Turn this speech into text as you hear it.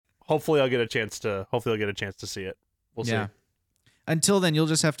hopefully I'll get a chance to see it. We'll see. Until then, you'll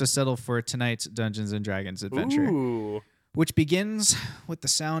just have to settle for tonight's Dungeons and Dragons adventure, Ooh. which begins with the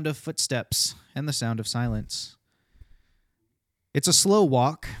sound of footsteps and the sound of silence. It's a slow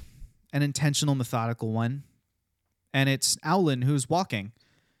walk, an intentional, methodical one, and it's Owlin who's walking.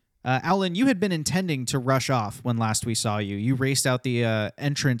 Owlin, you had been intending to rush off when last we saw you. You raced out the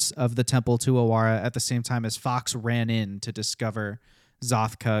entrance of the temple to Awara at the same time as Fox ran in to discover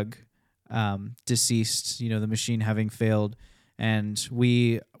Zothkug deceased, the machine having failed. And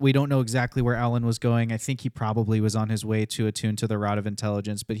we don't know exactly where Owlin was going. I think he probably was on his way to attune to the Rod of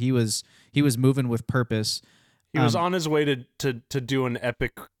Intelligence, but he was moving with purpose. He was on his way to do an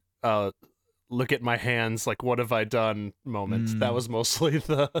epic look at my hands, like, what have I done moment. That was mostly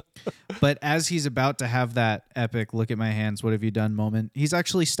the... But as he's about to have that epic look at my hands, what have you done moment, he's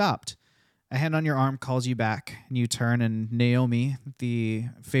actually stopped. A hand on your arm calls you back, and you turn, and Naomi, the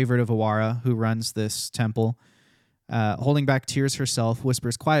favorite of Awara, who runs this temple, holding back tears herself,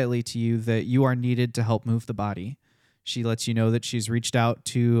 whispers quietly to you that you are needed to help move the body. She lets you know that she's reached out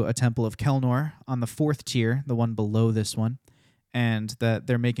to a temple of Kelnor on the 4th tier, the one below this one, and that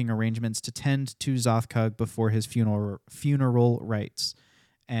they're making arrangements to tend to Zothkug before his funeral rites.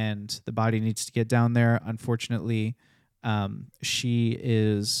 And the body needs to get down there. Unfortunately, she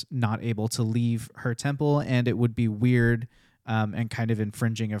is not able to leave her temple, and it would be weird and kind of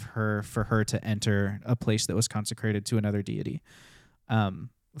infringing of her for her to enter a place that was consecrated to another deity.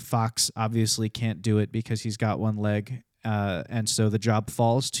 Fox obviously can't do it because he's got one leg, and so the job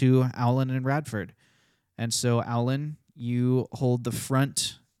falls to Owlin and Radford. And so, Owlin, you hold the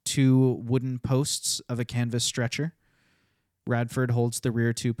front 2 wooden posts of a canvas stretcher. Radford holds the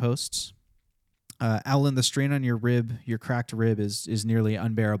rear 2 posts. Owlin, the strain on your rib, your cracked rib, is nearly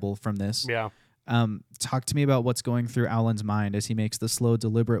unbearable from this. Yeah. Talk to me about what's going through Owlin's mind as he makes the slow,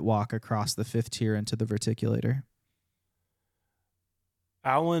 deliberate walk across the 5th tier into the verticulator.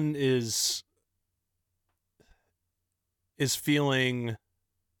 Owlin is feeling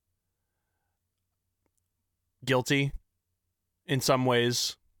guilty in some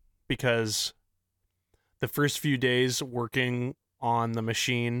ways because the first few days working on the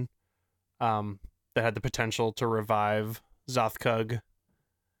machine that had the potential to revive Zothkug,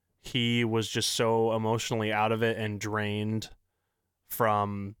 he was just so emotionally out of it and drained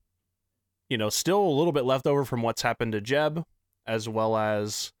from, still a little bit left over from what's happened to Jeb, as well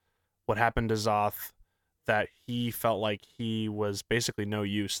as what happened to Zoth, that he felt like he was basically no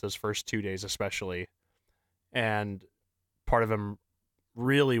use those first 2 days especially. And part of him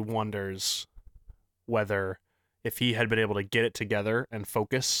really wonders whether, if he had been able to get it together and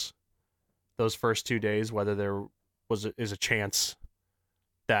focus those first 2 days, whether there is a chance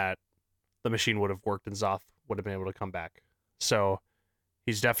that the machine would have worked and Zoth would have been able to come back. So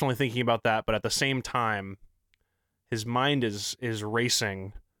he's definitely thinking about that, but at the same time, his mind is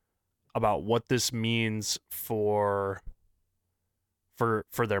racing about what this means for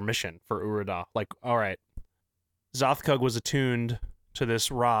their mission, for Urada. Like, all right, Zothkug was attuned to this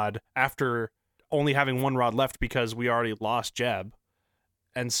rod after only having 1 rod left because we already lost Jeb.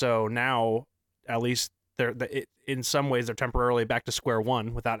 And so now, at least in some ways, they're temporarily back to square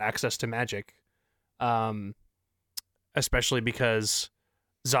one without access to magic. Especially because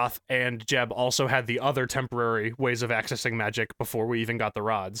Zoth and Jeb also had the other temporary ways of accessing magic before we even got the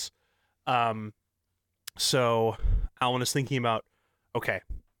rods. So Alan is thinking about, okay,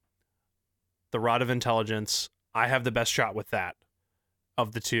 the Rod of Intelligence, I have the best shot with that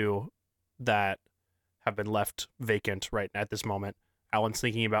of the 2 that have been left vacant right at this moment. Alan's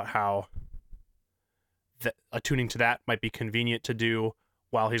thinking about how attuning to that might be convenient to do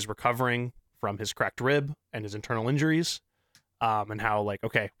while he's recovering from his cracked rib and his internal injuries. And how, like,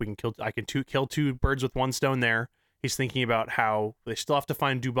 okay, I can kill 2 birds with 1 stone there. He's thinking about how they still have to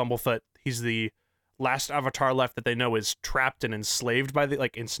find Du Bumblefoot. He's the last avatar left that they know is trapped and enslaved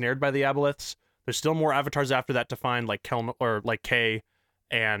ensnared by the aboleths. There's still more avatars after that to find, like Kay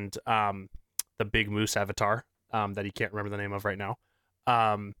and the big moose avatar that he can't remember the name of right now.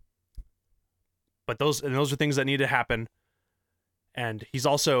 But those are things that need to happen. And he's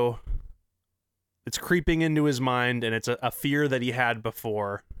also, it's creeping into his mind, and it's a fear that he had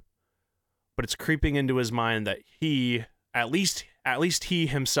before, but it's creeping into his mind that he, at least he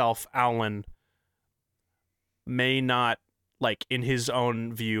himself, Owlin, may not, like, in his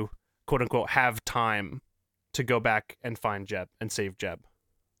own view, quote unquote, have time to go back and find Jeb and save Jeb.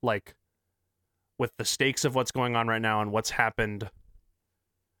 Like, with the stakes of what's going on right now and what's happened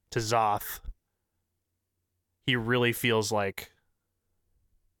to Zoth, he really feels like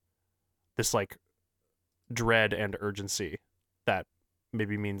this, like, dread and urgency that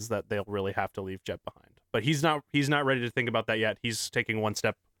maybe means that they'll really have to leave Jeb behind. But he's not ready to think about that yet. He's taking one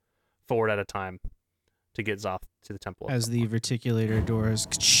step forward at a time to get Zoth to the temple. As the reticulator doors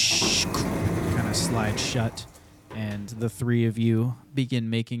kind of slide shut, and the three of you begin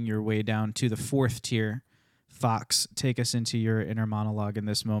making your way down to the fourth tier. Fox, take us into your inner monologue in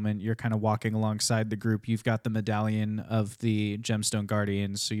this moment. You're kind of walking alongside the group. You've got the medallion of the Gemstone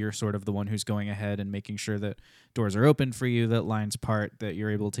Guardians, so you're sort of the one who's going ahead and making sure that doors are open for you, that lines part, that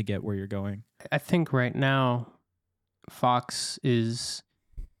you're able to get where you're going. I think right now, Fox is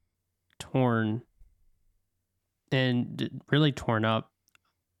torn and really torn up.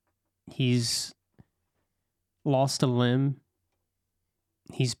 He's lost a limb.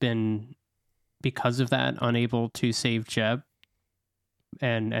 He's been, because of that, unable to save Jeb.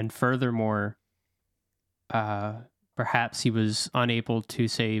 And furthermore, perhaps he was unable to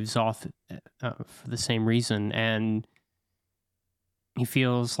save Zoth for the same reason. And he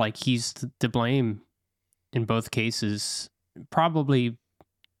feels like he's to blame in both cases, probably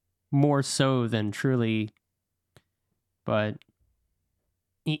more so than truly, but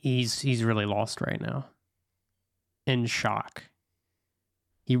he's really lost right now. In shock.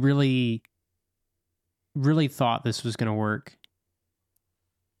 He really thought this was going to work.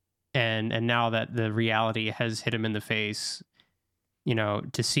 And now that the reality has hit him in the face,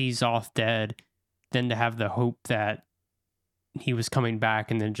 to see Zoth dead, then to have the hope that he was coming back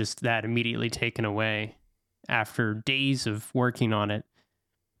and then just that immediately taken away after days of working on it,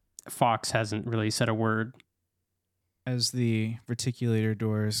 Fox hasn't really said a word. As the reticulator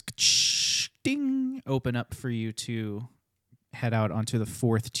doors ding open up for you to head out onto the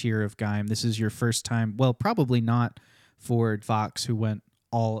fourth tier of Gaim. This is your first time, well, probably not for Fox, who went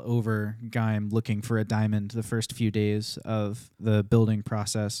all over Gaim looking for a diamond the first few days of the building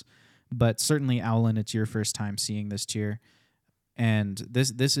process, but certainly Owlin, it's your first time seeing this tier. And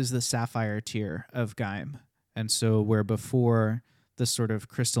this is the sapphire tier of Gaim. And so where before the sort of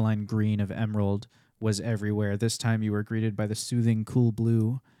crystalline green of emerald was everywhere, this time you were greeted by the soothing cool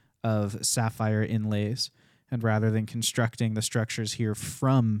blue of sapphire inlays. And rather than constructing the structures here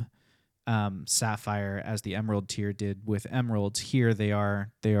from sapphire as the emerald tier did with emeralds, here they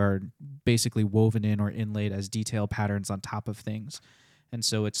are basically woven in or inlaid as detail patterns on top of things. And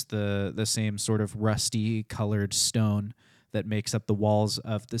so it's the same sort of rusty colored stone that makes up the walls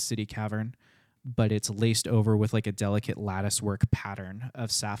of the city cavern, but it's laced over with like a delicate lattice work pattern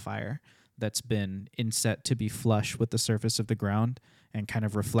of sapphire that's been inset to be flush with the surface of the ground and kind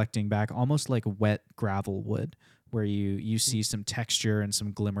of reflecting back almost like wet gravel would, where you see some texture and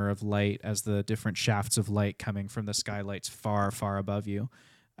some glimmer of light as the different shafts of light coming from the skylights far, far above you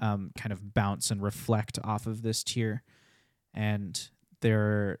kind of bounce and reflect off of this tier. And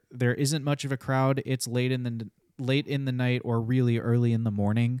there isn't much of a crowd. It's late in the night or really early in the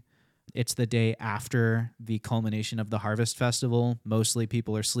morning. It's the day after the culmination of the Harvest Festival. Mostly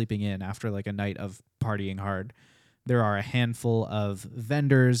people are sleeping in after like a night of partying hard. There are a handful of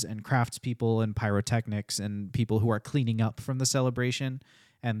vendors and craftspeople and pyrotechnics and people who are cleaning up from the celebration,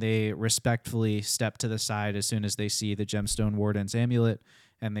 and they respectfully step to the side as soon as they see the Gemstone Warden's amulet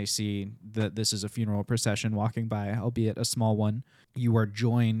and they see that this is a funeral procession walking by, albeit a small one. You are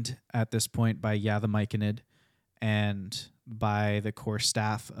joined at this point by Myconid and by the core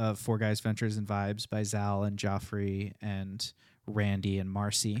staff of Four Guys Ventures and Vibes, by Zal and Joffrey and Randy and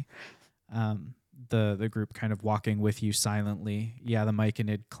Marcy. The group kind of walking with you silently.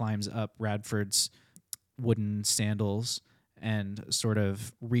 Myconid climbs up Radford's wooden sandals and sort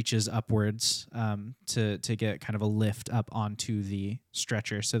of reaches upwards to get kind of a lift up onto the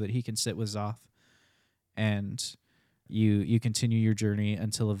stretcher so that he can sit with Zoth. And you continue your journey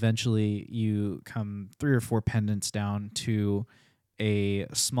until eventually you come 3 or 4 pendants down to a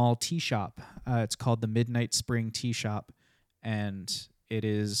small tea shop. It's called the Midnight Spring Tea Shop, and it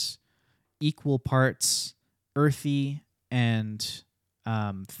is equal parts earthy and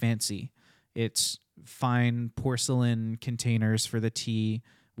fancy. It's fine porcelain containers for the tea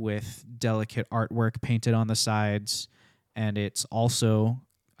with delicate artwork painted on the sides, and it's also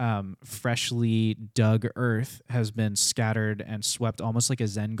freshly dug earth has been scattered and swept almost like a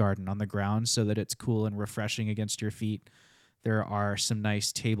Zen garden on the ground so that it's cool and refreshing against your feet. There are some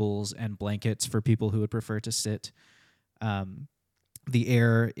nice tables and blankets for people who would prefer to sit. The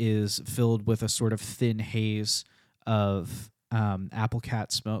air is filled with a sort of thin haze of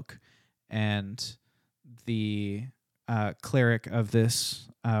applecat smoke, and the cleric of this,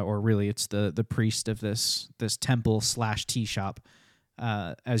 or really it's the priest of this temple / tea shop,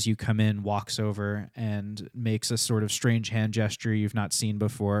 as you come in, walks over and makes a sort of strange hand gesture you've not seen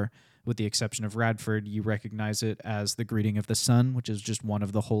before, with the exception of Radford, you recognize it as the greeting of the sun, which is just one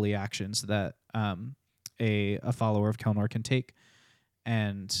of the holy actions that a follower of Kelnor can take.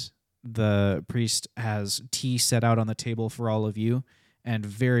 And the priest has tea set out on the table for all of you, and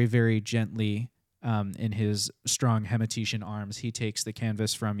very, very gently, in his strong Hematetian arms, he takes the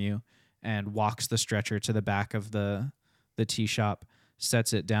canvas from you and walks the stretcher to the back of the tea shop,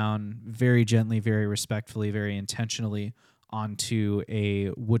 sets it down very gently, very respectfully, very intentionally onto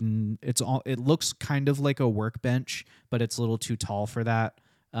a wooden. It looks kind of like a workbench, but it's a little too tall for that.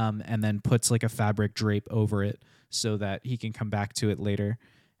 And then puts like a fabric drape over it so that he can come back to it later.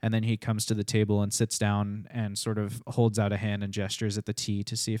 And then he comes to the table and sits down and sort of holds out a hand and gestures at the tea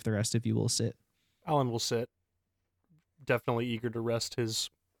to see if the rest of you will sit. Alan will sit, definitely eager to rest his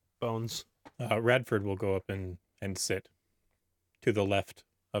bones. Radford will go up and sit to the left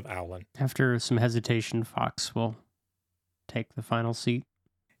of Alan. After some hesitation, Fox will take the final seat.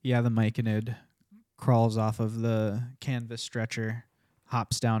 Yeah, the Myconid crawls off of the canvas stretcher,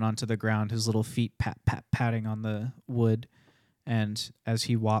 hops down onto the ground, his little feet patting on the wood. And as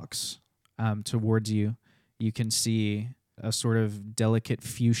he walks towards you, you can see a sort of delicate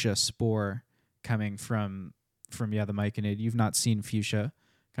fuchsia spore coming from the Myconid. You've not seen fuchsia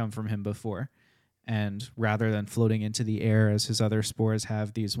come from him before. And rather than floating into the air as his other spores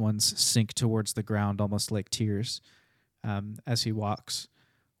have, these ones sink towards the ground almost like tears as he walks.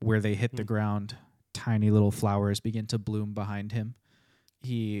 Where they hit the ground, tiny little flowers begin to bloom behind him.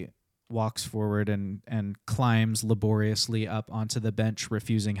 He walks forward and climbs laboriously up onto the bench,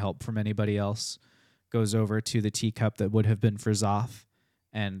 refusing help from anybody else, goes over to the teacup that would have been for Zoth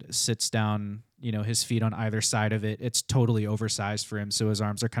and sits down, his feet on either side of it. It's totally oversized for him, so his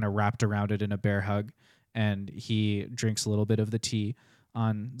arms are kind of wrapped around it in a bear hug, and he drinks a little bit of the tea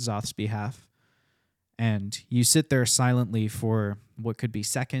on Zoth's behalf. And you sit there silently for what could be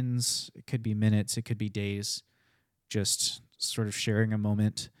seconds, it could be minutes, it could be days, just sort of sharing a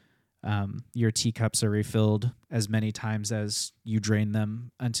moment. Your teacups are refilled as many times as you drain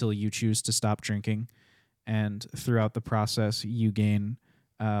them until you choose to stop drinking. And throughout the process, you gain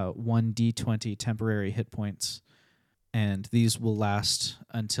 1d20 temporary hit points. And these will last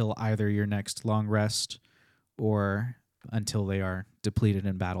until either your next long rest or until they are depleted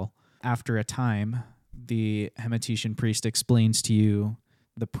in battle. After a time, the Hematetian priest explains to you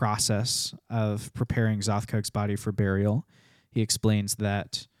the process of preparing Zothkug's body for burial. He explains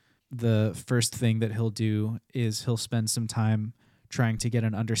that the first thing that he'll do is he'll spend some time trying to get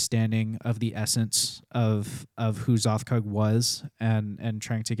an understanding of the essence of who Zothkug was and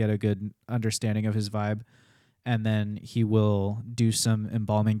trying to get a good understanding of his vibe. And then he will do some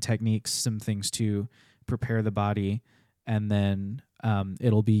embalming techniques, some things to prepare the body. And then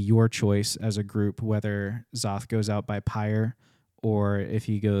it'll be your choice as a group whether Zoth goes out by pyre or if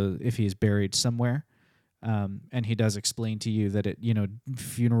he's buried somewhere. And he does explain to you that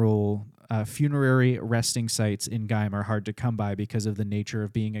funerary resting sites in Gaim are hard to come by because of the nature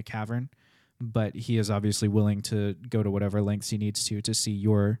of being a cavern. But he is obviously willing to go to whatever lengths he needs to see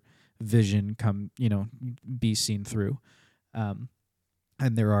your vision be seen through. And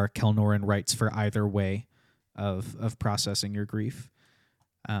there are Kelnoran rites for either way of processing your grief.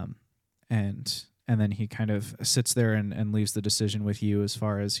 And then he kind of sits there and leaves the decision with you as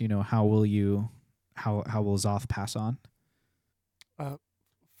far as, how will Zoth pass on?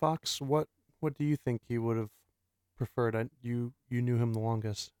 Fox, what do you think he would have preferred? You knew him the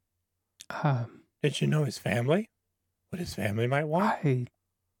longest. Did you know his family? What his family might want?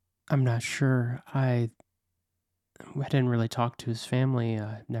 I'm not sure. I didn't really talk to his family.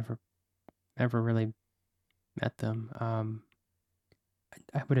 Never really met them.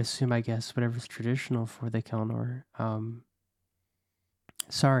 I would assume, I guess, whatever's traditional for the Kelnor.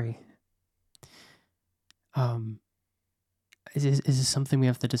 Sorry. Is this something we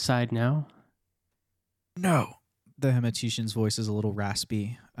have to decide now? No. The Hematetian's voice is a little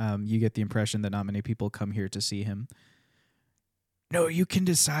raspy. You get the impression that not many people come here to see him. No, you can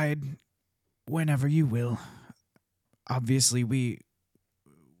decide whenever you will. Obviously,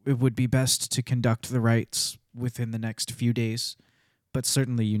 it would be best to conduct the rites within the next few days, but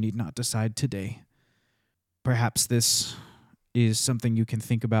certainly you need not decide today. Perhaps this is something you can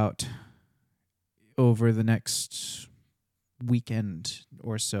think about over the next weekend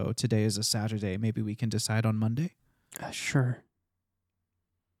or so. Today is a Saturday. Maybe we can decide on Monday? Sure.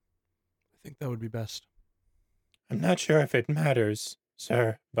 I think that would be best. I'm not sure if it matters,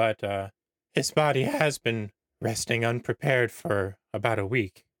 sir, but his body has been resting unprepared for about a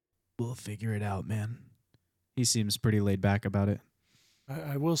week. We'll figure it out, man. He seems pretty laid back about it.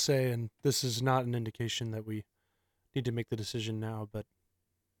 I will say, and this is not an indication that we need to make the decision now, but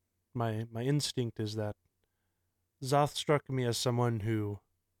my instinct is that Zoth struck me as someone who,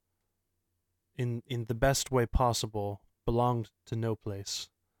 in the best way possible, belonged to no place,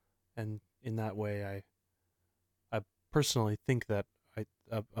 and in that way, I personally think that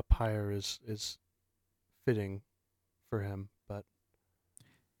a pyre is fitting for him, but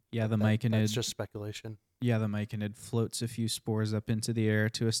Yeah, the that's Myconid. just speculation. Yeah, the Myconid floats a few spores up into the air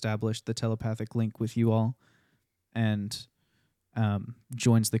to establish the telepathic link with you all, and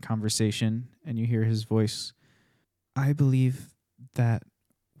joins the conversation. And you hear his voice. I believe that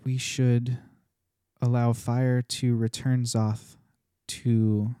we should allow fire to return Zoth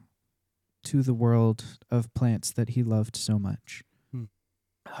to the world of plants that he loved so much.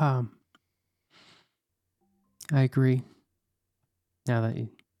 I agree. Now that you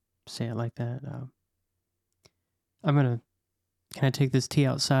say it like that, can I take this tea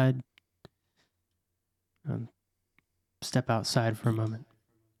outside? Step outside for a moment.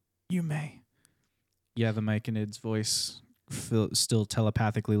 You may. Yeah, the Myconid's voice, still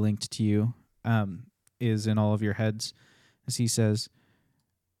telepathically linked to you, is in all of your heads as he says,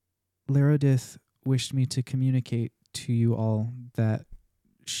 Larodith wished me to communicate to you all that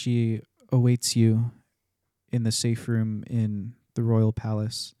she awaits you in the safe room in the royal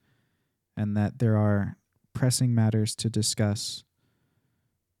palace, and that there are pressing matters to discuss,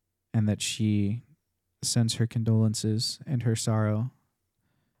 and that she sends her condolences and her sorrow,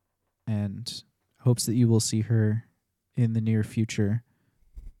 and hopes that you will see her in the near future,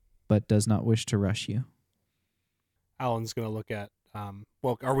 but does not wish to rush you. Alan's going to look at,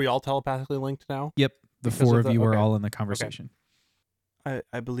 well, are we all telepathically linked now? Yep, the Because four of of you are okay. all in the conversation.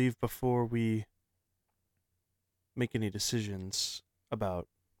 I believe before we make any decisions about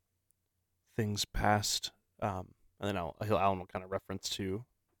things past, and then Alan will kind of reference to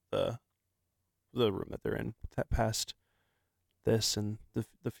the room that they're in, that past this and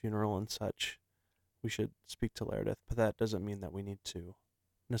the funeral and such, we should speak to Laredith, but that doesn't mean that we need to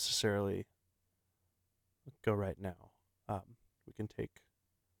necessarily go right now. We can take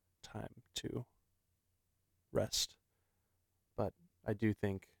time to rest, but I do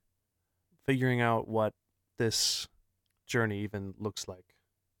think figuring out what this journey even looks like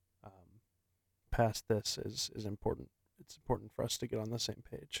past this is important. It's important for us to get on the same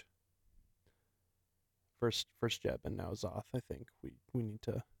page. First Jeb and now Zoth. I think we need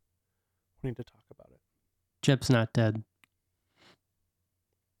to talk about it. Jeb's not dead.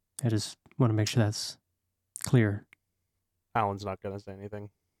 I just want to make sure that's clear. Alan's not going to say anything.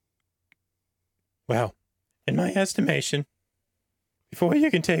 Well, in my estimation, before you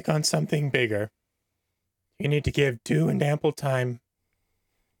can take on something bigger, you need to give due and ample time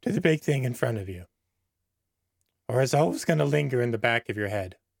to the big thing in front of you, or it's always going to linger in the back of your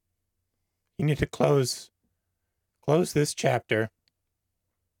head. You need to close this chapter,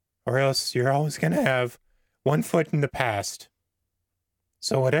 or else you're always going to have one foot in the past.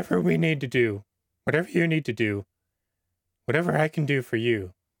 So whatever we need to do, whatever you need to do, whatever I can do for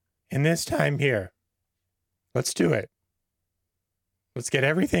you in this time here, let's do it. Let's get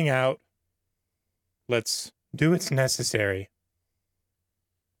everything out. Let's do what's necessary.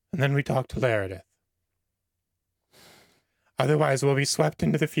 And then we talk to Laredith. Otherwise, we'll be swept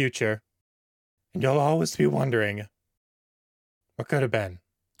into the future, and you'll always be wondering what could have been.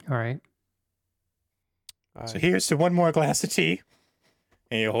 All right. So here's to one more glass of tea.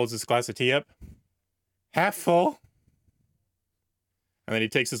 And he holds his glass of tea up. Half full. And then he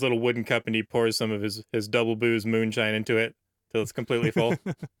takes his little wooden cup and he pours some of his double booze moonshine into it till it's completely full.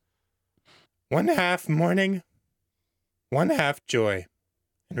 1/2 mourning, 1/2 joy,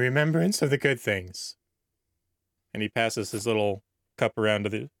 in remembrance of the good things. And he passes his little cup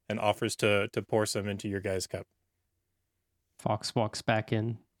around and offers to pour some into your guys' cup. Fox walks back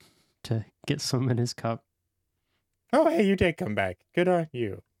in to get some in his cup. Oh, hey, you did come back. Good on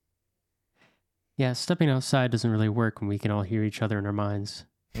you. Yeah, stepping outside doesn't really work when we can all hear each other in our minds.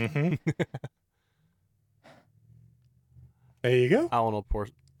 Mm-hmm. There you go. Alan will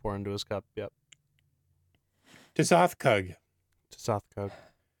pour into his cup. Yep. To Zothkug. To Zothkug.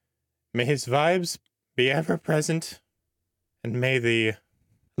 May his vibes be ever present, and may the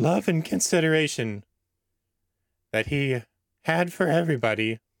love and consideration that he had for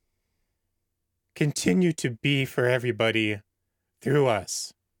everybody continue to be for everybody through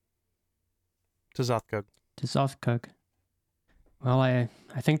us. To Zothkug. To Zothkug. Well, I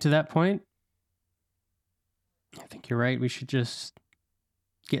think to that point, I think you're right. We should just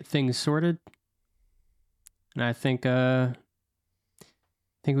get things sorted. And I think what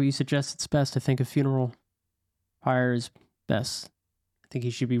you suggest is best. I think a funeral pyre is best. I think he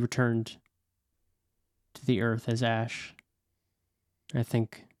should be returned to the earth as ash. I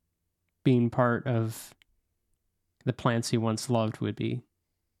think being part of the plants he once loved would be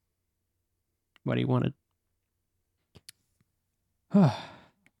what he wanted. The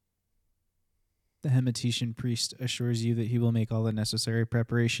Hematetian priest assures you that he will make all the necessary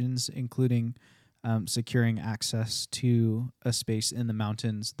preparations, including securing access to a space in the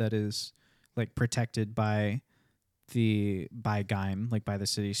mountains that is like protected by Gaim, like by the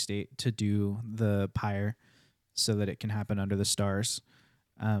city state, to do the pyre so that it can happen under the stars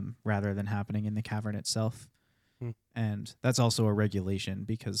rather than happening in the cavern itself. And that's also a regulation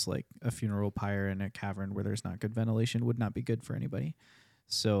because like a funeral pyre in a cavern where there's not good ventilation would not be good for anybody.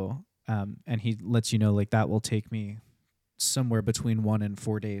 So, and he lets you know like that will take me somewhere between 1 and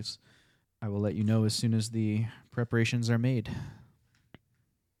 4 days. I will let you know as soon as the preparations are made.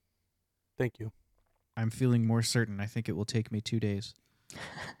 Thank you. I'm feeling more certain. I think it will take me 2 days.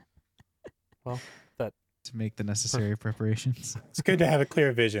 Well, to make the necessary preparations. It's good to have a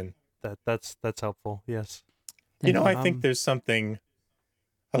clear vision. That's helpful. Yes. You know, I think there's something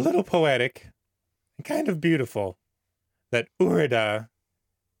a little poetic and kind of beautiful that Urida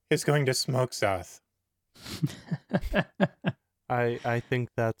is going to smoke Zoth. I think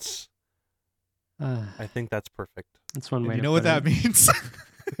that's perfect. That's one way. You to know what put that it. means?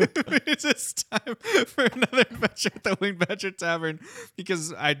 It's just time for another adventure at the Winged Badger Tavern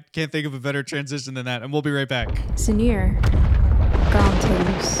because I can't think of a better transition than that. And we'll be right back. Zanir,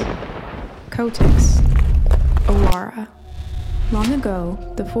 Gauntlose, Kotix, Owara. Long ago,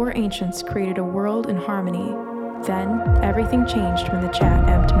 the four ancients created a world in harmony. Then, everything changed when the chat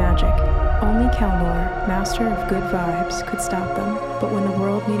amped magic. Only Kelnor, master of good vibes, could stop them, but when the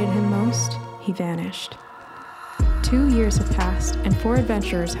world needed him most, he vanished. 2 years have passed, and 4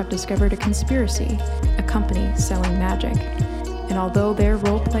 adventurers have discovered a conspiracy, a company selling magic. And although their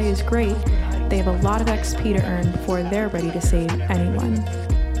roleplay is great, they have a lot of XP to earn before they're ready to save anyone.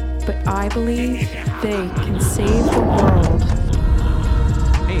 But I believe they can save the world.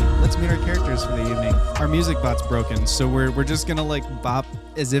 Hey, let's meet our characters for the evening. Our music bot's broken, so we're just gonna like bop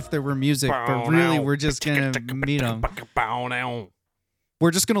as if there were music, but really we're just gonna meet them. We're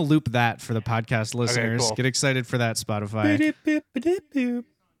just gonna loop that for the podcast listeners. Cool. Get excited for that, Spotify.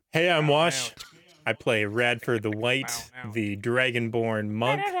 Hey, I'm Wash. I play Radford the White, the Dragonborn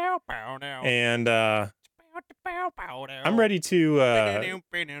monk, and I'm ready to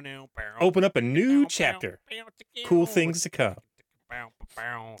open up a new chapter. Cool things to come.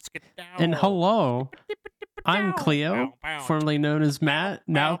 And hello, I'm Cleo, formerly known as Matt,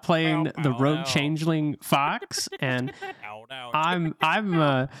 now playing the rogue changeling Fox, and I'm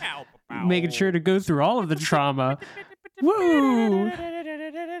making sure to go through all of the trauma. Woo!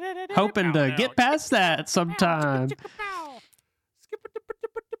 Hoping to get past that sometime.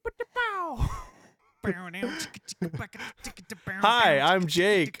 Hi, I'm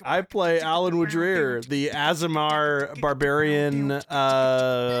Jake. I play Alan Woodrear, the Azamar barbarian.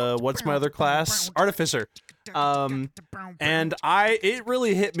 What's my other class? Artificer. And it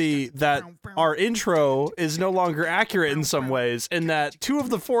really hit me that our intro is no longer accurate in some ways, and that 2 of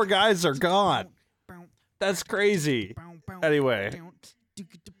the 4 guys are gone. That's crazy. Anyway,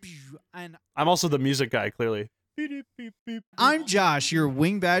 I'm also the music guy, clearly. I'm Josh, your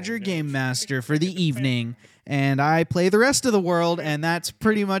Winged Badger game master for the evening, and I play the rest of the world, and that's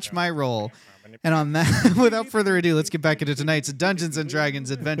pretty much my role. And on that, without further ado, let's get back into tonight's Dungeons and Dragons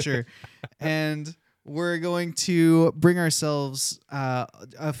adventure. And we're going to bring ourselves a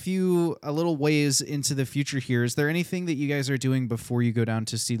little ways into the future here. Is there anything that you guys are doing before you go down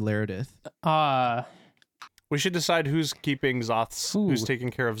to see Laredith? We should decide who's keeping who's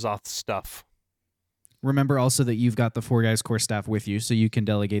taking care of Zoth's stuff. Remember also that you've got the 4 guys core staff with you, so you can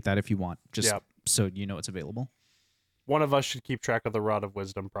delegate that if you want, just so you know it's available. One of us should keep track of the Rod of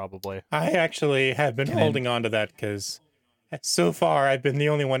Wisdom, probably. I actually have been holding on to that because so far I've been the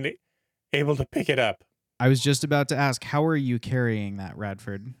only one able to pick it up. I was just about to ask, how are you carrying that,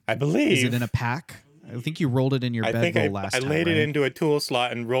 Radford? I believe. Is it in a pack? I think you rolled it in your bedroll last time. I laid right? it into a tool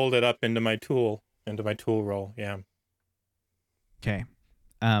slot and rolled it up into my tool roll. Yeah. Okay.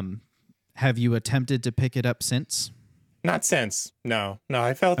 Have you attempted to pick it up since? Not since. No.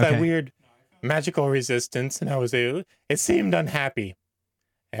 I felt that weird magical resistance, and it seemed unhappy.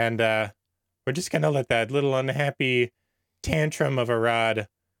 And we're just gonna let that little unhappy tantrum of a rod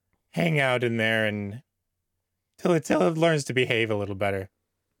hang out in there and till it learns to behave a little better.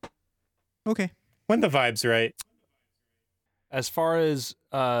 Okay. When the vibe's right. As far as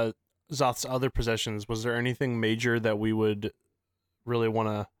Zoth's other possessions, was there anything major that we would really want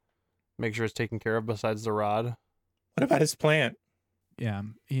to make sure it's taken care of besides the rod? What about his plant? Yeah,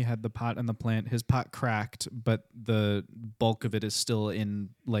 he had the pot and the plant. His pot cracked, but the bulk of it is still in,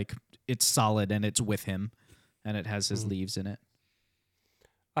 like, it's solid and it's with him, and it has his Mm. leaves in it.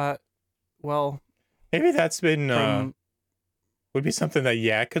 Well, Maybe that's been from would be something that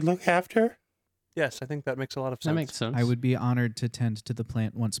Yak could look after. yes, I think that makes a lot of sense. That makes sense. I would be honored to tend to the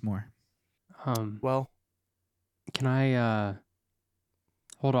plant once more. Well, Can I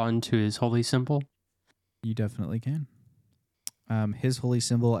hold on to his holy symbol? You definitely can. His holy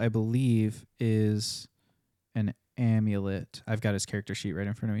symbol, I believe, is an amulet. I've got his character sheet right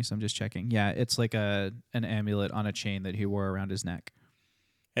in front of me, so I'm just checking. Yeah, it's like an amulet on a chain that he wore around his neck.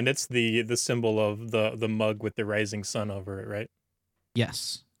 And it's the symbol of the mug with the rising sun over it, right?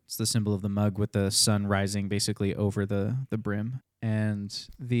 Yes, it's the symbol of the mug with the sun rising basically over the brim. And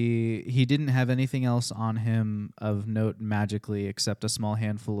he didn't have anything else on him of note magically except a small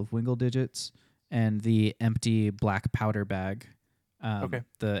handful of wingle digits and the empty black powder bag. Okay.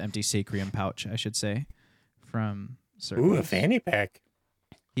 The empty sacrium pouch, I should say, from Ooh, a Circles. fanny pack.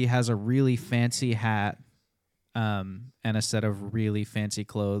 He has a really fancy hat and a set of really fancy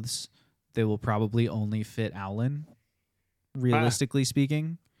clothes. They will probably only fit Owlin, realistically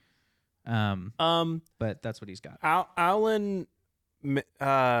speaking. But that's what he's got. Alan,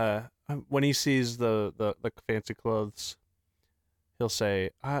 when he sees the fancy clothes, he'll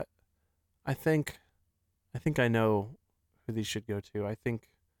say, I think I know who these should go to. I think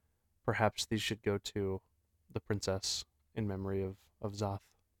perhaps these should go to the princess in memory of Zoth.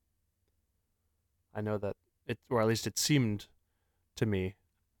 I know that or at least it seemed to me,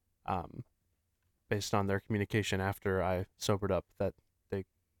 based on their communication after I sobered up, that they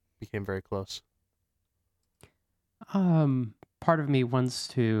became very close. Part of me wants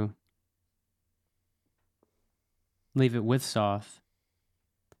to leave it with Soth,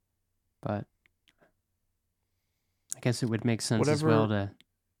 but I guess it would make sense as well to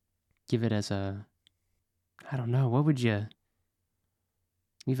give it as a, I don't know, what would you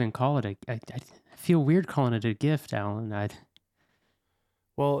even call it? I feel weird calling it a gift, Alan.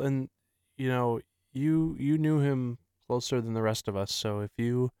 Well, and you knew him closer than the rest of us, so if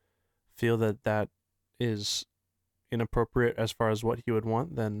you feel that is inappropriate as far as what he would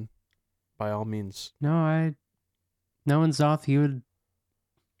want, then by all means. Knowing Zoth, he would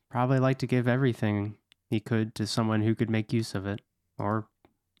probably like to give everything he could to someone who could make use of it. Or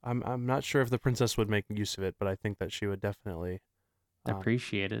I'm not sure if the princess would make use of it, but I think that she would definitely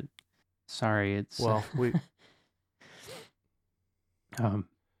appreciate it. Sorry, it's well, we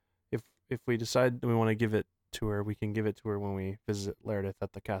if we decide that we want to give it to her, we can give it to her when we visit Laredith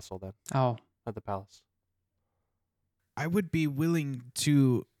at the castle. Then at the palace. I would be willing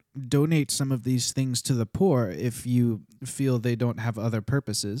to donate some of these things to the poor if you feel they don't have other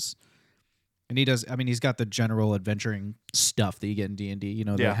purposes. And he does. I mean, he's got the general adventuring stuff that you get in D&D.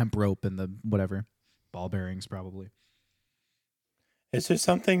 The hemp rope and the whatever, ball bearings probably. Is there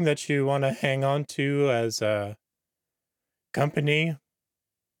something that you want to hang on to as a company?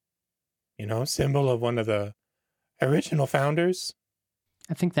 Symbol of one of the original founders?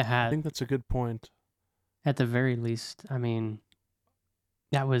 I think the hat. I think that's a good point. At the very least, I mean,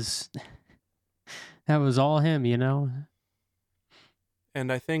 that was all him,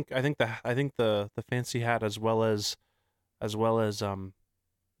 And I think the fancy hat as well as tending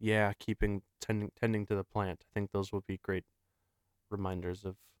to the plant. I think those would be great reminders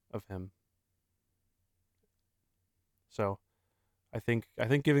of him. So, I think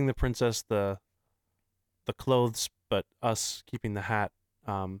giving the princess the clothes, but us keeping the hat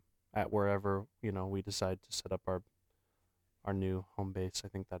at wherever we decide to set up our new home base. I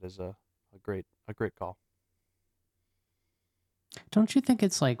think that is a great call. Don't you think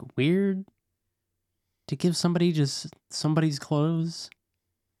it's like weird to give somebody just somebody's clothes?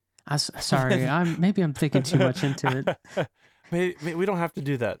 Sorry, maybe I'm thinking too much into it. Maybe we don't have to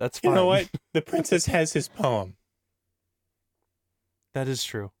do that. That's fine. You know what? The princess has his poem. That is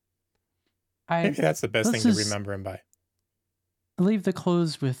true. Maybe that's the best thing to remember him by. Leave the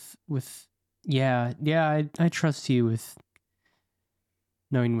clothes with I trust you with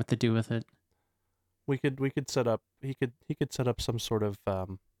knowing what to do with it. We could set up. He could set up some sort of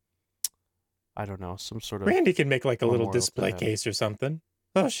I don't know, some sort of. Randy can make like a little display case or something.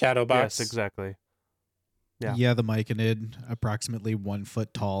 Oh, shadow box. Yes, exactly. Yeah. Yeah, the Myconid, approximately 1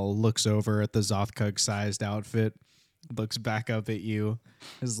 foot tall, looks over at the Zothkug-sized outfit, looks back up at you,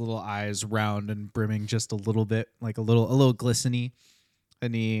 his little eyes round and brimming just a little bit, like a little glistening,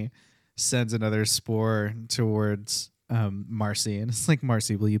 and he sends another spore towards Marcy, and it's like,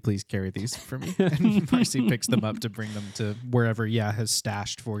 Marcy, will you please carry these for me? And Marcy picks them up to bring them to wherever has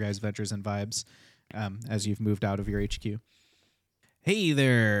stashed Four Guys Ventures and Vibes as you've moved out of your HQ. Hey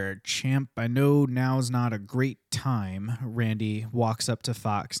there, champ. I know now's not a great time. Randy walks up to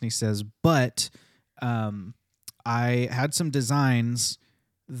Fox and he says, but I had some designs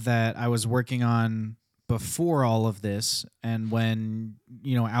that I was working on before all of this. And when,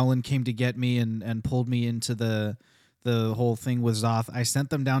 Alan came to get me and pulled me into the whole thing with Zoth, I sent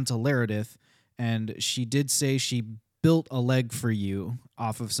them down to Laredith, and she did say she built a leg for you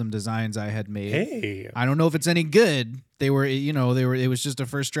off of some designs I had made. Hey. I don't know if it's any good. It was just a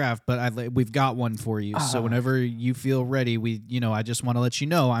first draft, but we've got one for you. So whenever you feel ready, I just want to let you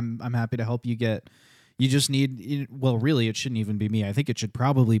know I'm happy to help you get. You just need, well, really, it shouldn't even be me. I think it should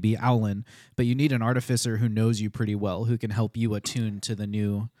probably be Owlin, but you need an artificer who knows you pretty well, who can help you attune to the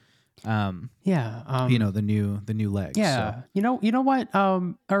new, the new legs. Yeah. So. You know what?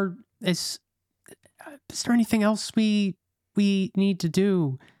 Or is there anything else we need to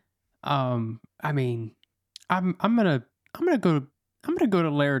do? I mean, I'm gonna go to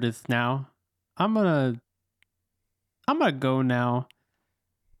Laredith now. I'm gonna go now.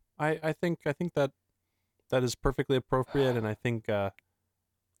 I think that is perfectly appropriate, and I think we're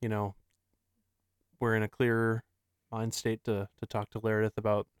in a clear mind state to talk to Laredith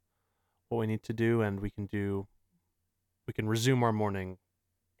about what we need to do, and we can resume our mourning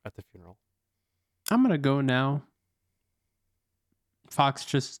at the funeral. I'm gonna go now. Fox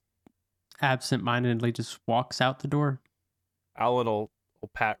just absent-mindedly just walks out the door. Alan will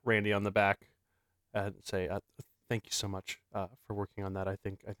pat Randy on the back and say, "Thank you so much for working on that. I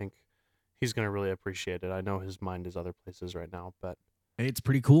think he's going to really appreciate it. I know his mind is other places right now, but It's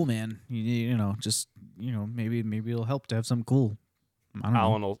pretty cool, man. Maybe it'll help to have something cool. I don't know.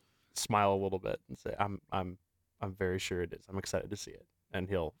 Alan will smile a little bit and say, I'm very sure it is. I'm excited to see it." And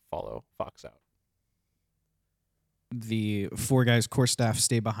he'll follow Fox out. The four guys core staff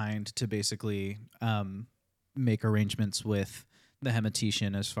stay behind to basically make arrangements with the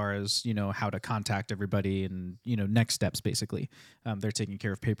hematician as far as how to contact everybody and next steps. Basically, they're taking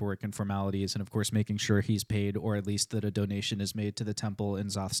care of paperwork and formalities, and of course making sure he's paid, or at least that a donation is made to the temple in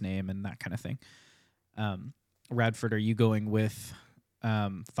Zoth's name and that kind of thing. Radford, are you going with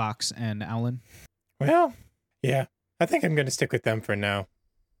Fox and Alan? Well, yeah, I think I'm going to stick with them for now.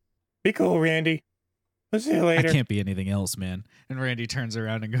 Be cool, Randy. We'll see you later. I can't be anything else, man. And Randy turns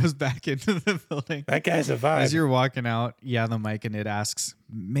around and goes back into the building. That guy's a vibe. As you're walking out, the mic, and it asks,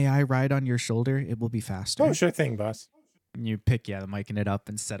 "May I ride on your shoulder? It will be faster." Oh, sure thing, boss. And you pick the mic and it up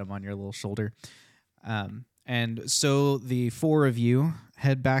and set him on your little shoulder. And so the four of you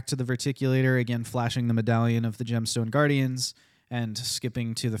head back to the Verticulator, again flashing the medallion of the Gemstone Guardians and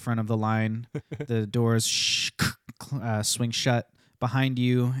skipping to the front of the line. The doors swing shut behind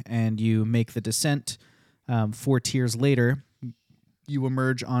you, and you make the descent. 4 tiers later, you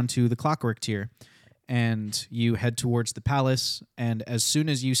emerge onto the Clockwork tier, and you head towards the palace. And as soon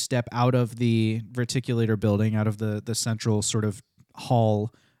as you step out of the Verticulator building, out of the central sort of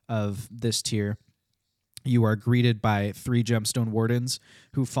hall of this tier, you are greeted by 3 gemstone wardens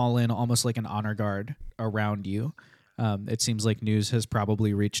who fall in almost like an honor guard around you. It seems like news has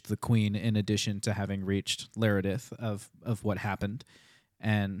probably reached the queen in addition to having reached Laredith of what happened.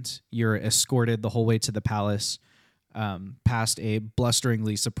 And you're escorted the whole way to the palace, past a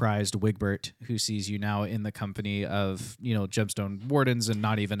blusteringly surprised Wigbert, who sees you now in the company of, gemstone wardens, and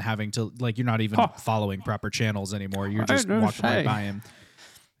not even having to, you're not even following proper channels anymore. You're just walking right by him.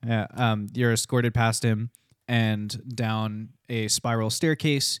 Yeah, you're escorted past him and down a spiral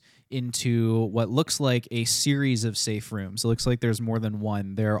staircase into what looks like a series of safe rooms. It looks like there's more than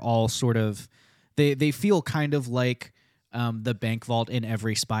one. They're all sort of, they feel kind of like the bank vault in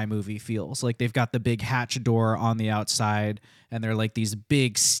every spy movie feels. Like they've got the big hatch door on the outside, and they're like these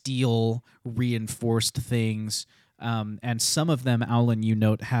big steel reinforced things. And some of them, Owlin, you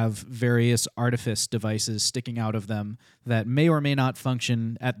note, have various artifice devices sticking out of them that may or may not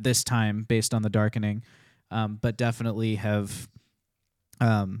function at this time based on the darkening, but definitely have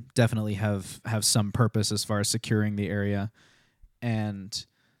some purpose as far as securing the area. And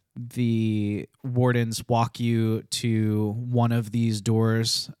the wardens walk you to one of these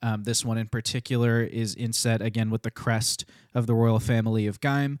doors. This one in particular is inset again with the crest of the royal family of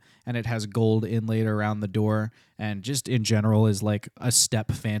Gaim, and it has gold inlaid around the door, and just in general is like a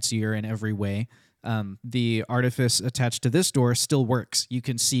step fancier in every way. The artifice attached to this door still works. You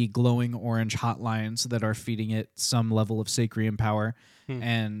can see glowing orange hotlines that are feeding it some level of sacrium power,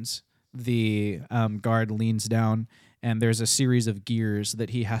 and the guard leans down, and there's a series of gears that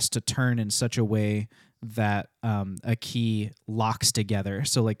he has to turn in such a way that a key locks together.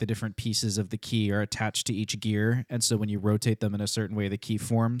 So like the different pieces of the key are attached to each gear, and so when you rotate them in a certain way, the key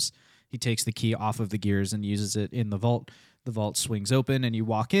forms. He takes the key off of the gears and uses it in the vault. The vault swings open, and you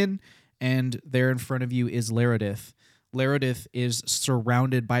walk in, and there in front of you is Laredith. Laredith is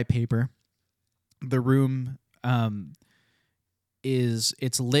surrounded by paper. The room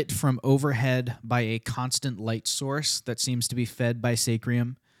it's lit from overhead by a constant light source that seems to be fed by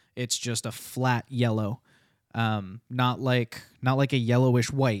Sacrium. It's just a flat yellow. Not like a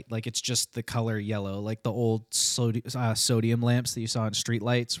yellowish white, like it's just the color yellow, like the old sodium lamps that you saw in street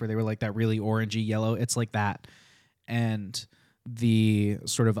lights where they were like that really orangey yellow. It's like that. And the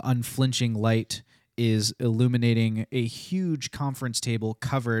sort of unflinching light is illuminating a huge conference table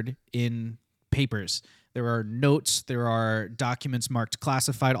covered in papers. There are notes, there are documents marked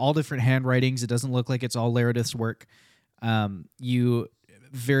classified, all different handwritings. It doesn't look like it's all Laredith's work. You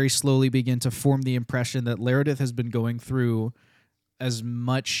very slowly begin to form the impression that Laredith has been going through as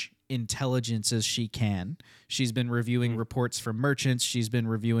much intelligence as she can. She's been reviewing reports from merchants. She's been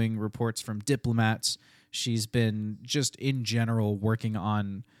reviewing reports from diplomats. She's been just in general working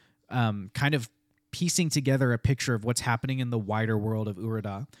on kind of piecing together a picture of what's happening in the wider world of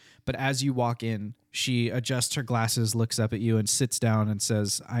Urada. But as you walk in, she adjusts her glasses, looks up at you, and sits down and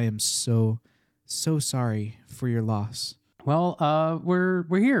says, "I am so sorry for your loss." Well, we're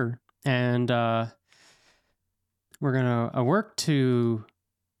here, and we're gonna work to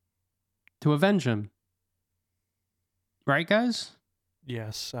avenge him. Right, guys?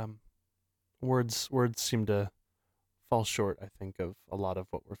 Yes. Words seem to fall short, I think, of a lot of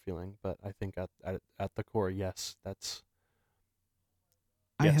what we're feeling, but I think at the core, yes, that's.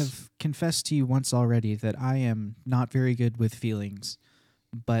 I Yes. have confessed to you once already that I am not very good with feelings,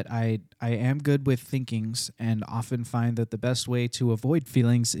 but I am good with thinkings, and often find that the best way to avoid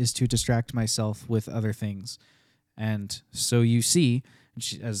feelings is to distract myself with other things. And so you see,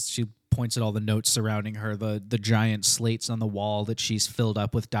 as she points at all the notes surrounding her, the giant slates on the wall that she's filled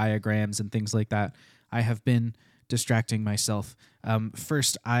up with diagrams and things like that, I have been distracting myself.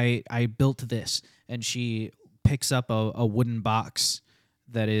 First, I built this, and she picks up a wooden box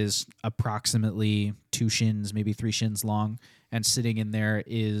that is approximately 2 shins, maybe 3 shins long, and sitting in there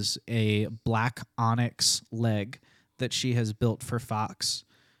is a black onyx leg that she has built for Fox.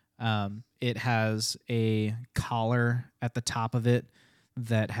 It has a collar at the top of it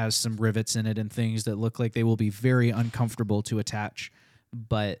that has some rivets in it and things that look like they will be very uncomfortable to attach.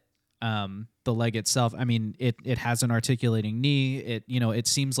 But the leg itself, I mean, it has an articulating knee. It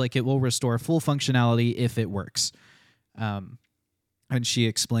seems like it will restore full functionality if it works. And she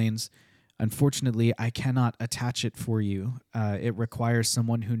explains, "Unfortunately, I cannot attach it for you. It requires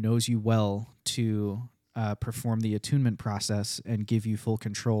someone who knows you well to perform the attunement process and give you full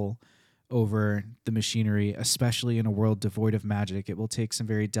control over the machinery, especially in a world devoid of magic. It will take some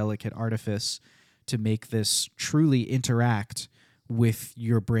very delicate artifice to make this truly interact with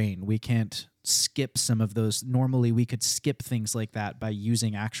your brain. We can't skip some of those. Normally, we could skip things like that by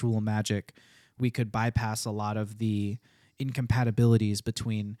using actual magic. We could bypass a lot of the incompatibilities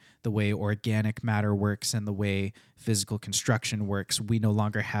between the way organic matter works and the way physical construction works. We no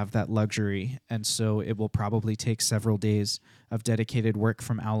longer have that luxury, and so it will probably take several days of dedicated work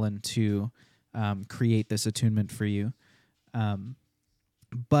from Alan to create this attunement for you.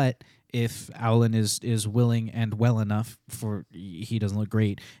 But if Alan is willing and well enough, he doesn't look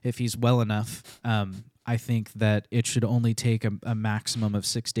great, if he's well enough, I think that it should only take a maximum of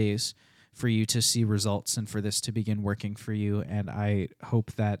 6 days for you to see results and for this to begin working for you, and I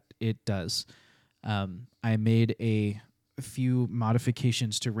hope that it does. I made a few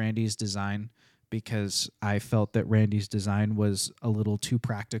modifications to Randy's design because I felt that Randy's design was a little too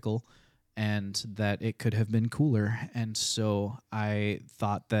practical and that it could have been cooler, and so I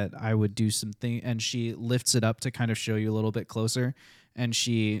thought that I would do something. And she lifts it up to kind of show you a little bit closer, and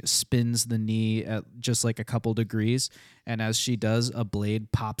she spins the knee at just like a couple degrees, and as she does, a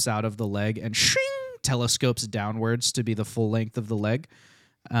blade pops out of the leg and shing, telescopes downwards to be the full length of the leg.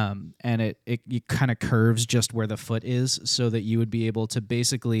 And it kind of curves just where the foot is, so that you would be able to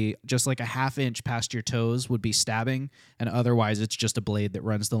basically just like a ½ inch past your toes would be stabbing, and otherwise it's just a blade that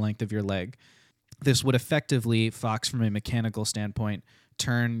runs the length of your leg. This would effectively, Fox, from a mechanical standpoint,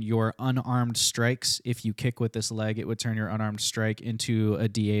 turn your unarmed strikes. If you kick with this leg, it would turn your unarmed strike into a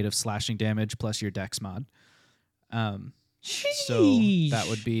D8 of slashing damage plus your dex mod. So that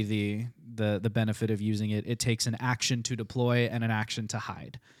would be the benefit of using it. It takes an action to deploy and an action to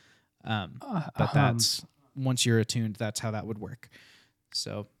hide. But that's once you're attuned, that's how that would work.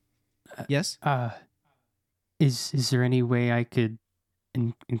 So, yes. Is there any way I could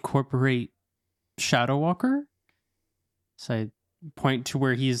incorporate Shadow Walker? So I point to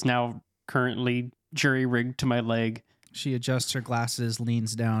where he is now currently jury-rigged to my leg. She adjusts her glasses,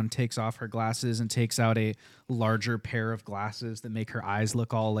 leans down, takes off her glasses, and takes out a larger pair of glasses that make her eyes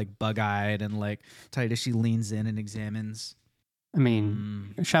look all like bug-eyed and like tight as she leans in and examines. I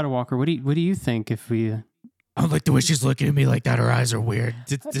mean, Shadow Walker, what do you think if we? I don't like the way she's looking at me like that. Her eyes are weird.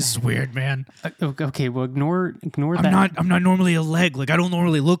 This is weird, man. Okay, well, ignore I'm that. I'm not normally a leg. Like I don't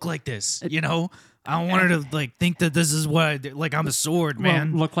normally look like this. You know. I don't want her to like think that this is what like I'm a sword,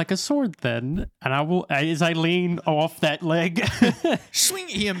 man. Well, look like a sword then, and I will as I lean off that leg. Swing!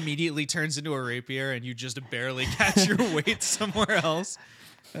 He immediately turns into a rapier, and you just barely catch your weight somewhere else.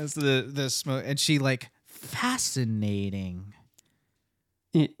 As the smoke, and she like fascinating.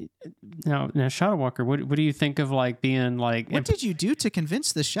 Now, Shadow Walker, what do you think of like being like? What did you do to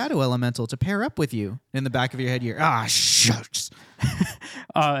convince the shadow elemental to pair up with you? In the back of your head, you're shucks.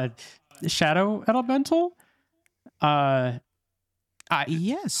 Shadow elemental?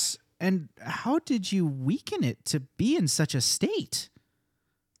 Yes. And how did you weaken it to be in such a state?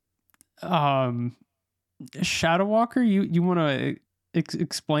 Shadow Walker, you want to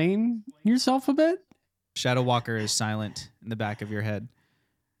explain yourself a bit? Shadow Walker is silent in the back of your head.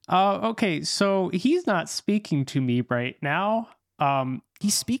 Okay, so he's not speaking to me right now. He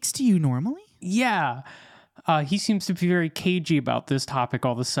speaks to you normally? Yeah. He seems to be very cagey about this topic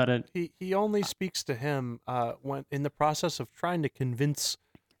all of a sudden. He only speaks to him when in the process of trying to convince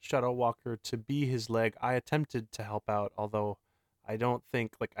Shadow Walker to be his leg. I attempted to help out, although I don't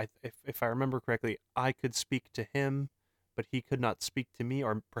think if I remember correctly, I could speak to him, but he could not speak to me,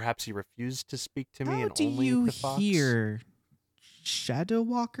 or perhaps he refused to speak to me. How and do only you to Fox. hear Shadow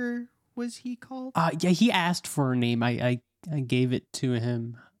Walker? Was he called? Yeah, he asked for a name. I gave it to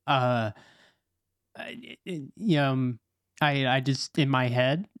him. I just in my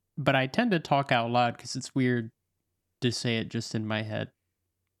head, but I tend to talk out loud because it's weird to say it just in my head.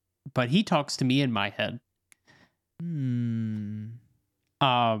 But he talks to me in my head. And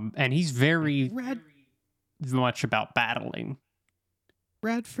he's very much about battling.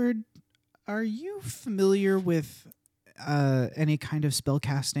 Radford, are you familiar with any kind of spell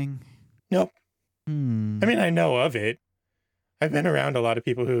casting? Nope. I mean, I know of it. I've been around a lot of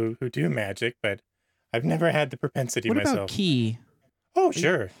people who do magic, but I've never had the propensity what myself. What about Ki? Oh,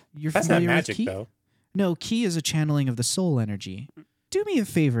 sure. You're That's not familiar magic, with Ki? though. No, Ki is a channeling of the soul energy. Do me a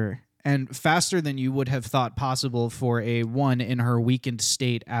favor, and faster than you would have thought possible for a 1 in her weakened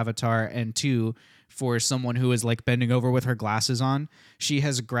state avatar, and 2 for someone who is like bending over with her glasses on. She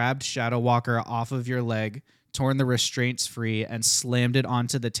has grabbed Shadow Walker off of your leg, torn the restraints free, and slammed it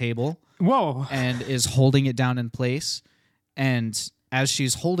onto the table. Whoa. And is holding it down in place. And as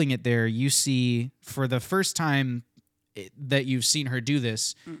she's holding it there, you see, for the first time that you've seen her do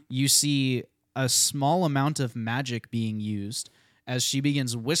this, you see a small amount of magic being used. As she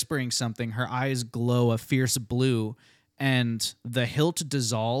begins whispering something, her eyes glow a fierce blue, and the hilt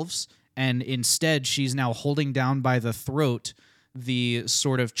dissolves, and instead she's now holding down by the throat the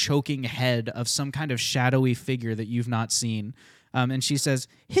sort of choking head of some kind of shadowy figure that you've not seen. And she says,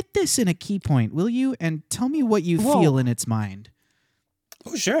 "Hit this in a key point, will you? And tell me what you feel in its mind."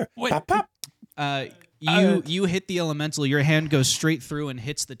 Oh, sure. Wait. Pop, pop. You hit the elemental. Your hand goes straight through and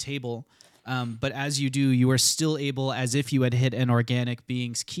hits the table. But as you do, you are still able, as if you had hit an organic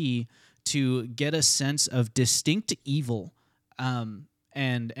being's key, to get a sense of distinct evil and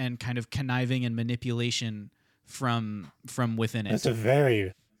kind of conniving and manipulation from within it. There's a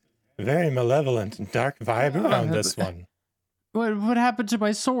very, very malevolent and dark vibe around this one. What happened to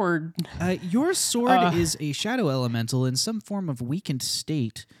my sword? Your sword is a shadow elemental in some form of weakened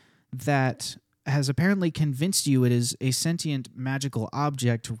state that has apparently convinced you it is a sentient magical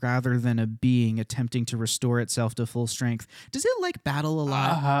object rather than a being attempting to restore itself to full strength. Does it like battle a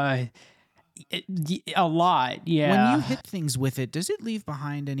lot? A lot, yeah. When you hit things with it, does it leave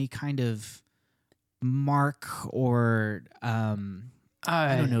behind any kind of mark or I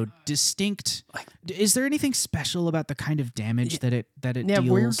don't know, distinct? Is there anything special about the kind of damage that it deals?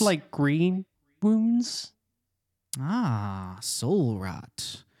 Weird like green wounds. Soul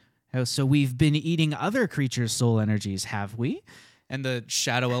rot. Oh, so we've been eating other creatures' soul energies, have we? And the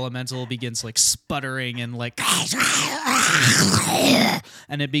shadow elemental begins like sputtering and like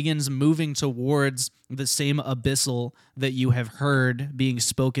and it begins moving towards the same abyssal that you have heard being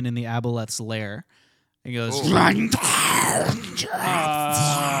spoken in the aboleth's lair. He goes,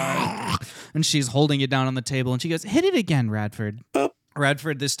 and she's holding it down on the table, and she goes, "Hit it again, Radford." Boop.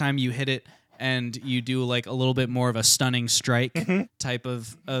 Radford, this time you hit it, and you do like a little bit more of a stunning strike type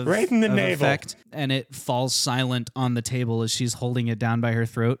of right in the navel effect, and it falls silent on the table as she's holding it down by her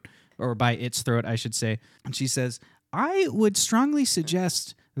throat, or by its throat, I should say. And she says, "I would strongly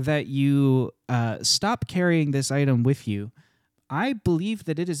suggest that you stop carrying this item with you, I believe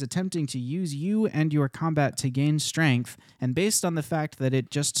that it is attempting to use you and your combat to gain strength, and based on the fact that it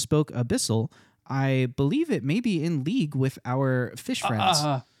just spoke Abyssal, I believe it may be in league with our fish friends.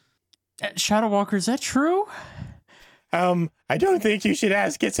 Shadow Walker, is that true? I don't think you should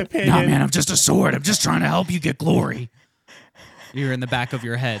ask its opinion. Nah, man, I'm just a sword. I'm just trying to help you get glory. You're in the back of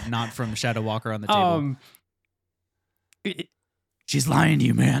your head, not from Shadow Walker on the table. She's lying to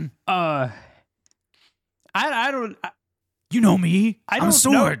you, man. I don't. You know me. I'm a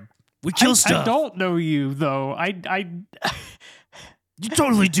sword. Know. We kill stuff. I don't know you though. You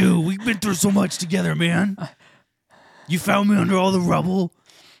totally do. We've been through so much together, man. You found me under all the rubble.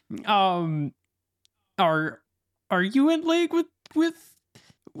 Are you in league with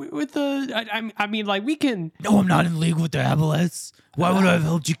the? I mean, like we can. No, I'm not in league with the Aboleths. Why would I have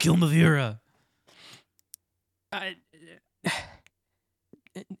helped you kill Mavira?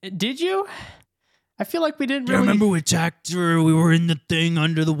 Did you? I feel like we didn't Do really. you remember we attacked her? We were in the thing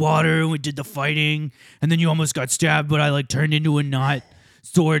under the water, and we did the fighting, and then you almost got stabbed, but I turned into a knot.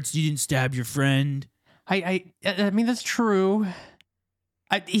 Sword, so you didn't stab your friend. I mean, that's true.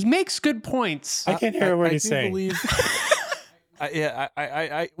 He makes good points. I can't hear what he's saying. We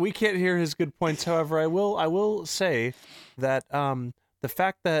can't hear his good points. However, I will say that the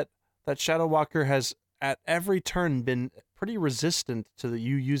fact that Shadow Walker has at every turn been pretty resistant to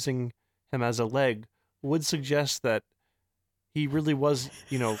you using him as a leg would suggest that he really was,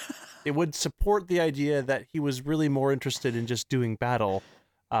 it would support the idea that he was really more interested in just doing battle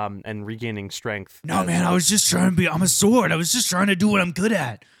and regaining strength. No, man, I was just trying to I'm a sword. I was just trying to do what I'm good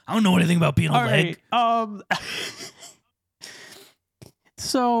at. I don't know anything about being a leg.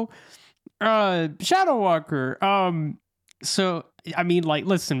 So, Shadow Walker, so, I mean,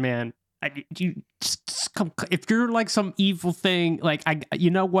 listen, man, you just come, if you're some evil thing,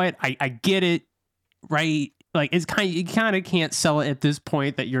 you know what? I get it, right? It's you kind of can't sell it at this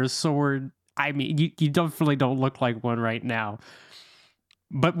point that you're a sword. I mean, you definitely don't look like one right now.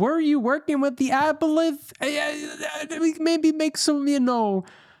 But were you working with the Aboleth? Maybe make some,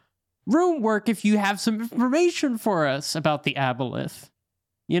 room work if you have some information for us about the Aboleth.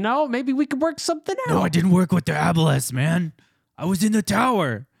 Maybe we could work something out. No, I didn't work with the Aboleths, man. I was in the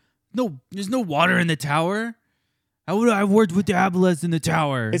tower. No, there's no water in the tower. How would I have worked with the Aboleths in the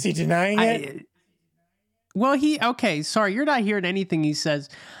tower? Is he denying it? Well, sorry, you're not hearing anything he says.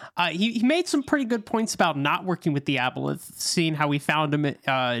 He made some pretty good points about not working with the Aboleth, seeing how we found him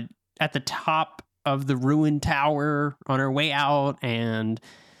at the top of the ruined tower on our way out, and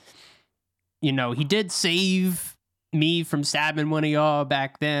he did save me from stabbing one of y'all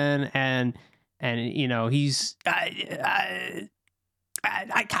back then, and he's I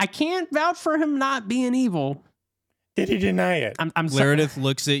can't vouch for him not being evil. Did he deny it? I'm Laredith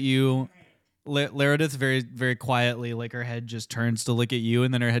looks at you. Laredith very, very quietly, her head just turns to look at you,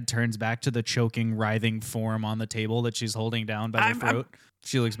 and then her head turns back to the choking, writhing form on the table that she's holding down by her throat.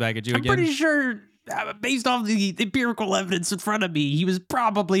 She looks back at you again. I'm pretty sure, based off the empirical evidence in front of me, he was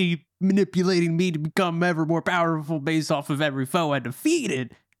probably manipulating me to become ever more powerful based off of every foe I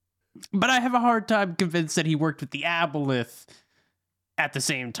defeated. But I have a hard time convinced that he worked with the Aboleth at the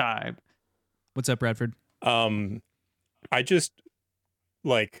same time. What's up, Bradford? I just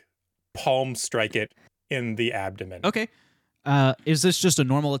palm strike it in the abdomen. Okay. Is this just a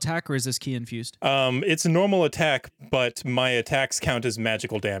normal attack, or is this key infused? It's a normal attack, but my attacks count as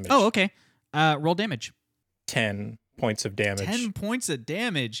magical damage. Oh, okay. Roll damage. 10 points of damage. 10 points of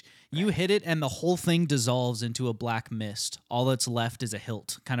damage. You hit it, and the whole thing dissolves into a black mist. All that's left is a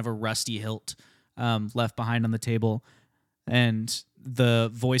hilt, kind of a rusty hilt, left behind on the table. And the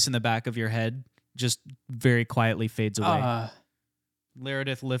voice in the back of your head just very quietly fades away.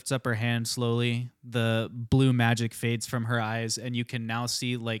 Laredith lifts up her hand slowly. The blue magic fades from her eyes, and you can now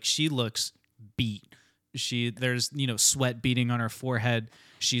see she looks beat. There's sweat beading on her forehead.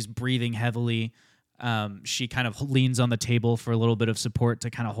 She's breathing heavily. She kind of leans on the table for a little bit of support to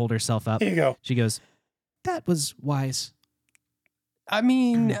kind of hold herself up. Here you go. She goes, "That was wise." I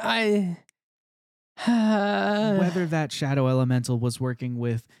mean, whether that shadow elemental was working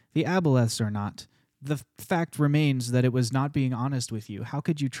with the Aboleths or not, the fact remains that it was not being honest with you. How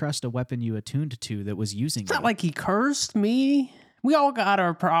could you trust a weapon you attuned to that was using it's you? not like he cursed me. We all got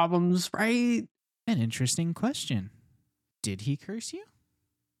our problems, right? An interesting question. Did he curse you?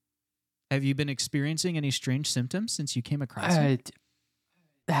 Have you been experiencing any strange symptoms since you came across him?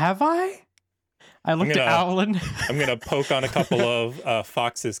 Have I? I looked at Owlin. I'm going to poke on a couple of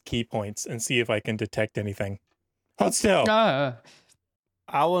Fox's key points and see if I can detect anything. Hold still.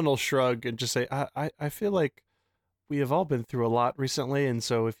 Alan will shrug and just say, I feel like we have all been through a lot recently, and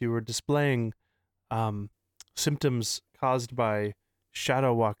so if you were displaying symptoms caused by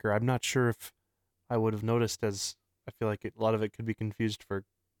Shadow Walker, I'm not sure if I would have noticed, as I feel like a lot of it could be confused for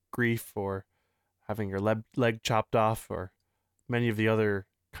grief or having your leg chopped off or many of the other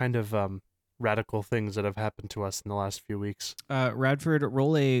kind of radical things that have happened to us in the last few weeks. Radford,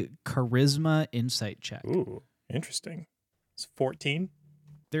 roll a charisma insight check. Ooh, interesting. It's 14.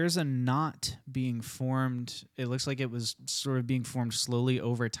 There's a knot being formed. It looks like it was sort of being formed slowly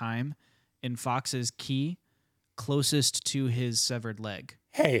over time in Fox's key closest to his severed leg.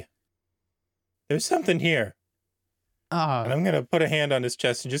 Hey, there's something here. And I'm going to put a hand on his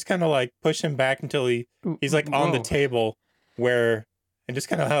chest and just kind of like push him back until he's like on the table and just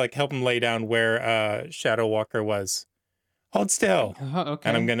kind of like help him lay down where Shadow Walker was. Hold still. Okay.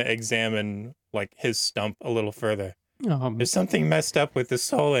 And I'm going to examine like his stump a little further. There's something messed up with the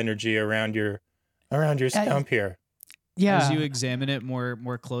soul energy around your stump here. Yeah. As you examine it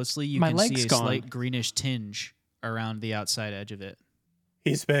more closely, you My can leg's see a gone. slight greenish tinge around the outside edge of it.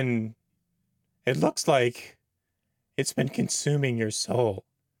 It looks like it's been consuming your soul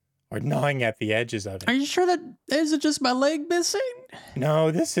or gnawing at the edges of Are it. you sure that isn't just my leg missing? No,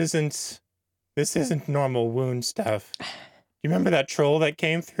 this isn't normal wound stuff. You remember that troll that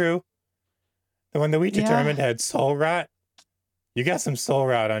came through? The one that we determined had soul rot? You got some soul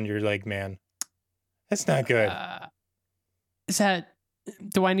rot on your leg, man. That's not good.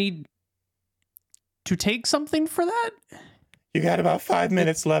 Do I need to take something for that? You got about 5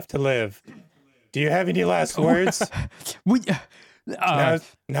 minutes left to live. Do you have any last words?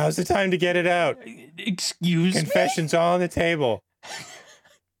 Now's the time to get it out. Excuse me? Confessions all on the table.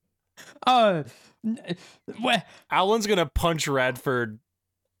 Alan's gonna punch Radford,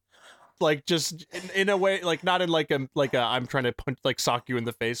 like just in a way, like not in like a I'm trying to punch like sock you in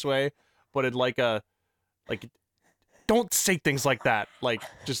the face way, but in like don't say things like that, like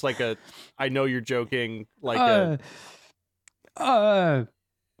just like a I know you're joking, like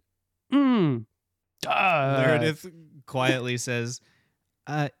Meredith quietly says,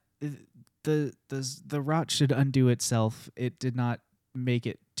 the rot should undo itself. It did not make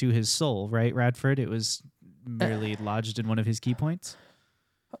it to his soul, right, Radford? It was merely lodged in one of his key points.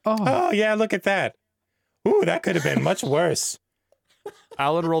 Oh, yeah, look at that. Ooh, that could have been much worse.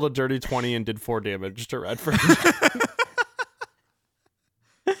 Alan rolled a dirty 20 and did 4 damage to Radford.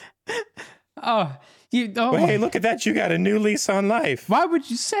 Well, hey, look at that. You got a new lease on life. why would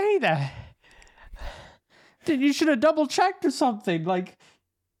you say that? Then you should have double checked or something. Like,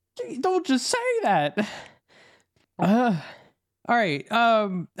 don't just say that. All right.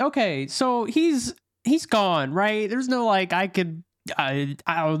 Okay. So he's gone, right? There's no like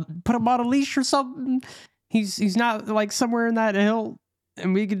I'll put him on a leash or something. He's not like somewhere in that hill,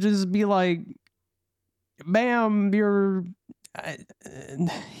 and we could just be like, "Bam,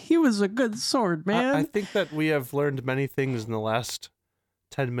 he was a good sword, man." I think that we have learned many things in the last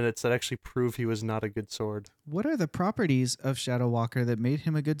 10 minutes that actually prove he was not a good sword. What are the properties of Shadow Walker that made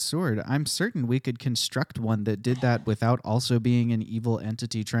him a good sword? I'm certain we could construct one that did that without also being an evil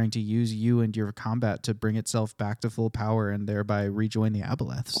entity trying to use you and your combat to bring itself back to full power and thereby rejoin the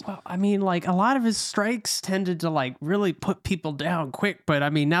Aboleths. Well, I mean, like a lot of his strikes tended to like really put people down quick. But I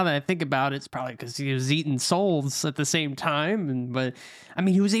mean, now that I think about it, it's probably because he was eating souls at the same time. But I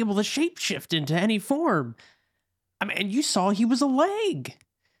mean, he was able to shapeshift into any form. I mean, and you saw he was a leg,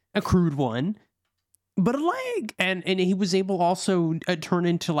 a crude one, but a leg, and he was able also turn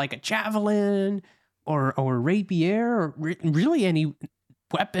into like a javelin or a rapier or really any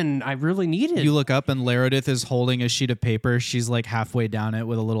weapon I really needed. You look up and Larodith is holding a sheet of paper. She's like halfway down it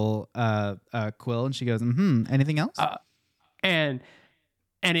with a little quill, and she goes, anything else? And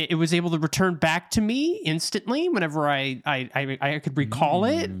it was able to return back to me instantly whenever I could recall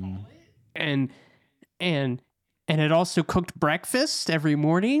it, and it also cooked breakfast every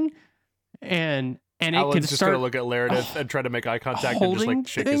morning, and it Alan's could just start gonna look at Larodith and try to make eye contact and just holding like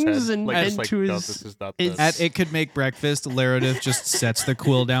shake his things head, and like, just, like to no, his- this is not it's- the. At It Could Make Breakfast, Larodith just sets the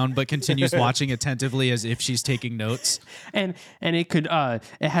quill down but continues watching attentively as if she's taking notes. and it could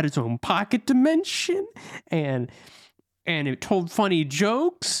it had its own pocket dimension, and it told funny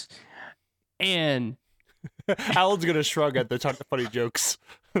jokes, and Alan's gonna shrug at the funny jokes.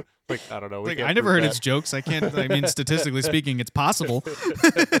 Like I don't know. we Like, can't I never prove heard that. its jokes. I mean, statistically speaking, it's possible.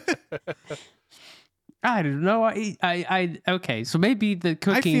 I don't know. I okay. So maybe the I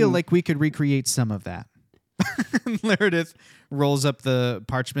cooking. feel like we could recreate some of that. Meredith rolls up the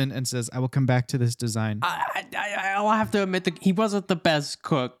parchment and says, I will come back to this design. I'll have to admit that he wasn't the best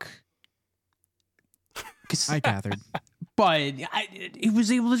cook. I gathered. it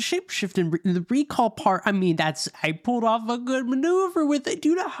was able to shapeshift, and the recall part. I mean, I pulled off a good maneuver with it. Do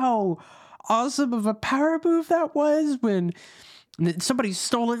you know how awesome of a power move that was when somebody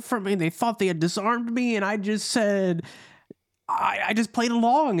stole it from me? They thought they had disarmed me, and I just said, I just played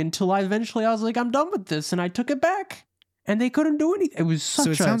along until I was like, I'm done with this, and I took it back, and they couldn't do anything. It was such.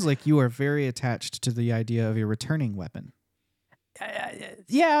 So it sounds like you are very attached to the idea of a returning weapon.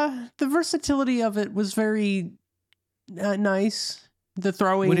 Yeah, the versatility of it was very nice. The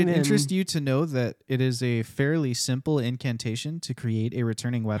throwing. Would it interest you to know that it is a fairly simple incantation to create a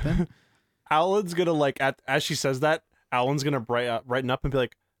returning weapon? Alan's gonna as she says that, Alan's gonna brighten up and be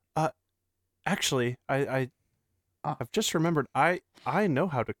like, actually, I've just remembered. I know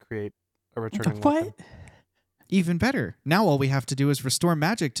how to create a returning weapon. Even better. Now all we have to do is restore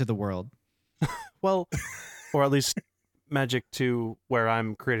magic to the world. Well, or at least magic to where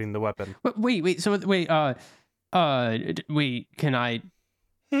I'm creating the weapon. Wait. So wait. Can I?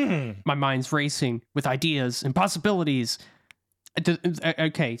 My mind's racing with ideas and possibilities.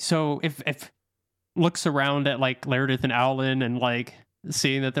 Okay, so if looks around at like Laerdith and Owlin and like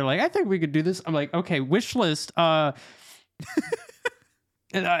seeing that they're like, I think we could do this. I'm like, okay, wish list. The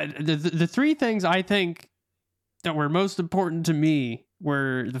three things I think that were most important to me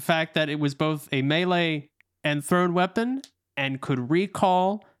were the fact that it was both a melee and thrown weapon and could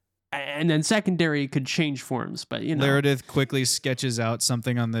recall, and then secondary could change forms. But you know, Laerdith quickly sketches out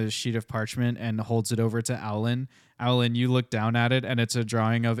something on the sheet of parchment and holds it over to Owlin. Owlin, you look down at it, and it's a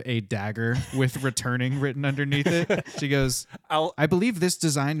drawing of a dagger with returning written underneath it. She goes, I believe this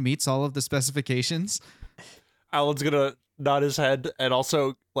design meets all of the specifications. Alan's gonna nod his head and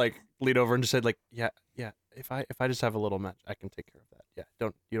also like lean over and just say like, yeah. If I just have a little match, I can take care of that. Yeah,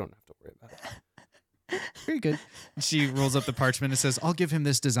 you don't have to worry about it. Very good. She rolls up the parchment and says, I'll give him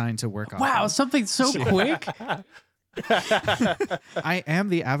this design to work on. Wow, something so quick. I am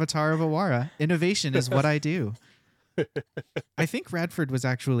the avatar of Awara. Innovation is what I do. I think Radford was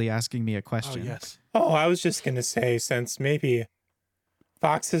actually asking me a question. Oh, yes. Oh, I was just going to say, since maybe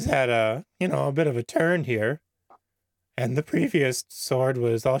Fox has had a bit of a turn here, and the previous sword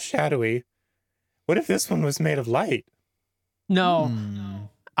was all shadowy, what if this one was made of light? No.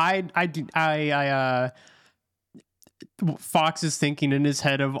 Fox is thinking in his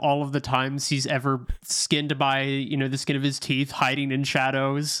head of all of the times he's ever skinned by, the skin of his teeth hiding in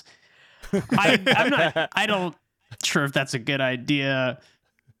shadows. I don't sure if that's a good idea.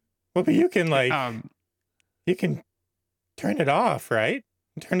 Well, but you can you can turn it off, right?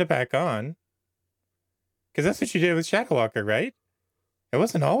 And turn it back on. Because that's what you did with Shadow Walker, right? It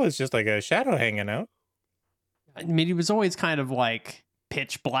wasn't always just like a shadow hanging out. I mean, he was always kind of like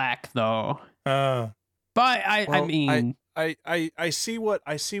pitch black, though. Oh. But I mean, I see what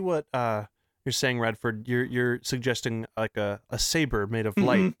you're saying, Radford. You're suggesting like a saber made of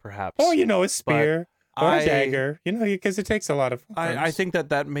light, perhaps. Or a spear or a dagger. Because it takes a lot of. I think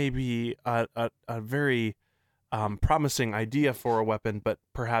that may be a very promising idea for a weapon, but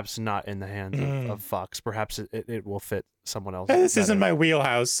perhaps not in the hands of Fox. Perhaps it will fit someone else. This isn't my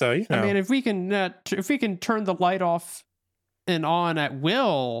wheelhouse, so I mean, if we can turn the light off and on at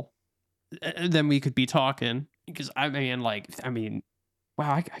will, then we could be talking. Because wow, I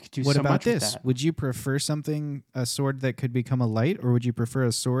could do so much. What about this? With that. Would you prefer a sword that could become a light, or would you prefer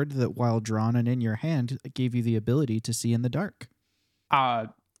a sword that, while drawn and in your hand, gave you the ability to see in the dark?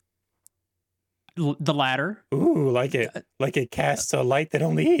 The latter. Ooh, like it casts a light that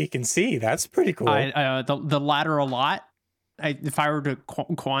only he can see. That's pretty cool. The latter a lot. If I were to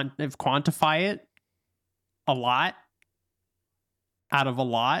quantify it, a lot out of a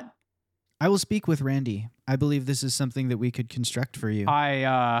lot. I will speak with Randy. I believe this is something that we could construct for you.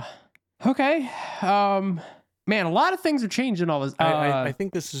 Okay. Man, a lot of things are changing all this. I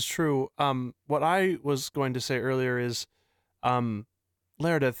think this is true. What I was going to say earlier is,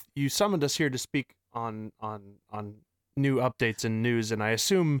 Laerdith, you summoned us here to speak on new updates and news, and I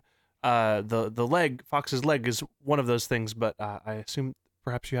assume Fox's leg is one of those things, but I assume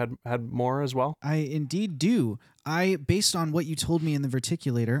perhaps you had more as well? I indeed do. Based on what you told me in the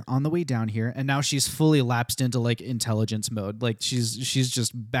verticulator on the way down here, and now she's fully lapsed into like intelligence mode. Like she's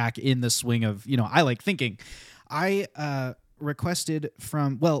just back in the swing of, I like thinking. I requested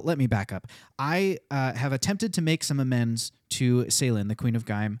let me back up. I have attempted to make some amends to Selin, the Queen of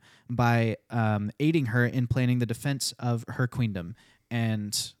Gaim, by aiding her in planning the defense of her queendom,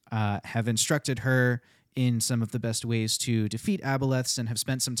 and have instructed her in some of the best ways to defeat aboleths, and have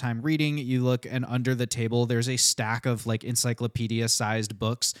spent some time reading. You look, and under the table there's a stack of like encyclopedia-sized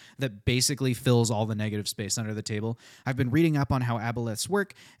books that basically fills all the negative space under the table. I've been reading up on how aboleths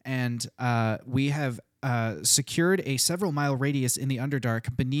work, and we have secured a several-mile radius in the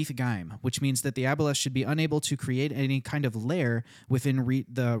Underdark beneath Gaim, which means that the Aboleth should be unable to create any kind of lair within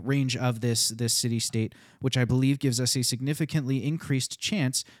the range of this city-state, which I believe gives us a significantly increased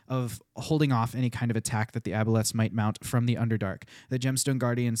chance of holding off any kind of attack that the Aboleths might mount from the Underdark. The Gemstone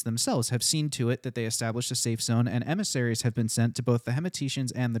Guardians themselves have seen to it that they establish a safe zone, and emissaries have been sent to both the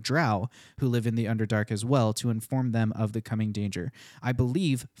Hemetetians and the Drow, who live in the Underdark as well, to inform them of the coming danger. I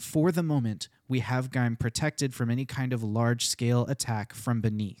believe, for the moment, we have Gaim protected from any kind of large-scale attack from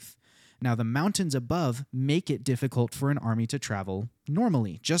beneath. Now, the mountains above make it difficult for an army to travel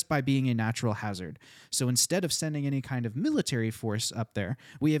normally, just by being a natural hazard. So instead of sending any kind of military force up there,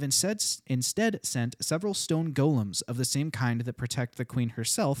 we have instead sent several stone golems of the same kind that protect the queen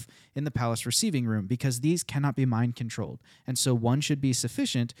herself in the palace receiving room, because these cannot be mind-controlled. And so one should be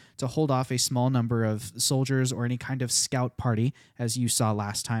sufficient to hold off a small number of soldiers or any kind of scout party, as you saw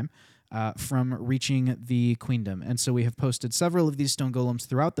last time, from reaching the queendom. And so we have posted several of these stone golems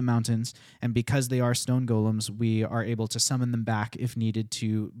throughout the mountains, and because they are stone golems, we are able to summon them back if needed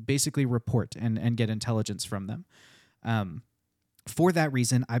to basically report and get intelligence from them. For that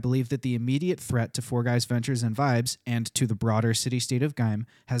reason, I believe that the immediate threat to Four Guys Ventures and Vibes and to the broader city-state of Gaim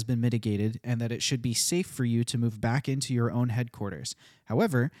has been mitigated, and that it should be safe for you to move back into your own headquarters.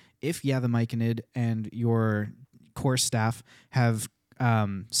 However, if Yavimaikanid and your core staff have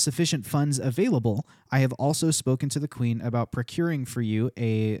sufficient funds available, I have also spoken to the Queen about procuring for you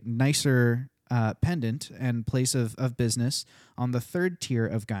a nicer pendant and place of business on the third tier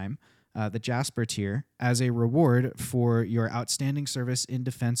of Gaim, the Jasper tier, as a reward for your outstanding service in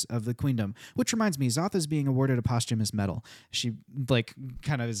defense of the Queendom. Which reminds me, Zoth is being awarded a posthumous medal. She,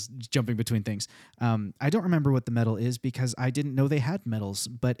 kind of is jumping between things. I don't remember what the medal is because I didn't know they had medals,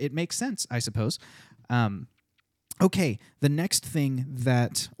 but it makes sense, I suppose. Okay, the next thing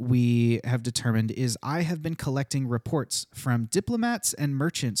that we have determined is I have been collecting reports from diplomats and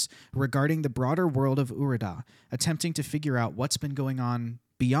merchants regarding the broader world of Urada, attempting to figure out what's been going on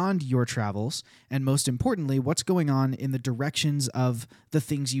beyond your travels, and most importantly, what's going on in the directions of the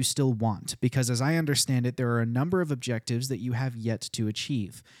things you still want. Because as I understand it, there are a number of objectives that you have yet to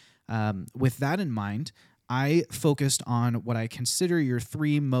achieve. With that in mind, I focused on what I consider your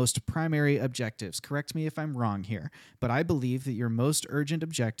three most primary objectives. Correct me if I'm wrong here, but I believe that your most urgent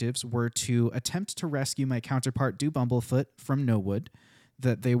objectives were to attempt to rescue my counterpart, Do Bumblefoot, from Nowood,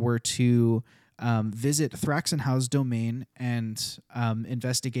 that they were to visit Thraxenhau's domain and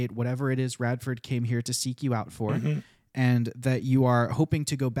investigate whatever it is Radford came here to seek you out for, and that you are hoping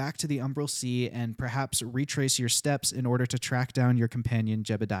to go back to the Umbral Sea and perhaps retrace your steps in order to track down your companion,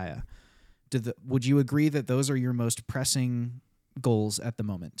 Jebediah. Would you agree that those are your most pressing goals at the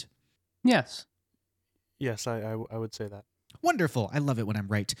moment? Yes. Yes, I would say that. Wonderful. I love it when I'm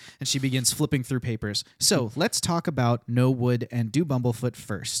right. And she begins flipping through papers. So let's talk about No Wood and Do Bumblefoot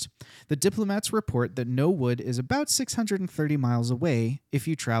first. The diplomats report that No Wood is about 630 miles away if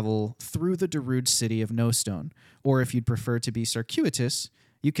you travel through the Darude city of No Stone, or if you'd prefer to be circuitous,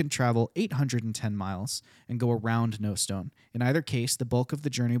 you can travel 810 miles and go around No Stone. In either case, the bulk of the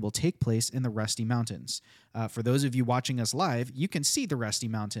journey will take place in the Rusty Mountains. For those of you watching us live, you can see the Rusty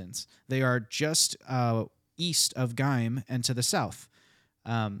Mountains. They are just east of Gaim and to the south.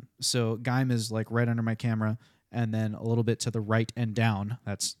 So Gaim is like right under my camera, and then a little bit to the right and down,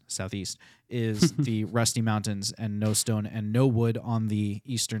 that's southeast, is the Rusty Mountains and No Stone and No Wood on the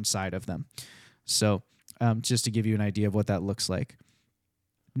eastern side of them. So just to give you an idea of what that looks like.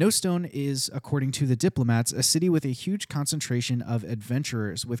 No Stone is, according to the diplomats, a city with a huge concentration of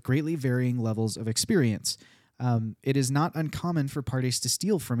adventurers with greatly varying levels of experience. It is not uncommon for parties to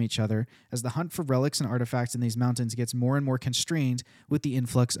steal from each other, as the hunt for relics and artifacts in these mountains gets more and more constrained with the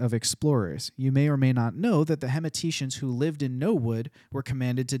influx of explorers. You may or may not know that the Hemetetians who lived in No Wood were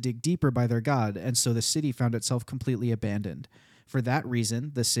commanded to dig deeper by their god, and so the city found itself completely abandoned. For that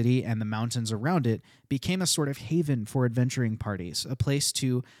reason, the city and the mountains around it became a sort of haven for adventuring parties, a place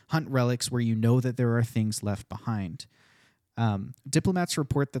to hunt relics where you know that there are things left behind. Diplomats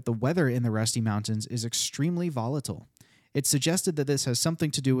report that the weather in the Rusty Mountains is extremely volatile. It's suggested that this has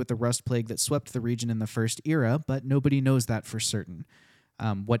something to do with the rust plague that swept the region in the First Era, but nobody knows that for certain.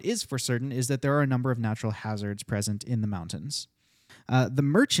 What is for certain is that there are a number of natural hazards present in the mountains. The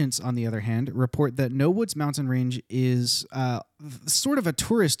merchants, on the other hand, report that No Wood's mountain range is sort of a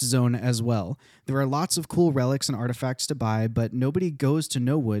tourist zone as well. There are lots of cool relics and artifacts to buy, but nobody goes to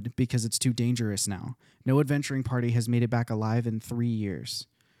No Wood because it's too dangerous now. No adventuring party has made it back alive in 3 years.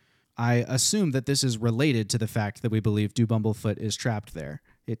 I assume that this is related to the fact that we believe Do Bumblefoot is trapped there.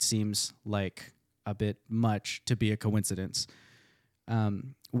 It seems like a bit much to be a coincidence.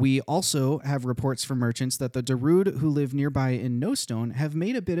 We also have reports from merchants that the Darude who live nearby in No Stone have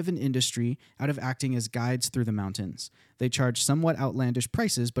made a bit of an industry out of acting as guides through the mountains. They charge somewhat outlandish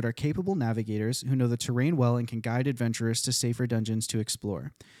prices, but are capable navigators who know the terrain well and can guide adventurers to safer dungeons to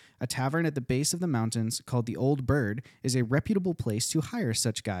explore. A tavern at the base of the mountains called the Old Bird is a reputable place to hire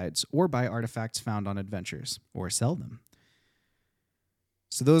such guides or buy artifacts found on adventures, or sell them.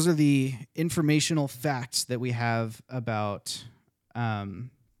 So those are the informational facts that we have about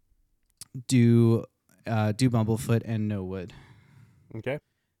do Bumblefoot and No Wood. Okay.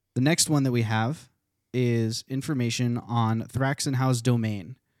 The next one that we have is information on Thraxenhaus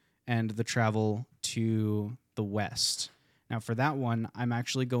domain and the travel to the west. Now, for that one, I'm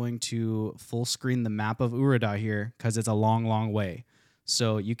actually going to full screen the map of Urada here because it's a long, long way.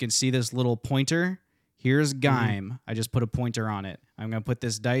 So you can see this little pointer. Here's Gaim. I just put a pointer on it. I'm going to put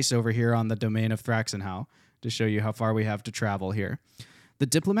this dice over here on the domain of Thraxenhau to show you how far we have to travel here. The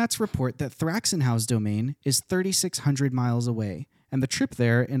diplomats report that Thraxenhaus domain is 3,600 miles away, and the trip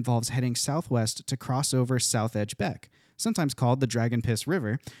there involves heading southwest to cross over South Edge Beck, sometimes called the Dragon Piss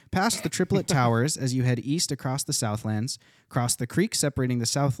River, past the Triplet Towers as you head east across the Southlands, cross the creek separating the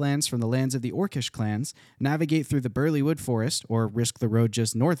Southlands from the lands of the Orcish clans, navigate through the Burleywood Forest, or risk the road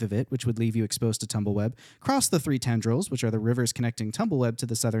just north of it, which would leave you exposed to Tumbleweb, cross the Three Tendrils, which are the rivers connecting Tumbleweb to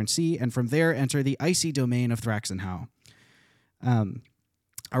the Southern Sea, and from there enter the icy domain of Thraxenhau.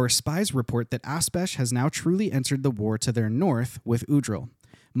 Our spies report that Aspesh has now truly entered the war to their north with Udril.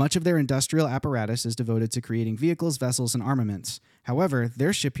 Much of their industrial apparatus is devoted to creating vehicles, vessels, and armaments. However,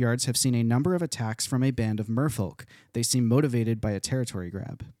 their shipyards have seen a number of attacks from a band of merfolk. They seem motivated by a territory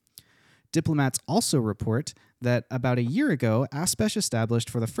grab. Diplomats also report that about a year ago, Aspesh established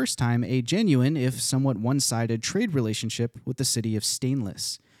for the first time a genuine, if somewhat one-sided, trade relationship with the city of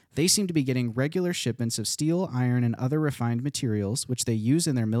Stainless. They seem to be getting regular shipments of steel, iron, and other refined materials, which they use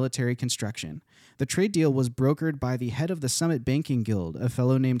in their military construction. The trade deal was brokered by the head of the Summit Banking Guild, a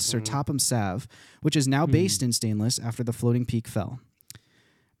fellow named Sir Topham Sav, which is now based in Stainless after the floating peak fell.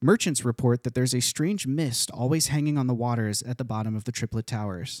 Merchants report that there's a strange mist always hanging on the waters at the bottom of the Triplet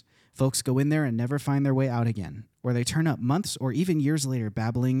Towers. Folks go in there and never find their way out again, or they turn up months or even years later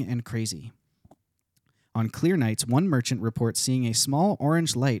babbling and crazy. On clear nights, one merchant reports seeing a small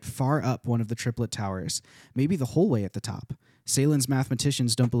orange light far up one of the Triplet Towers, maybe the whole way at the top. Salen's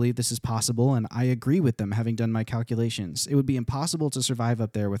mathematicians don't believe this is possible, and I agree with them, having done my calculations. It would be impossible to survive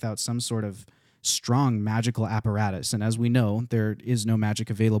up there without some sort of strong magical apparatus, and as we know, there is no magic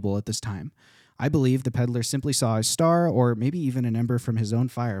available at this time. I believe the peddler simply saw a star or maybe even an ember from his own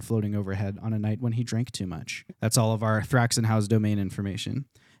fire floating overhead on a night when he drank too much. That's all of our Thraxenhaus domain information.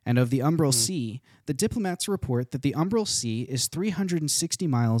 And of the Umbral Sea, the diplomats report that the Umbral Sea is 360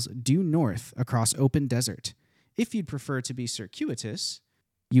 miles due north across open desert. If you'd prefer to be circuitous,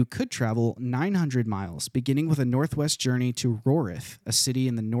 you could travel 900 miles, beginning with a northwest journey to Rorith, a city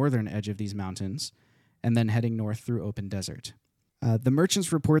in the northern edge of these mountains, and then heading north through open desert. The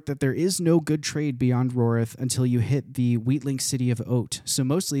merchants report that there is no good trade beyond Rorith until you hit the Wheatlink city of Oat, so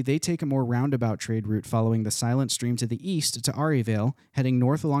mostly they take a more roundabout trade route following the silent stream to the east to Arivale, heading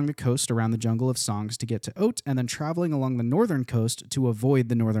north along the coast around the Jungle of Songs to get to Oat, and then traveling along the northern coast to avoid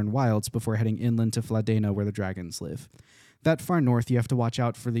the northern wilds before heading inland to Fladena where the dragons live. That far north, you have to watch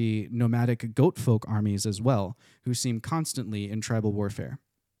out for the nomadic goat folk armies as well, who seem constantly in tribal warfare.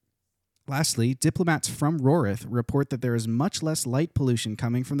 Lastly, diplomats from Rorith report that there is much less light pollution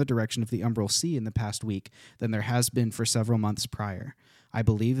coming from the direction of the Umbral Sea in the past week than there has been for several months prior. I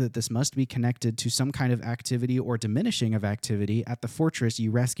believe that this must be connected to some kind of activity or diminishing of activity at the fortress you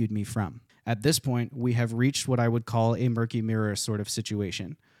rescued me from. At this point, we have reached what I would call a murky mirror sort of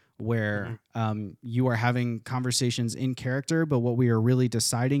situation, where you are having conversations in character, but what we are really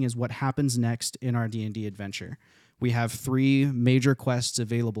deciding is what happens next in our D&D adventure. We have 3 major quests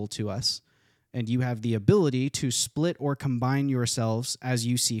available to us, and you have the ability to split or combine yourselves as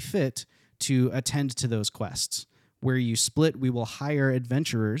you see fit to attend to those quests. Where you split, we will hire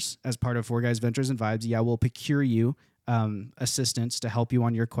adventurers as part of Four Guys Ventures and Vibes. Yeah, we'll procure you assistants to help you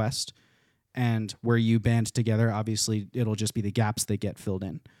on your quest. And where you band together, obviously, it'll just be the gaps that get filled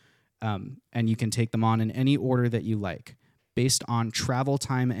in. And you can take them on in any order that you like. Based on travel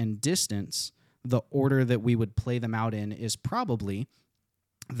time and distance, the order that we would play them out in is probably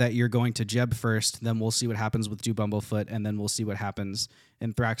that you're going to Jeb first, then we'll see what happens with Do Bumblefoot, and then we'll see what happens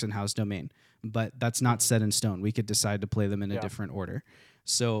in Thraxenhaus domain. But that's not set in stone. We could decide to play them in a different order.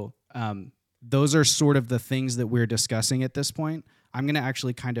 So those are sort of the things that we're discussing at this point. I'm going to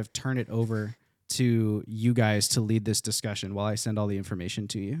actually kind of turn it over to you guys to lead this discussion while I send all the information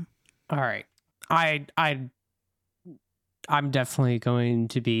to you. All right. I I'm definitely going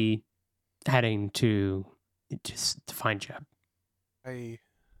to be heading to just to find Jeb. I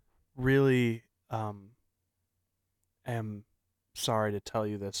really am sorry to tell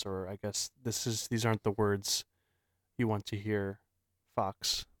you this, or I guess these aren't the words you want to hear,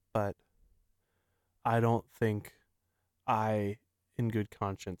 Fox, but I don't think I, in good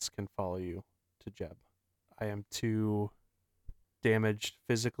conscience, can follow you to Jeb. I am too damaged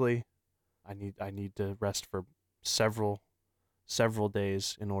physically. I need to rest for several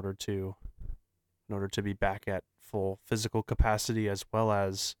days in order to be back at full physical capacity, as well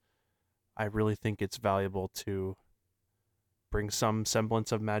as I really think it's valuable to bring some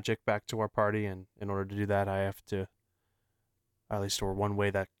semblance of magic back to our party, and in order to do that I have to, at least, or one way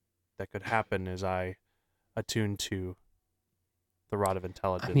that could happen is I attune to the rod of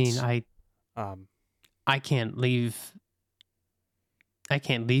intelligence. I mean, um I can't leave. I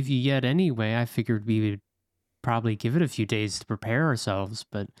can't leave you yet anyway. I figured we would probably give it a few days to prepare ourselves,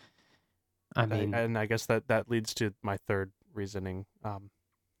 but I mean, and I guess that leads to my third reasoning.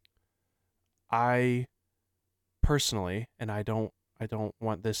 I personally, and I don't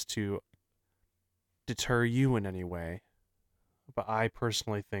want this to deter you in any way, but I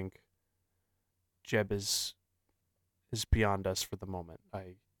personally think Jeb is beyond us for the moment.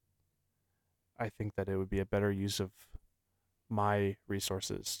 I think that it would be a better use of my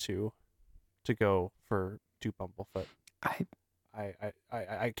resources to go for Two Bumblefoot.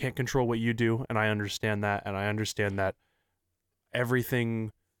 I can't control what you do, and I understand that, and I understand that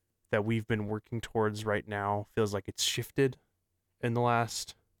everything that we've been working towards right now feels like it's shifted in the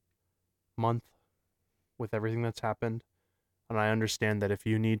last month with everything that's happened. And I understand that if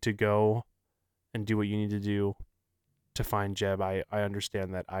you need to go and do what you need to do to find Jeb, I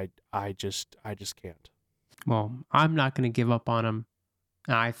understand that I just can't. well, I'm not going to give up on him.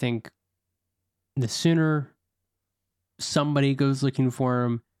 I think the sooner somebody goes looking for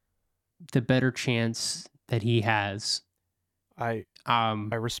him, the better chance that he has. I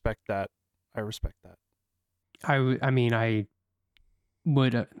respect that. I mean, I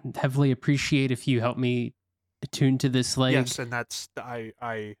would heavily appreciate if you help me attune to this leg. Yes, and that's I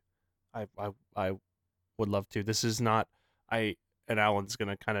would love to. This is not and Alan's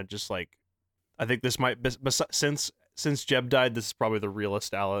gonna kind of just like, I think this might be, since Jeb died, this is probably the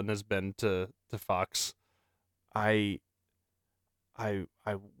realest Alan has been to Fox. I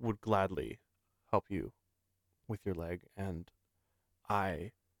would gladly help you with your leg, and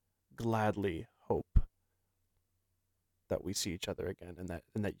I gladly hope that we see each other again,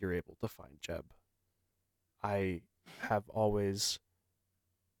 and that you're able to find Jeb. I have always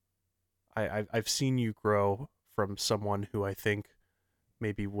I've seen you grow from someone who I think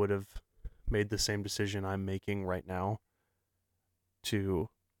maybe would have made the same decision I'm making right now, to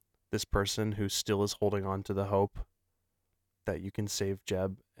this person who still is holding on to the hope that you can save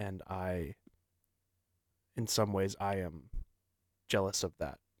Jeb, and in some ways I am jealous of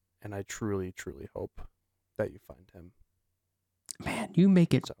that, and I truly hope that you find him. Man, you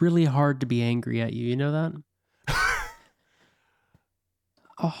make it really hard to be angry at you. You know that?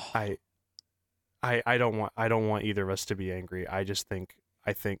 Oh. I don't want either of us to be angry. I think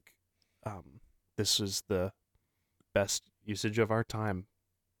this is the best usage of our time.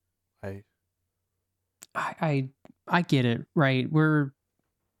 I get it, right? We're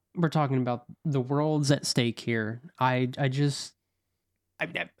talking about the world's at stake here. I'm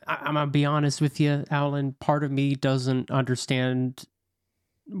gonna be honest with you, Alan. Part of me doesn't understand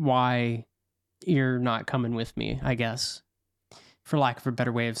why you're not coming with me, I guess, for lack of a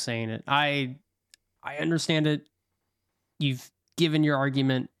better way of saying it. I understand it. You've given your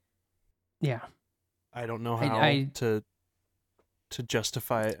argument. Yeah. I don't know how to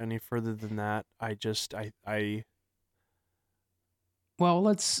justify it any further than that. Well,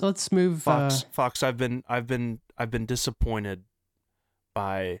 let's move. Fox, I've been disappointed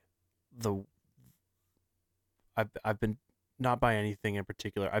by I've been, not by anything in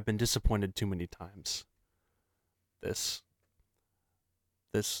particular. I've been disappointed too many times. This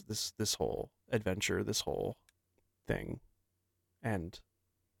whole adventure, this whole thing, and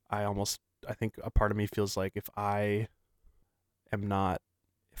I think a part of me feels like if I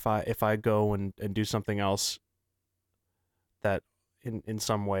go and do something else, that in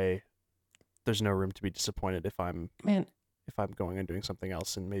some way there's no room to be disappointed if I'm going and doing something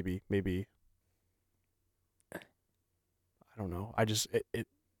else, and maybe I don't know. I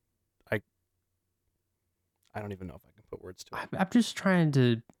don't even know if I can put words to it. I'm just trying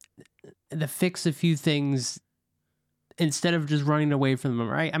to fix a few things instead of just running away from them,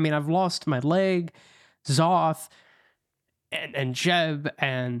 right? I mean, I've lost my leg, Zoth, and Jeb,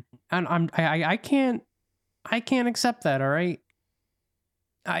 and I can't I can't accept that, all right?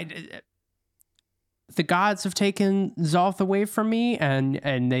 The gods have taken Zoth away from me,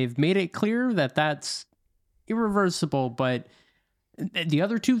 and they've made it clear that that's irreversible, but the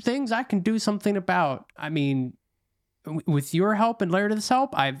other two things I can do something about. I mean, with your help and Laird's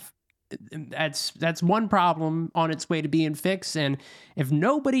help, that's one problem on its way to being fixed, and if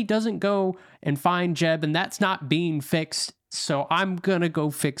nobody doesn't go and find Jeb, and that's not being fixed, so I'm gonna go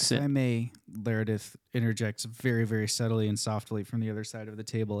fix If it. I may, Laerdith interjects very, very subtly and softly from the other side of the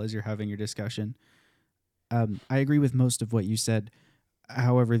table as you're having your discussion. I agree with most of what you said.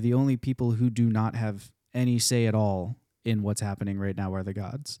 However, the only people who do not have any say at all in what's happening right now are the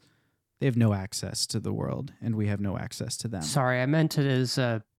gods. They have no access to the world, and we have no access to them. Sorry, I meant it as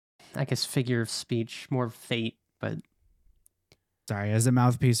I guess figure of speech, more fate, but Sorry, as a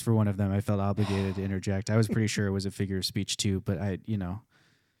mouthpiece for one of them, I felt obligated to interject. I was pretty sure it was a figure of speech too, but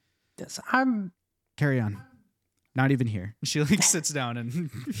yes, I'm carry on. Not even here. She sits down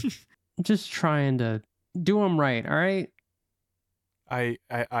and just trying to do them right, all right?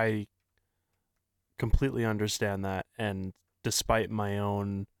 I completely understand that, and despite my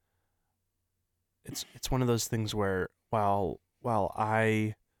own, it's one of those things where while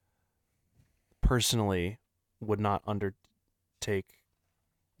I personally would not undertake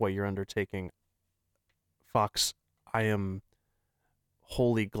what you're undertaking, Fox, I am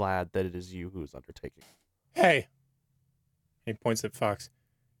wholly glad that it is you who's undertaking. Hey. He points at Fox.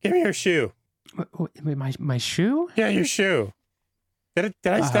 Give me your shoe. Wait, my shoe? Yeah, your shoe. Did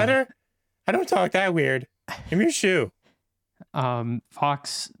I stutter? I don't talk that weird. Give me your shoe.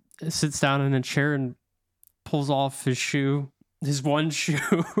 Fox sits down in a chair and pulls off his shoe, his one shoe.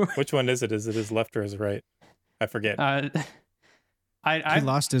 Which one is it? Is it his left or his right? I forget. he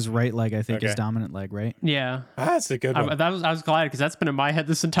lost his right leg, I think, Okay. his dominant leg, right? Yeah. That's a good one. I was glad because that's been in my head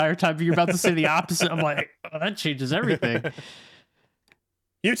this entire time. You're about to say the opposite. I'm like, oh, that changes everything.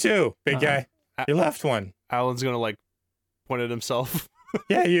 You too, big Uh-huh. guy. Your left one. Alan's gonna point at himself.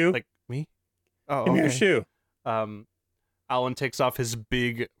 Yeah, you. Like me? Oh, Give me okay. your shoe. Alan takes off his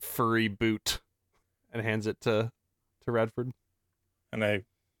big furry boot and hands it to Radford. And I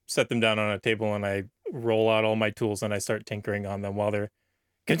set them down on a table and I roll out all my tools and I start tinkering on them while they're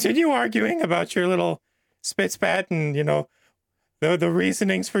continue arguing about your little spit spat and, the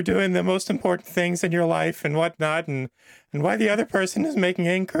reasonings for doing the most important things in your life and whatnot and why the other person is making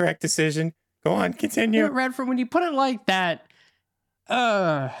an incorrect decision. Go on, continue. Radford, when you put it like that,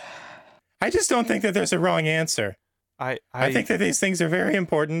 I just don't think that there's a wrong answer. I think that these things are very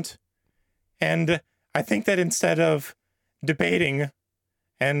important. And I think that instead of debating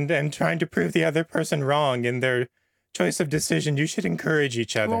and trying to prove the other person wrong in their choice of decision, you should encourage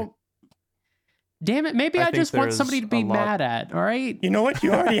each other. well, damn it, maybe I I think just want there's somebody to be a lot- mad at, all right? You know what?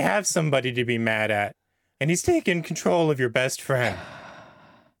 You already have somebody to be mad at. And he's taking control of your best friend.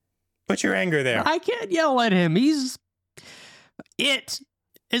 Put your anger there. I can't yell at him. It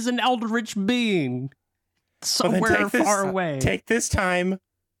is an eldritch being Well, then somewhere far away. Take this time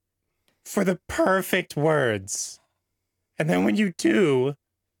for the perfect words. And then when you do,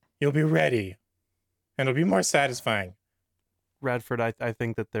 you'll be ready. And it'll be more satisfying. Radford, I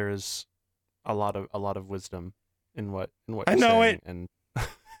think that there is a lot of wisdom in what I you're know saying, it. and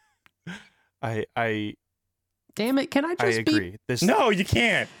I Damn it, can I just agree. This No, you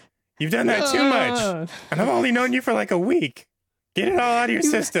can't. You've done that too much. And I've only known you for like a week. Get it all out of your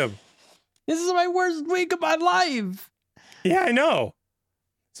system. This is my worst week of my life. Yeah, I know.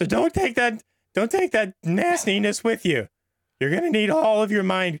 So don't take that nastiness with you. You're going to need all of your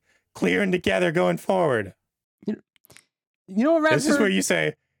mind clear and together going forward. You know what, Radford? This is where you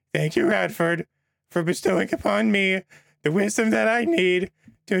say, thank you, Radford, for bestowing upon me the wisdom that I need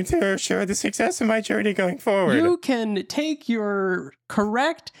to ensure the success of my journey going forward. You can take your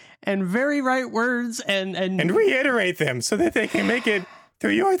correct and very right words and reiterate them so that they can make it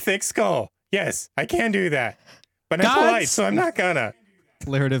through your thick skull. Yes, I can do that. But I'm Gods- polite, so I'm not gonna.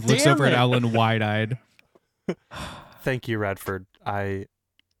 Laerdith looks Damn over at it. Alan wide-eyed. Thank you, Radford. I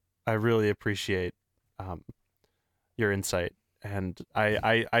really appreciate your insight, and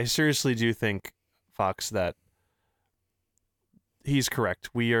I seriously do think, Fox, that he's correct.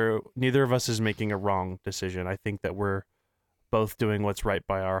 Neither of us is making a wrong decision. I think that we're both doing what's right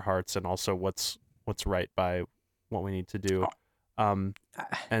by our hearts and also what's right by what we need to do.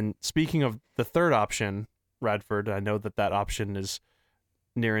 And speaking of the third option, Radford, I know that option is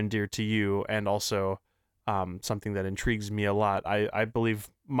near and dear to you, and also something that intrigues me a lot. I believe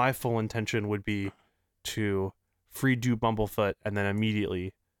my full intention would be to free do Bumblefoot and then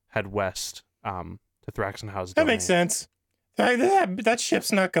immediately head west to Thraxenhaus. That makes sense. That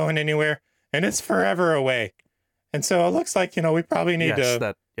ship's not going anywhere. and it's forever away. And so it looks like, we probably need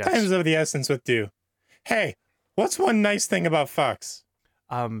times of the essence with Dew. Hey, what's one nice thing about Fox?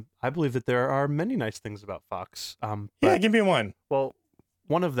 I believe that there are many nice things about Fox. Yeah, give me one. Well,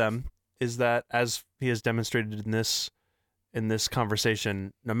 one of them is that, as he has demonstrated in this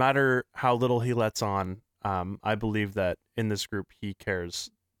conversation, no matter how little he lets on, I believe that in this group he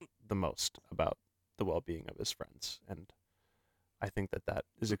cares the most about the well-being of his friends, and I think that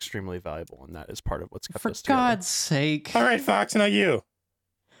is extremely valuable, and that is part of what's kept us together. For God's sake! All right, Fox, now you.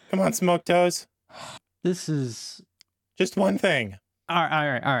 Come on, Smoke Toes. This is just one thing. All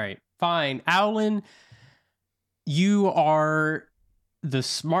right. Fine, Owlin. You are the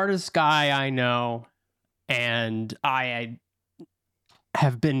smartest guy I know, and I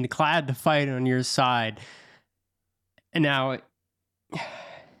have been glad to fight on your side. And now,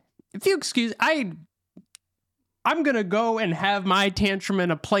 if you excuse, I'm gonna go and have my tantrum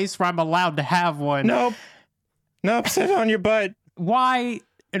in a place where I'm allowed to have one. Nope, sit on your butt. Why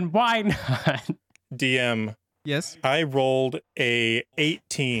and why not? DM. Yes. I rolled a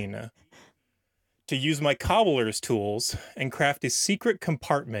 18 to use my cobbler's tools and craft a secret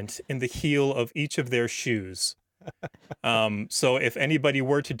compartment in the heel of each of their shoes. So if anybody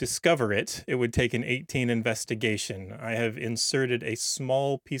were to discover it, it would take an 18 investigation. I have inserted a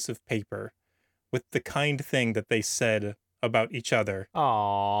small piece of paper with the kind thing that they said about each other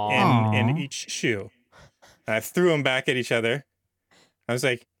in each shoe. And I threw them back at each other. I was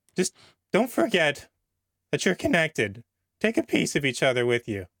like, just don't forget that you're connected. Take a piece of each other with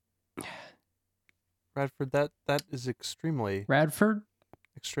you. Radford, that is extremely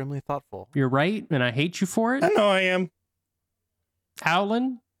thoughtful. You're right, and I hate you for it. I know I am.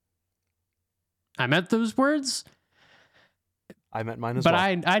 Owlin, I meant those words. I meant mine as well.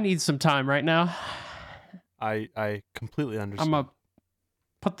 But I need some time right now. I completely understand. I'm going to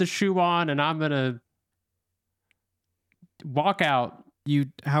put the shoe on, and I'm going to walk out.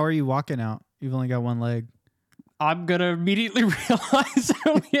 How are you walking out? You've only got one leg. I'm going to immediately realize I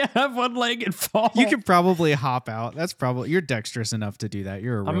only have one leg and fall. You could probably hop out. You're dexterous enough to do that.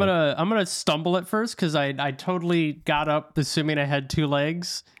 You're a rogue. I'm gonna stumble at first because I totally got up assuming I had two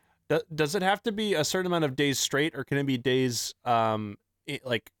legs. Does it have to be a certain amount of days straight, or can it be days,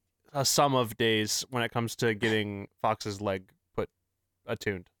 like a sum of days when it comes to getting Fox's leg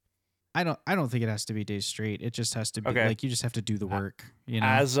attuned? I don't think it has to be days straight. It just has to be like you just have to do the work.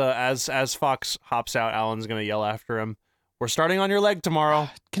 As Fox hops out, Alan's gonna yell after him, "We're starting on your leg tomorrow."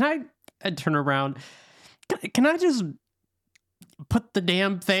 Can I turn around? Can I just put the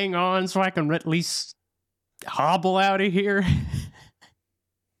damn thing on so I can at least hobble out of here?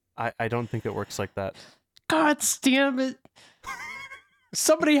 I don't think it works like that. God damn it!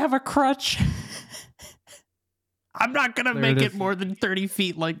 Somebody have a crutch. I'm not gonna make it more than 30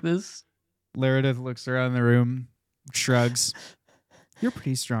 feet like this. Laredith looks around the room, shrugs. You're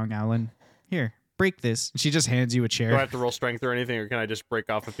pretty strong, Alan. Here, break this. She just hands you a chair. Do I have to roll strength or anything, or can I just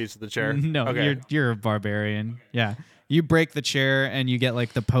break off a piece of the chair? No, okay. You're a barbarian. Yeah. You break the chair and you get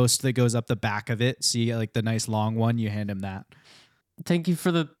like the post that goes up the back of it. So you get like the nice long one. You hand him that. Thank you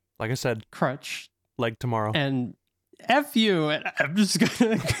for the, like I said, crutch. Leg tomorrow. And F you. And I'm just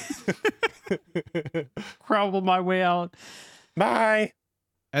gonna crawl my way out. Bye.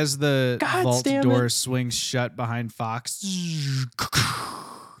 As the vault door swings shut behind Fox,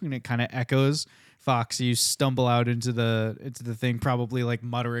 and it kind of echoes. Fox, you stumble out into the thing, probably like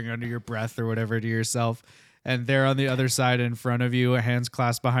muttering under your breath or whatever to yourself. And there on the other side in front of you, hands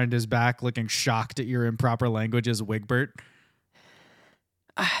clasped behind his back, looking shocked at your improper language, is Wigbert.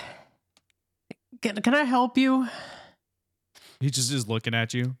 Can I help you? He just is looking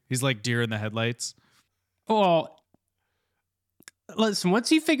at you. He's like deer in the headlights. Well, listen,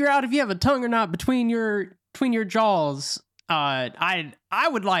 once you figure out if you have a tongue or not between your jaws, I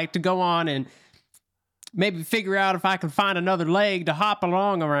would like to go on and maybe figure out if I can find another leg to hop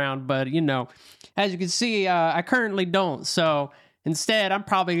along around. But, as you can see, I currently don't. So instead, I'm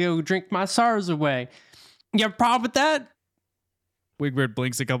probably going to drink my sorrows away. You have a problem with that? Wigbert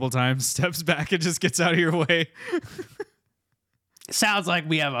blinks a couple times, steps back, and just gets out of your way. Sounds like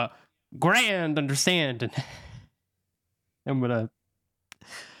we have a grand understanding. I'm going to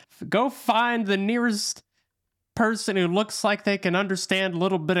go find the nearest person who looks like they can understand a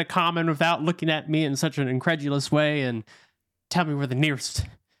little bit of common without looking at me in such an incredulous way, and tell me where the nearest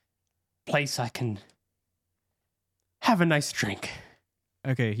place I can have a nice drink.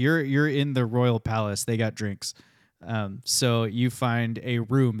 Okay, you're in the royal palace. They got drinks. So you find a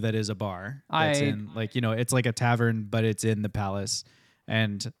room that is a bar. That's in it's like a tavern, but it's in the palace.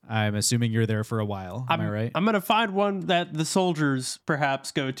 And I'm assuming you're there for a while. Am I right? I'm going to find one that the soldiers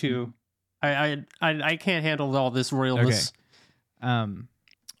perhaps go to. I can't handle all this royalness.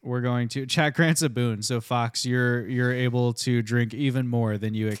 We're going to chat grants a boon. So Fox, you're able to drink even more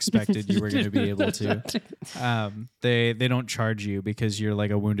than you expected you were going to be able to. They don't charge you because you're like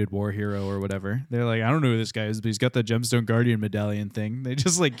a wounded war hero or whatever. They're like, I don't know who this guy is, but he's got the Gemstone Guardian medallion thing. They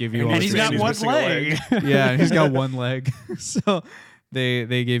just like give you all And he's got one leg. yeah, he's got one leg. So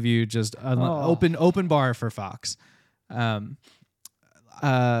they give you just open bar for Fox.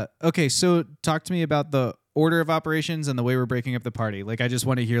 Okay, so talk to me about the order of operations and the way we're breaking up the party. Like, I just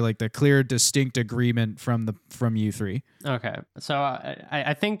want to hear like the clear, distinct agreement from you three. Okay, so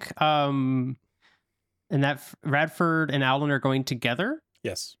I think and that Radford and Alan are going together.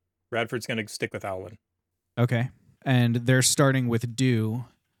 Yes. Radford's going to stick with Owlin. Okay, and they're starting with Dew.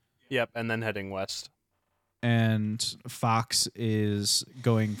 Yep, and then heading west. And Fox is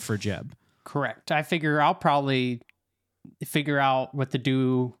going for Jeb. Correct. I figure I'll probably figure out what to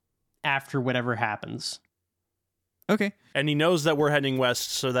do after whatever happens. Okay. And he knows that we're heading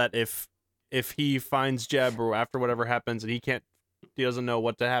west, so that if he finds Jeb or after whatever happens, and he doesn't know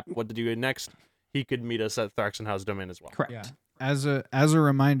what to do next, he could meet us at Tharxenhaus domain as well. Correct. Yeah. As a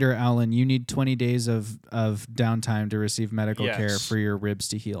reminder, Alan, you need 20 days of downtime to receive medical care for your ribs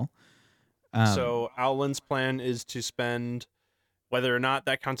to heal. So Owlin's plan is to spend, whether or not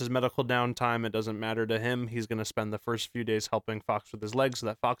that counts as medical downtime, it doesn't matter to him. He's going to spend the first few days helping Fox with his legs so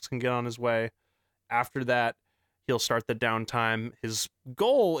that Fox can get on his way. After that, he'll start the downtime. His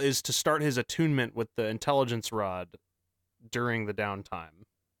goal is to start his attunement with the intelligence rod during the downtime.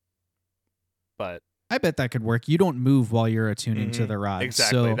 But I bet that could work. You don't move while you're attuning to the rod.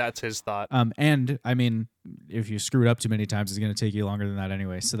 Exactly, so, that's his thought. And I mean, if you screw it up too many times, it's going to take you longer than that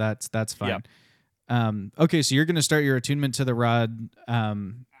anyway. So that's fine. Yep. Okay, so you're going to start your attunement to the rod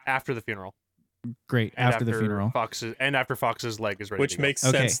after the funeral. Great, after the funeral. After Fox's leg is ready. Which to go. makes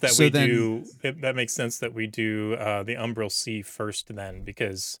sense that that makes sense that we do the Umbral Sea first then,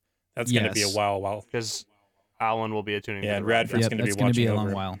 because that's going to be a while. Because Alan will be attuning. Yeah, to and the rod. Radford's going to be watching going to be a over long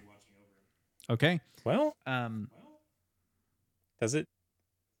him. while. Okay. Well, does it?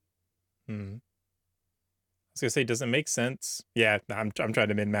 I was gonna say, does it make sense? Yeah, I'm trying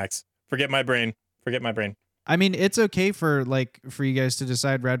to min-max. Forget my brain. I mean, it's okay for you guys to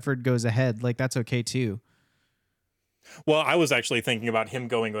decide Radford goes ahead. Like, that's okay too. Well, I was actually thinking about him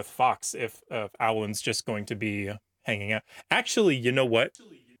going with Fox if Owlin's just going to be hanging out. Actually, you know what?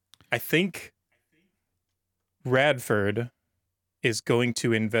 I think Radford is going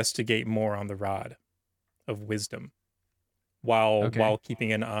to investigate more on the Rod of Wisdom while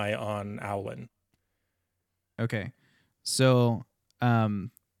keeping an eye on Owlin. Okay. So,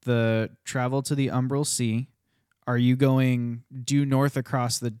 the travel to the Umbral Sea, are you going due north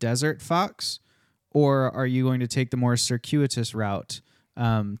across the desert, Fox? Or are you going to take the more circuitous route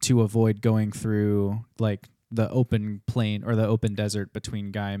to avoid going through like the open plain or the open desert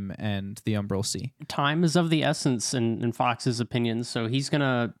between Gaim and the Umbral Sea? Time is of the essence in Fox's opinion, so he's going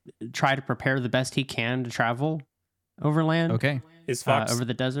to try to prepare the best he can to travel overland. Okay. Is Fox over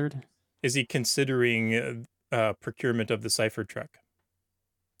the desert? Is he considering procurement of the cipher truck?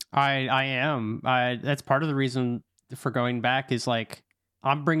 I am. That's part of the reason for going back is like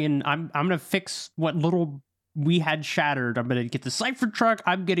I'm gonna fix what little we had shattered. I'm gonna get the cipher truck.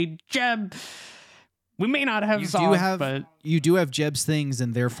 I'm getting Jeb. We may not have but you do have Jeb's things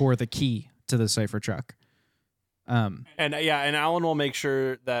and therefore the key to the cipher truck. And Alan will make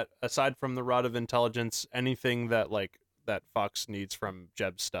sure that aside from the Rod of Intelligence, anything that Fox needs from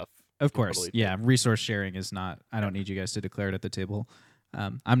Jeb's stuff. Of course, yeah. Resource sharing is not. I don't need you guys to declare it at the table.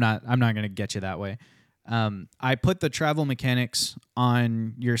 I'm not going to get you that way. I put the travel mechanics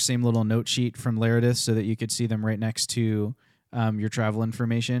on your same little note sheet from Laredith so that you could see them right next to your travel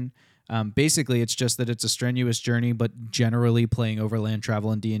information. Basically, it's just that it's a strenuous journey, but generally playing overland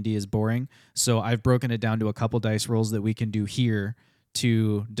travel in D&D is boring. So I've broken it down to a couple dice rolls that we can do here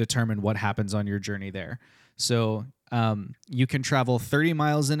to determine what happens on your journey there. So you can travel 30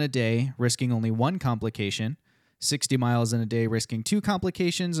 miles in a day, risking only one complication, 60 miles in a day, risking 2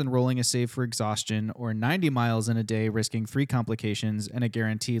 complications and rolling a save for exhaustion, or 90 miles in a day, risking 3 complications and a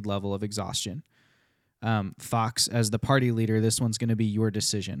guaranteed level of exhaustion. Fox, as the party leader, this one's going to be your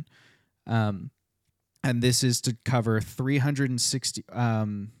decision. And this is to cover 360...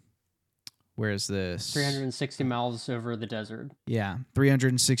 where is this? 360 miles over the desert. Yeah,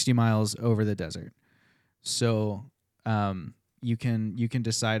 360 miles over the desert. So you can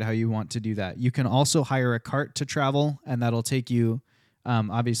decide how you want to do that. You can also hire a cart to travel, and that'll take you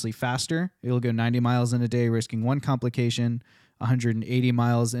obviously faster. It'll go 90 miles in a day, risking 1 complication, 180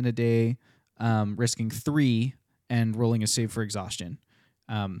 miles in a day, risking 3, and rolling a save for exhaustion.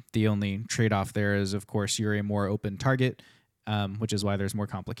 The only trade-off there is, of course, you're a more open target, which is why there's more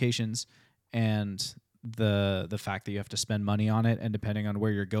complications, and the fact that you have to spend money on it, and depending on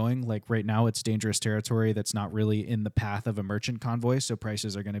where you're going, like right now it's dangerous territory that's not really in the path of a merchant convoy, so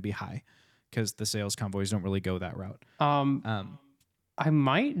prices are going to be high because the sales convoys don't really go that route. I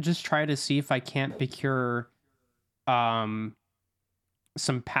might just try to see if I can't procure some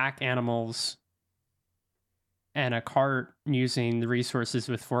pack animals and a cart using the resources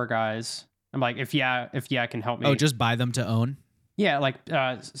with 4 guys. I'm like, if yeah can help me. Oh, just buy them to own? Yeah, like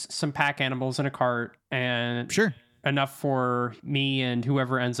some pack animals and a cart, and Sure. enough for me and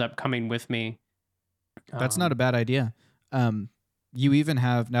whoever ends up coming with me. That's not a bad idea. You even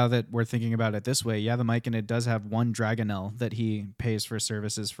have, now that we're thinking about it this way, yeah, the Myconid does have one Dragonel that he pays for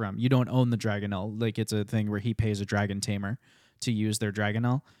services from. You don't own the Dragonel. Like, it's a thing where he pays a dragon tamer to use their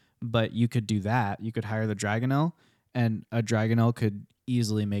Dragonel. But you could do that. You could hire the Dragonel, and a Dragonel could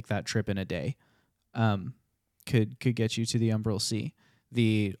easily make that trip in a day. Could get you to the Umbral Sea.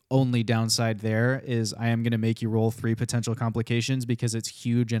 The only downside there is I am going to make you roll 3 potential complications because it's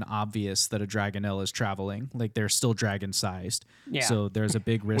huge and obvious that a Dragonel is traveling. Like, they're still dragon-sized. Yeah. So there's a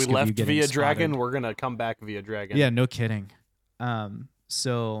big risk We of you left getting via spotted. dragon. We're gonna come back via dragon. Yeah, no kidding.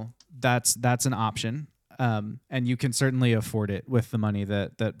 So that's an option. And you can certainly afford it with the money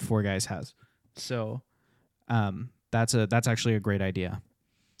that 4 Guys has. So that's actually a great idea.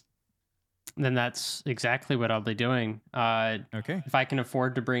 Then that's exactly what I'll be doing. Okay. If I can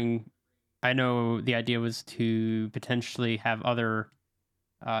afford to bring, I know the idea was to potentially have other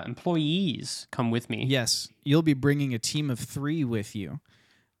employees come with me. Yes, you'll be bringing a team of 3 with you.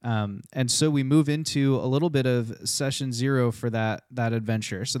 And so we move into a little bit of session 0 for that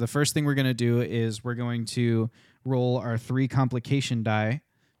adventure. So the first thing we're going to do is we're going to roll our 3 complication die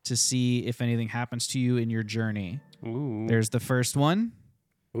to see if anything happens to you in your journey. Ooh. There's the first one.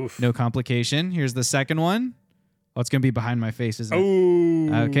 Oof. No complication. Here's the second one. Oh, it's going to be behind my face, isn't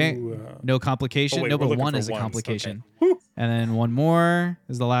it? Oh. Okay. No complication. Oh, wait, no, we're but looking one for is a ones. complication. Okay. And then one more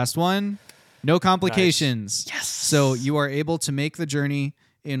is the last one. No complications. Yes. So you are able to make the journey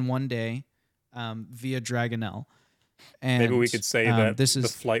in one day via Dragonel. And Maybe we could say that this the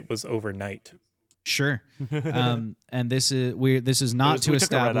is flight was overnight. sure. And this is not to we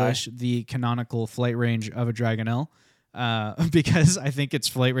took a red eye. establish the canonical flight range of a Dragonel, because I think its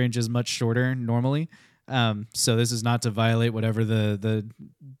flight range is much shorter normally. So this is not to violate whatever the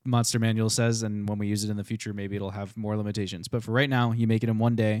monster manual says, and when we use it in the future, maybe it'll have more limitations. But for right now, you make it in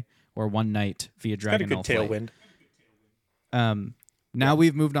one day or one night via Got a good Dragonel flight. tailwind. Now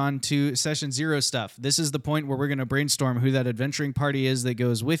we've moved on to session 0 stuff. This is the point where we're going to brainstorm who that adventuring party is that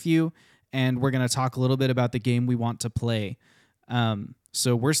goes with you, and we're going to talk a little bit about the game we want to play.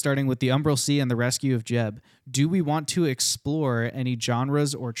 So we're starting with the Umbral Sea and the rescue of Jeb. Do we want to explore any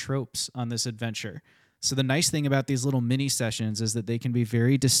genres or tropes on this adventure? So the nice thing about these little mini sessions is that they can be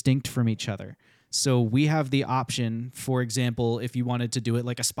very distinct from each other. So we have the option, for example, if you wanted to do it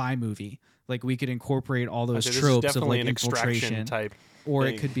like a spy movie, like we could incorporate all those This is tropes of definitely like an extraction infiltration, type. or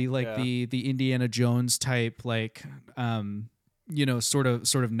thing. it could be like Yeah. the Indiana Jones type, like sort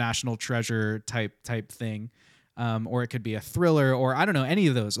of national treasure type thing. Or it could be a thriller, or I don't know, any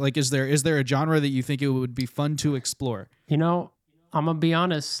of those. Like, is there a genre that you think it would be fun to explore? You know, I'm gonna be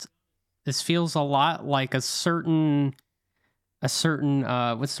honest. This feels a lot like a certain what's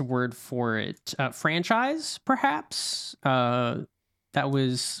the word for it? Franchise, perhaps. That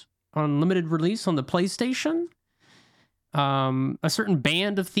was on limited release on the PlayStation. A certain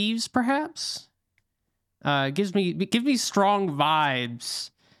Band of Thieves, perhaps. Give me strong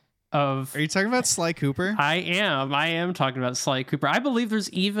vibes of. Are you talking about Sly Cooper? I am talking about Sly Cooper. I believe there's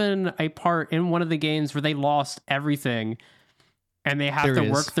even a part in one of the games where they lost everything and they have There to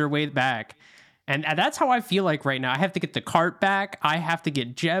is. work their way back. And that's how I feel like right now. I have to get the cart back. I have to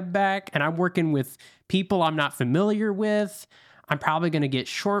get Jeb back. And I'm working with people I'm not familiar with. I'm probably going to get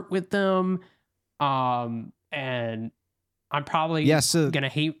short with them. And I'm probably going to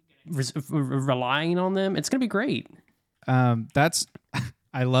hate relying on them. It's going to be great. That's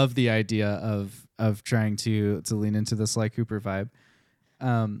I love the idea of trying to lean into the Sly Cooper vibe.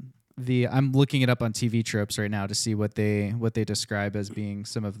 I'm looking it up on TV tropes right now to see what they describe as being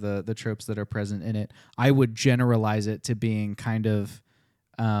some of the tropes that are present in it. I would generalize it to being kind of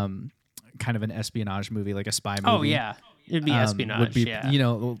an espionage movie, like a spy movie. Oh yeah, it'd be espionage. Would be, yeah,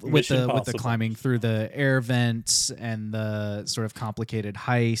 with Mission the Impossible. climbing through the air vents and the sort of complicated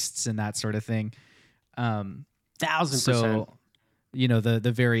heists and that sort of thing. 1000%. So,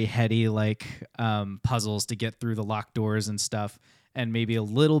 the very heady puzzles to get through the locked doors and stuff. and maybe a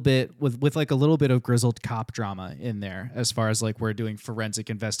little bit with like a little bit of grizzled cop drama in there, as far as like we're doing forensic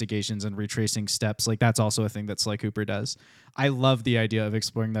investigations and retracing steps. Like that's also a thing that Sly Cooper does. I love the idea of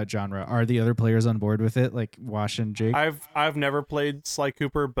exploring that genre. Are the other players on board with it, like Wash and Jake? I've never played Sly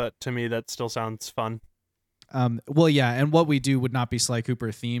Cooper, but to me that still sounds fun. Well, yeah, and what we do would not be Sly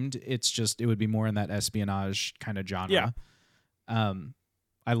Cooper themed. It's just it would be more in that espionage kind of genre. Yeah.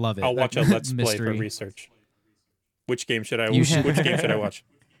 I love it. I'll watch a Let's Play for mystery. research. Which game should I You which should. game should I watch?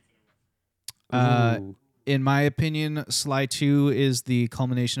 Ooh. In my opinion, Sly 2 is the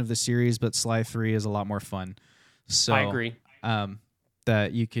culmination of the series, but Sly 3 is a lot more fun. So I agree.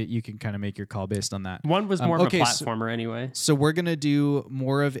 That you can kind of make your call based on that. One was more of a okay, platformer anyway. So we're gonna do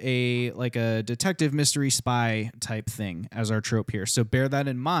more of a detective mystery spy type thing as our trope here. So bear that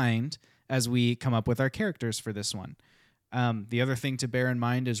in mind as we come up with our characters for this one. The other thing to bear in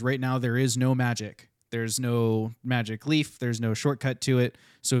mind is right now there is no magic. There's no magic leaf. There's no shortcut to it.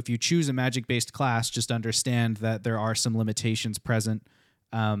 So if you choose a magic-based class, just understand that there are some limitations present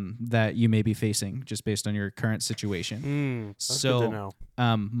that you may be facing just based on your current situation. That's good to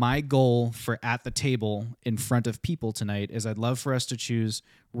know. My goal for at the table in front of people tonight is I'd love for us to choose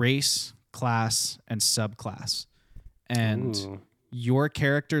race, class, and subclass. And Ooh. your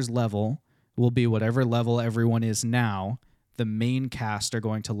character's level will be whatever level everyone is now. The main cast are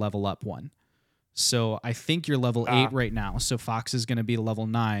going to level up one. So I think you're level 8 right now. So Fox is going to be level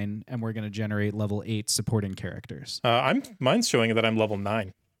 9, and we're going to generate level 8 supporting characters. Mine's showing that I'm level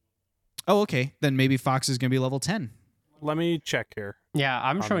 9. Oh, okay. Then maybe Fox is going to be level 10. Let me check here. Yeah,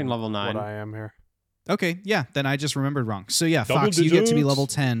 I'm on showing level 9. What I am here. Okay, yeah. Then I just remembered wrong. So yeah, Double Fox, you get to be digits. level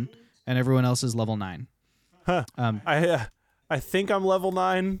 10, and everyone else is level 9. Huh. I think I'm level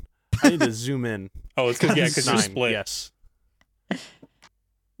 9. I need to zoom in. Oh, it's because you're 9, split. Yes.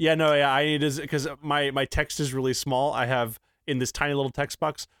 Yeah, no, yeah, I need to, because my text is really small. I have in this tiny little text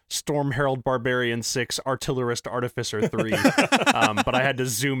box Storm Herald Barbarian 6, Artillerist Artificer 3. But I had to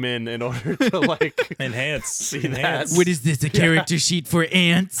zoom in order to like Enhance. see Enhance. that. What is this, a character sheet for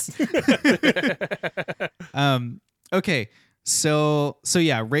ants? Okay, so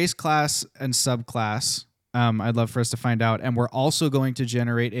yeah, race, class, and subclass. I'd love for us to find out. And we're also going to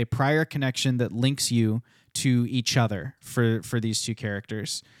generate a prior connection that links you to each other for these two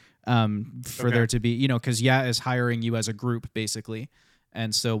characters. There to be, because is hiring you as a group, basically.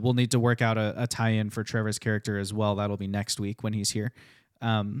 And so we'll need to work out a tie-in for Trevor's character as well. That'll be next week when he's here.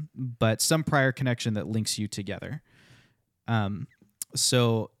 But some prior connection that links you together.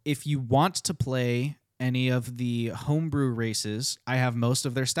 So if you want to play any of the homebrew races, I have most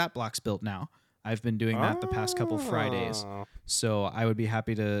of their stat blocks built now. I've been doing that the past couple Fridays. So I would be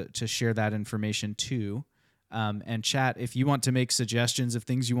happy to share that information too. And chat, if you want to make suggestions of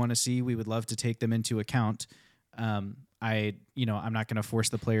things you want to see, we would love to take them into account. I'm not going to force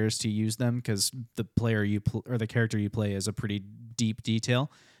the players to use them because the player or the character you play is a pretty deep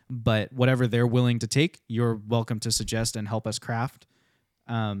detail. But whatever they're willing to take, you're welcome to suggest and help us craft.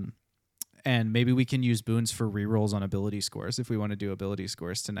 And maybe we can use boons for rerolls on ability scores if we want to do ability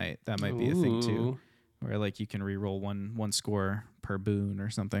scores tonight. That might be a thing too, where like you can reroll one score per boon or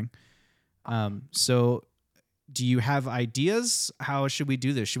something. So do you have ideas? How should we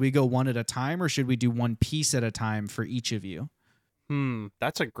do this? Should we go one at a time, or should we do one piece at a time for each of you?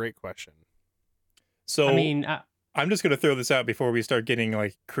 That's a great question. So I mean, I'm just going to throw this out before we start getting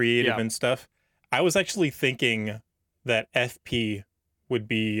like creative and stuff. I was actually thinking that FP would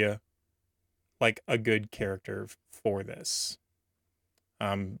be like a good character for this.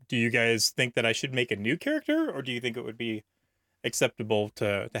 Do you guys think that I should make a new character, or do you think it would be acceptable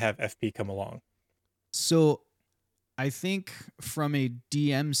to have FP come along? So I think from a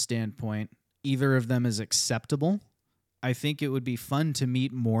DM standpoint, either of them is acceptable. I think it would be fun to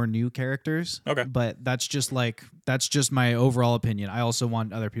meet more new characters. Okay. But that's just my overall opinion. I also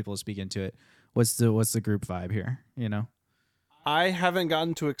want other people to speak into it. What's the group vibe here, I haven't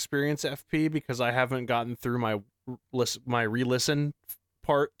gotten to experience FP because I haven't gotten through my re-listen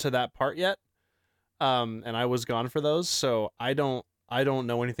part to that part yet. And I was gone for those, so I don't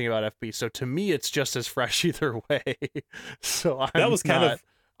know anything about FP. So to me, it's just as fresh either way. So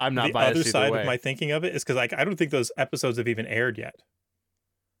I'm not the biased other either side way. of my thinking of it is because I don't think those episodes have even aired yet.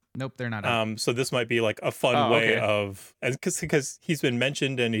 Nope, they're not out. So this might be like a fun way of, and because he's been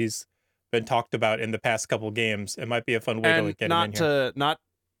mentioned and he's been talked about in the past couple games, it might be a fun way to like, get him in here.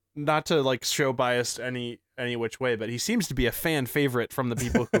 Not to like show bias any which way, but he seems to be a fan favorite from the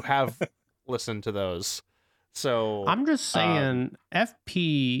people who have listened to those. So I'm just saying,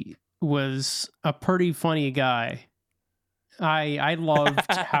 FP was a pretty funny guy. I loved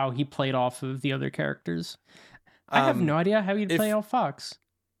how he played off of the other characters. I have no idea how you'd if- play Elf Fox.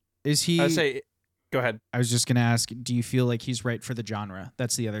 Is he? I say, go ahead. I was just gonna ask. Do you feel like he's right for the genre?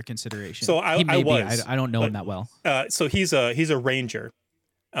 That's the other consideration. So I he may be. was, I don't know him but- that well. So he's a ranger,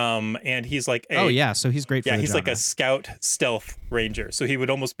 and he's like Oh yeah, so he's great for yeah, the he's genre. like a scout stealth ranger. So he would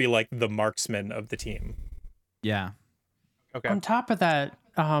almost be like the marksman of the team. Yeah. Okay. On top of that,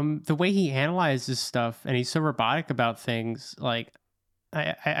 the way he analyzes stuff and he's so robotic about things, like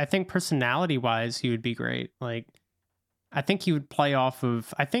I think personality wise he would be great. Like I think he would play off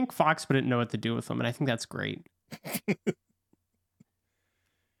of I think Fox wouldn't know what to do with him, and I think that's great.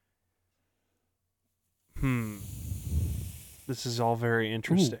 This is all very Ooh,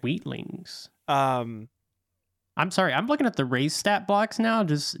 interesting. Weaklings. Um, I'm sorry, I'm looking at the race stat blocks now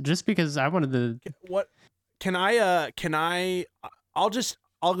just because I wanted to what can I I'll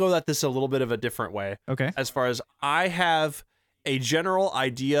go at this a little bit of a different way. Okay. As far as I have a general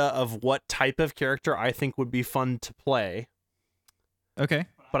idea of what type of character I think would be fun to play, Okay.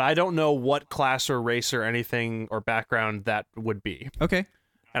 but I don't know what class or race or anything or background that would be, Okay.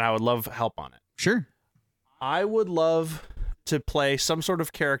 and I would love help on it. Sure. I would love to play some sort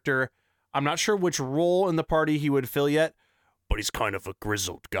of character. I'm not sure which role in the party he would fill yet, but he's kind of a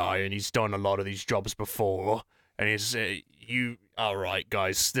grizzled guy and he's done a lot of these jobs before. And he's, all right,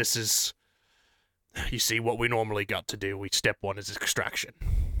 guys, this is, you see what we normally got to do. Step one is extraction.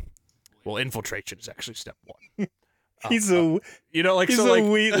 Well, infiltration is actually step one. He's a You know, like, he's so a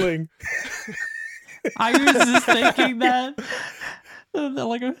like, weakling. I was just thinking that.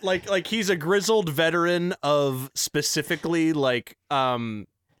 Like a, like he's a grizzled veteran of specifically like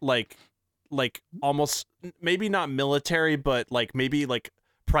almost maybe not military, but like maybe like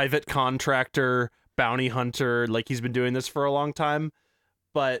private contractor, bounty hunter. Like he's been doing this for a long time,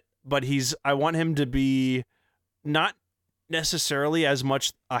 but I want him to be not necessarily as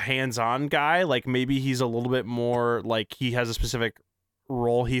much a hands-on guy. Like maybe he's a little bit more like he has a specific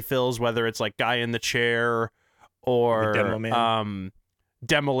role he fills, whether it's like guy in the chair or The demo man.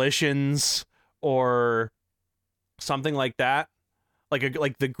 demolitions or something like that,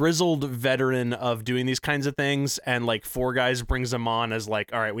 like the grizzled veteran of doing these kinds of things, and like Four Guys brings them on as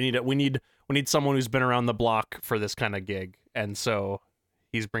like, all right, we need someone who's been around the block for this kind of gig, and so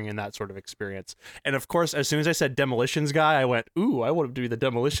he's bringing that sort of experience. And of course, as soon as I said demolitions guy, I went, ooh, I want to be the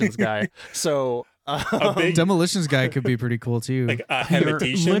demolitions guy. So A big Demolitions guy could be pretty cool too. like a you're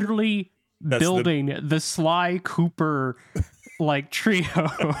hemitation. literally That's building the Sly Cooper like trio.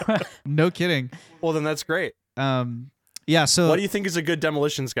 No kidding. well, then that's great. Yeah. So What do you think is a good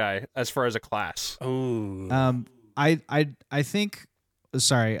demolitions guy as far as a class? Oh, I think.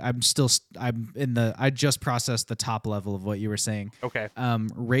 Sorry, I'm in the. I just processed the top level of what you were saying. Okay.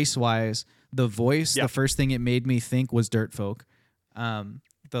 Race wise, the voice, Yeah. the first thing it made me think was Dirt Folk.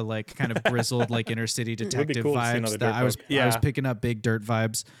 The like kind of grizzled like inner city would be detective cool to see vibes another that Dirt I was Folk. I was Yeah. picking up big dirt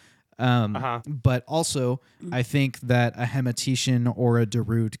vibes. Uh-huh. But also I think that a Hematetian or a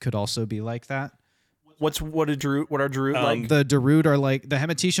Darude could also be like that. What are Darude like? The Darude are like the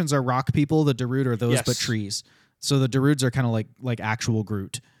Hematetians are rock people. The Darude are those Yes. but trees. So the Darudes are kind of like actual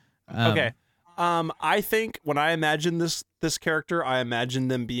Groot. Okay. I think when I imagine this character, I imagine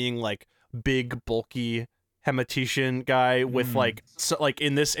them being like big, bulky Hematetian guy with like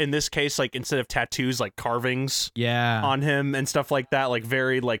in this case, like instead of tattoos, like carvings Yeah. on him and stuff like that, like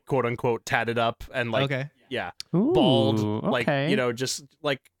very like quote unquote tatted up and like Okay. yeah, Ooh, bald, okay. like you know, just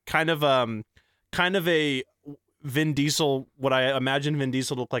like kind of a Vin Diesel, what I imagine Vin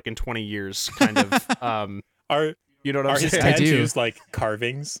Diesel to look like in 20 years, kind of. are You know what I'm are his saying? I do. tattoos like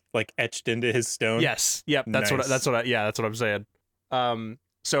carvings, like etched into his stone? Yes. Yep. That's Nice. that's what I'm saying.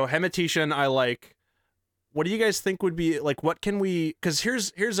 So Hematetian, I like. What do you guys think would be like? What can we? Because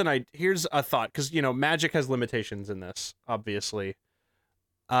here's a thought. Because you know, magic has limitations in this, obviously.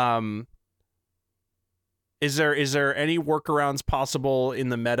 Is there any workarounds possible in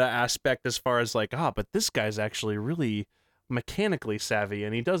the meta aspect as far as like, but this guy's actually really mechanically savvy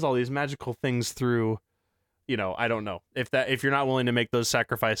and he does all these magical things through, you know, I don't know. If you're not willing to make those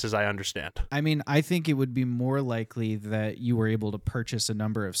sacrifices, I understand. I mean, I think it would be more likely that you were able to purchase a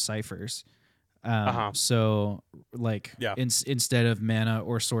number of ciphers. So, like, Yeah. instead of mana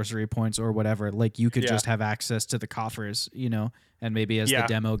or sorcery points or whatever, like you could Yeah. just have access to the coffers, you know, and maybe as Yeah. the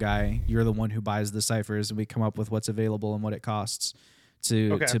demo guy, you're the one who buys the ciphers, and we come up with what's available and what it costs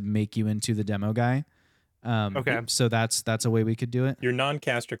to Okay. make you into the demo guy. Okay. So that's a way we could do it. Your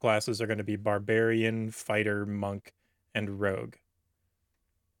non-caster classes are going to be barbarian, fighter, monk, and rogue.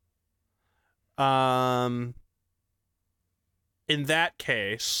 In that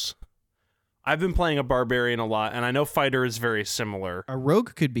case, I've been playing a barbarian a lot, and I know fighter is very similar. A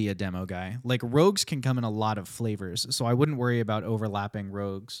rogue could be a demo guy. Like rogues can come in a lot of flavors, so I wouldn't worry about overlapping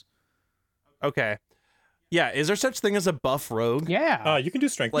rogues. Okay. Yeah, is there such thing as a buff rogue? Yeah. You can do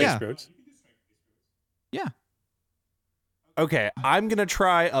strength Like- based rogues. Yeah. Okay, I'm going to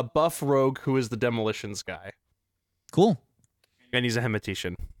try a buff rogue who is the demolitions guy, Cool. and he's a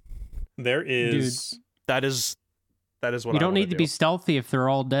hematician. There is. That is what you I don't wanna need to be stealthy if they're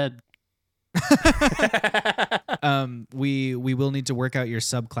all dead. We will need to work out your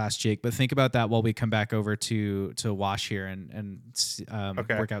subclass, Jake, but think about that while we come back over to Wash here and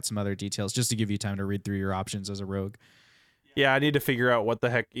Okay. work out some other details, just to give you time to read through your options as a rogue. Yeah, I need to figure out what the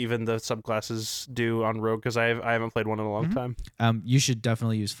heck even the subclasses do on rogue because I haven't played one in a long time. You should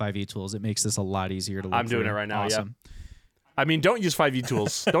definitely use 5e tools. It makes this a lot easier to look I'm doing through. it right now, yeah. Awesome. I mean, don't use 5e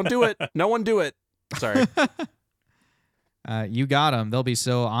tools. Don't do it. No one do it. Sorry. You got them. They'll be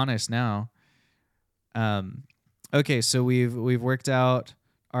so honest now. Okay, so we've worked out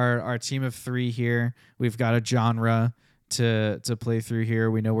our team of 3 here. We've got a genre to play through here.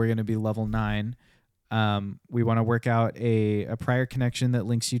 We know we're going to be level 9. We want to work out a prior connection that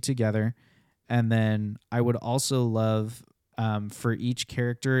links you together. And then I would also love for each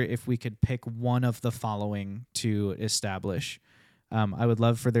character if we could pick one of the following to establish. I would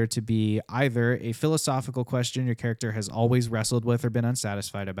love for there to be either a philosophical question your character has always wrestled with or been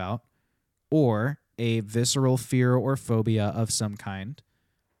unsatisfied about, or a visceral fear or phobia of some kind,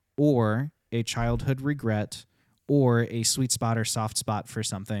 or a childhood regret, or a sweet spot or soft spot for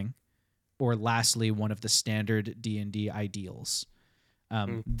something, or lastly, one of the standard D&D ideals.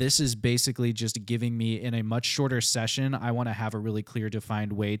 This is basically just giving me, in a much shorter session, I want to have a really clear,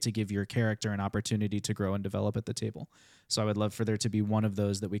 defined way to give your character an opportunity to grow and develop at the table. So I would love for there to be one of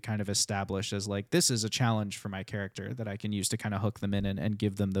those that we kind of establish as like, this is a challenge for my character that I can use to kind of hook them in and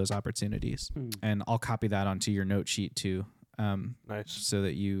give them those opportunities. And I'll copy that onto your note sheet too. Nice. So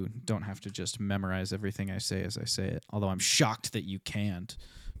that you don't have to just memorize everything I say as I say it. Although I'm shocked that you can't.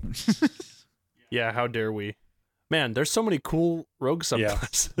 Yeah, how dare we? Man, there's so many cool rogue Yeah.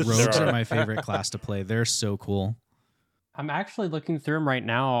 subclasses. Rogues There are are. my favorite class to play. They're so cool. I'm actually looking through them right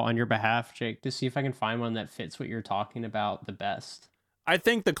now on your behalf, Jake, to see if I can find one that fits what you're talking about the best. I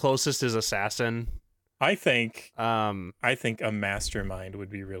think the closest is assassin. I think Um, a mastermind would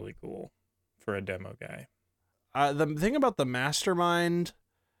be really cool for a demo guy. the thing about the mastermind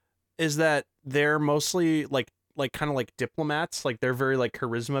is that they're mostly like kind of like diplomats. Like they're very like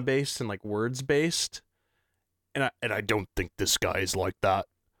charisma based and like words based. And I don't think this guy is like that.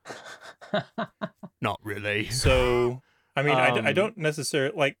 Not really. So, I mean, I Um, don't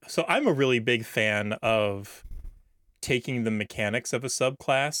necessarily like. So, I'm a really big fan of taking the mechanics of a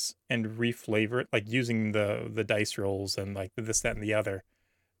subclass and reflavor it, like using the dice rolls and like this, that, and the other,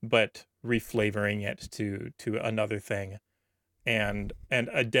 but reflavoring it to another thing. And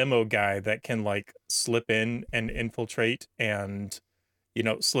a demo guy that can like slip in and infiltrate and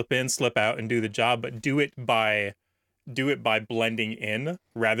slip in, slip out and do the job, but do it by blending in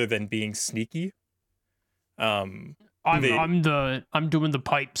rather than being sneaky. I'm The- doing the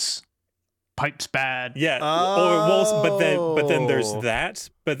pipes. Pipes bad. Yeah. But then there's Oh. that.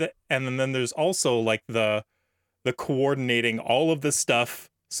 And then there's also like the coordinating all of the stuff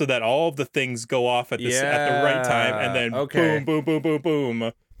so that all of the things go off at the right time, and then okay. boom, boom, boom, boom,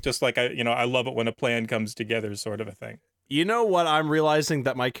 boom. Just like I love it when a plan comes together, sort of a thing. You know what I'm realizing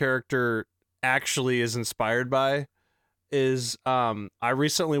that my character actually is inspired by is I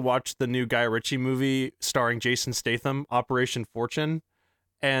recently watched the new Guy Ritchie movie starring Jason Statham, Operation Fortune,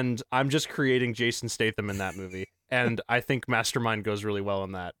 and I'm just creating Jason Statham in that movie. And I think Mastermind goes really well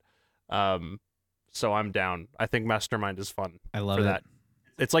in that. So I'm down. I think Mastermind is fun. I love for it. that.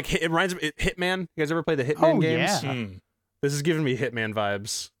 It's like it reminds me Hitman. You guys ever play the Hitman Oh, games? yeah. This is giving me Hitman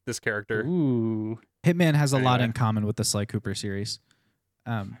vibes. This character, Ooh. Hitman has a lot Anyway. in common with the Sly Cooper series.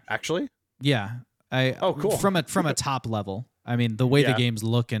 actually. Yeah. Oh, cool. From a top level. I mean, the way the Yeah. games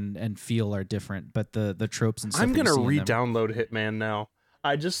look and feel are different, but the tropes and stuff. I'm that you gonna see in them- re-download Hitman now.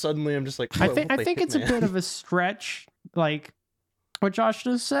 I just I'm just like I "Whoa, think we'll I play think it's a Hitman." bit of a stretch, like what Josh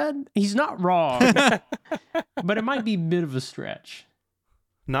just said. He's not wrong, but it might be a bit of a stretch.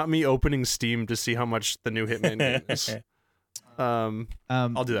 Not me opening Steam to see how much the new Hitman game is. I'll do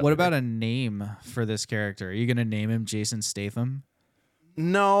that What later. about a name for this character? Are you gonna name him Jason Statham?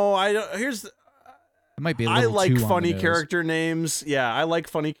 No, I don't. Here's It might be. I like too on funny the nose. character names. Yeah, I like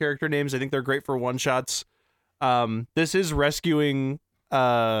funny character names. I think they're great for one shots. This is rescuing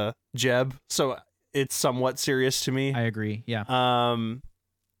Jeb, so it's somewhat serious to me. I agree. Yeah. I'll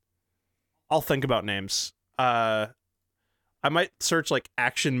think about names. I might search like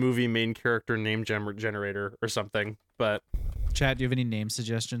action movie main character name generator or something. But Chad, do you have any name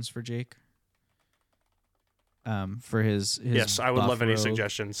suggestions for Jake? For his yes, I would buff love any rogue?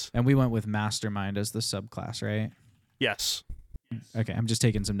 suggestions. And we went with Mastermind as the subclass, right? Yes. Okay, I'm just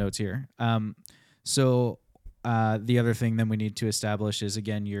taking some notes here. So the other thing then we need to establish is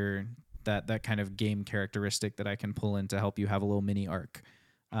again your that kind of game characteristic that I can pull in to help you have a little mini arc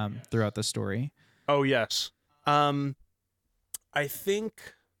throughout the story. Oh yes. I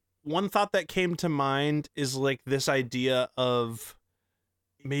think one thought that came to mind is like this idea of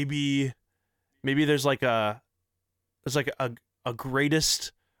maybe there's like a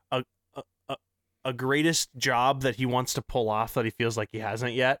greatest a greatest job that he wants to pull off that he feels like he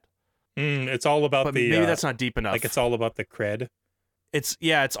hasn't yet. It's all about But the maybe that's not deep enough. like it's all about the cred. It's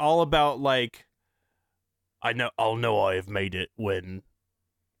all about like I'll know I have made it when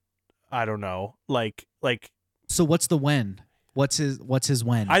I don't know. Like So what's the when? What's his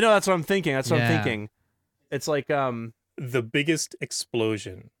when? I know that's what I'm thinking. That's what I'm Yeah. thinking. It's like The biggest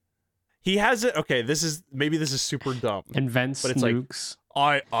explosion. he has it. Okay, this is super dumb. Invents But it's like- nukes.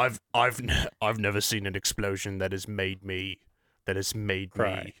 I've never seen an explosion that has made me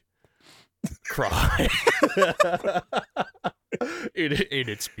Cry. cry in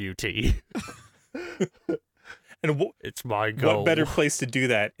its beauty. And It's my goal. what better place to do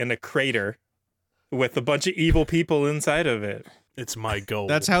that in a crater with a bunch of evil people inside of it? It's my goal.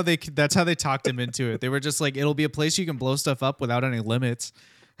 That's how they talked him into it. They were just like, it'll be a place you can blow stuff up without any limits.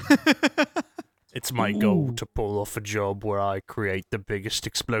 It's my goal to pull off a job where I create the biggest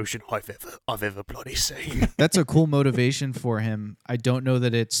explosion I've ever bloody seen. That's a cool motivation for him. I don't know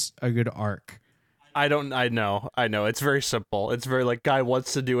that it's a good arc. I know. It's very simple. It's very like guy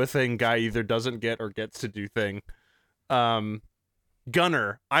wants to do a thing, guy either doesn't get or gets to do thing.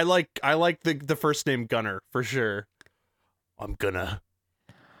 Gunner. I like the first name Gunner for sure. I'm gonna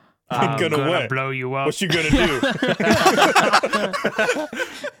Gonna what? blow you up. What you gonna do?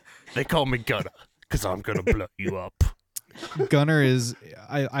 They call me Gunner because I'm gonna blow you up. Gunner is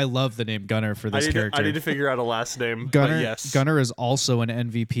I love the name Gunner for this character. I need to figure out a last name. Gunner, but yes. Gunner is also an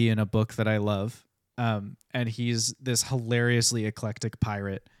MVP in a book that I love. And he's this hilariously eclectic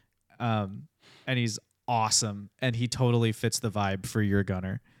pirate. And he's awesome. And he totally fits the vibe for your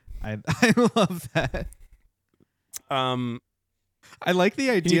Gunner. I love that. I like the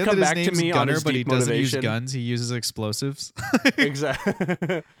idea come that his back to name's me on Gunner, his but he deep doesn't use motivation? guns. He uses explosives.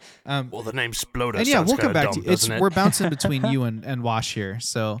 Exactly. Um, Well, the name Sploder and yeah, sounds we'll come kinda back dumb, to it's. doesn't it? We're bouncing between you and Wash here.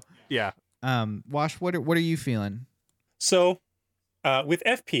 So, Yeah. Wash, what are you feeling? So, with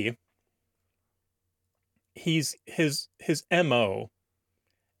FP, his MO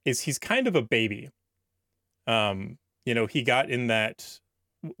is he's kind of a baby. He got in that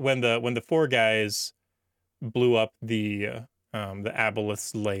when the four guys blew up the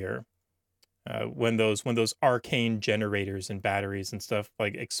Aboleth's lair, when those arcane generators and batteries and stuff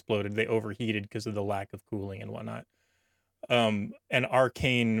like exploded, they overheated because of the lack of cooling and whatnot. An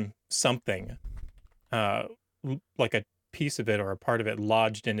arcane something, like a piece of it or a part of it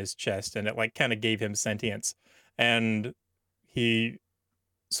lodged in his chest, and it like kind of gave him sentience, and he's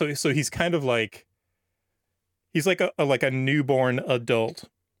kind of like he's like a newborn adult.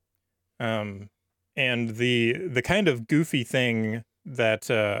 And the kind of goofy thing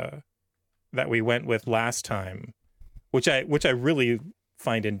that we went with last time, which I really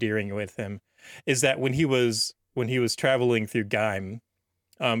find endearing with him, is that when he was traveling through Gaim,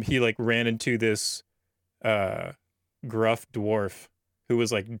 he like ran into this gruff dwarf who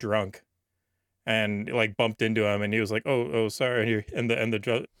was like drunk, and like bumped into him, and he was like, oh sorry, and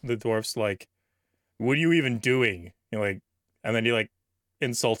the dwarf's like, what are you even doing? Like, and then he like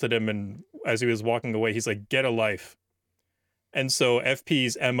insulted him, and as he was walking away, he's like, get a life. And so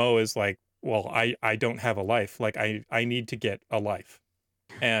FP's MO is like, well, I don't have a life, like I need to get a life.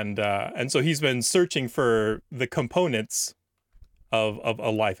 And so he's been searching for the components of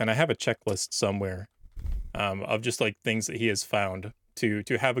a life, and I have a checklist somewhere of just like things that he has found to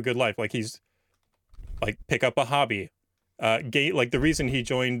have a good life. Like he's like, pick up a hobby. Like the reason he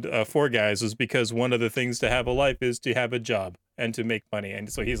joined Four Guys was because one of the things to have a life is to have a job and to make money.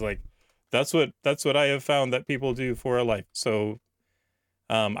 And so he's like, that's what I have found that people do for a life. So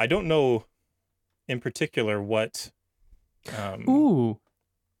I don't know in particular what. Ooh,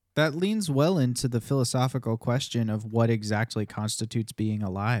 That leans well into the philosophical question of what exactly constitutes being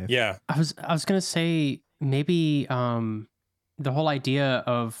alive. Yeah. I was gonna say maybe the whole idea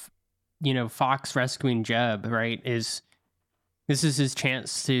of Fox rescuing Jeb, right, this is his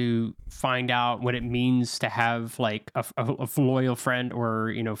chance to find out what it means to have like a loyal friend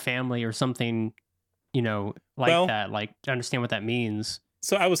or family or something like Well- that, like understand what that means.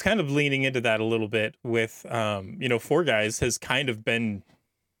 So I was kind of leaning into that a little bit with, Four Guys has kind of been,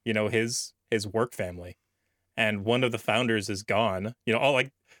 his work family, and one of the founders is gone. All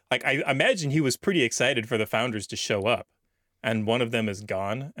like I imagine he was pretty excited for the founders to show up, and one of them is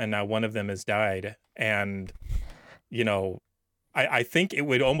gone, and now one of them has died, and I think it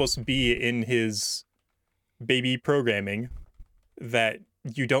would almost be in his baby programming that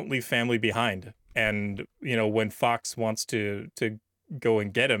you don't leave family behind, and when Fox wants to go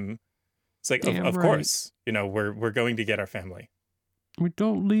and get him, it's like Damn of right. course, we're going to get our family. We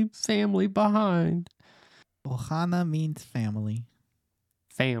don't leave family behind. Ohana means family.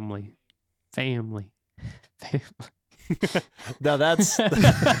 Family. Now that's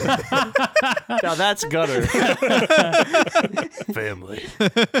Gunner. Family.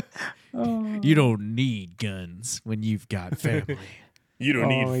 You don't need guns when you've got family. You don't Oh,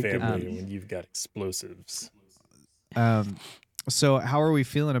 my need family goodness. when you've got explosives. So how are we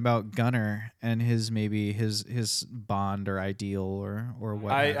feeling about Gunner and his bond or ideal or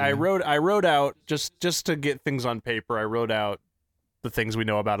what? have I you? wrote out just to get things on paper. I wrote out the things we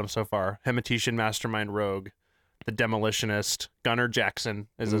know about him so far. Hematetian mastermind rogue, the demolitionist. Gunner Jackson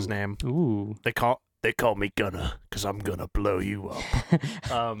is his name. Ooh. They call me Gunner because I'm gonna blow you up.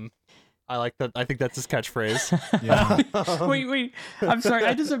 I like that. I think that's his catchphrase. Yeah. Wait. I'm sorry.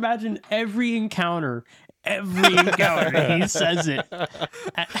 I just imagine every encounter he says it.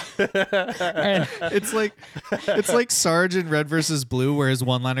 And- It's like Sarge in Red versus Blue, where his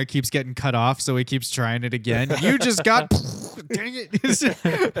one-liner keeps getting cut off, so he keeps trying it again. You just got, dang it!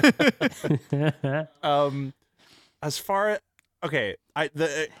 As far okay,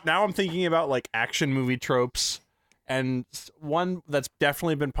 now I'm thinking about like action movie tropes, and one that's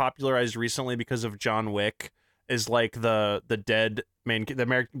definitely been popularized recently because of John Wick is like the main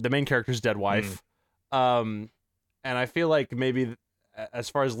character's dead wife. And I feel like maybe as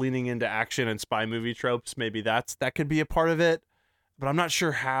far as leaning into action and spy movie tropes, maybe that could be a part of it, but I'm not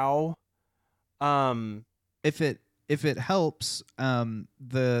sure how. If it helps,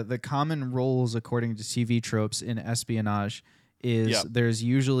 the common roles according to TV tropes in espionage is there's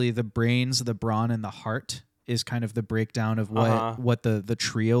usually the brains, the brawn, and the heart is kind of the breakdown of what the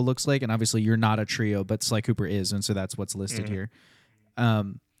trio looks like. And obviously you're not a trio, but Sly Cooper is, and so that's what's listed here.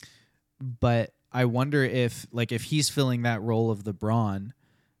 But I wonder if he's filling that role of the brawn,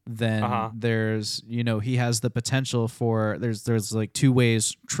 then there's he has the potential for there's like two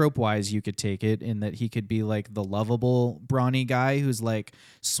ways trope wise you could take it, in that he could be like the lovable brawny guy who's like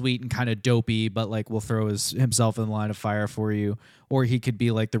sweet and kind of dopey but like will throw himself in the line of fire for you, or he could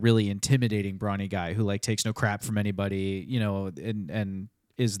be like the really intimidating brawny guy who like takes no crap from anybody, and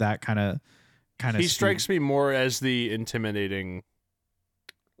is that kind of He strikes me more as the intimidating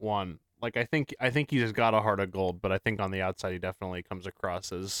one. Like I think he's got a heart of gold, but I think on the outside he definitely comes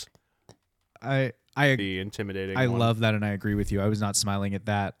across as I the intimidating I one. love that, and I agree with you. I was not smiling at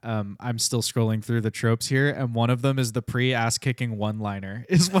that. I'm still scrolling through the tropes here, and one of them is the pre-ass kicking one-liner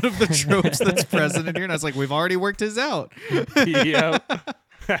is one of the tropes that's present in here, and I was like, we've already worked his out. Yeah.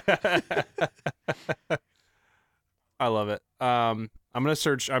 I love it. I'm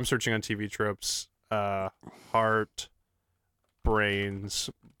searching on TV tropes. Heart,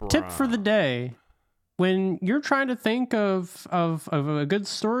 brains. Tip for the day: when you're trying to think of a good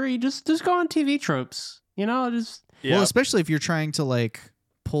story, just go on TV tropes. Well, especially if you're trying to like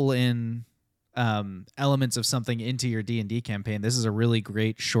pull in elements of something into your D&D campaign, this is a really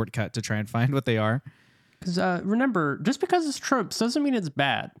great shortcut to try and find what they are. Because remember, just because it's tropes doesn't mean it's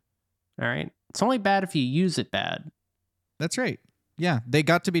bad. All right, it's only bad if you use it bad. That's right. Yeah, they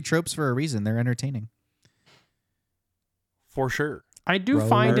got to be tropes for a reason. They're entertaining. For sure. I do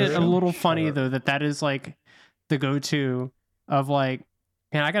find it a little funny though that is like the go-to of like,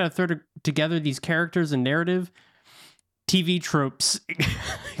 man, I gotta throw together these characters and narrative. TV tropes.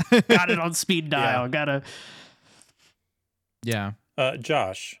 Got it on speed dial. Gotta. Yeah.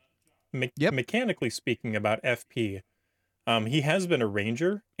 Josh, mechanically speaking about FP, he has been a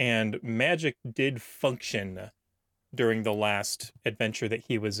ranger, and magic did function during the last adventure that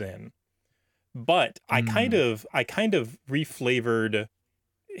he was in. But I kind of reflavored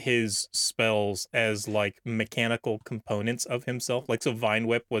his spells as like mechanical components of himself. Like, so Vine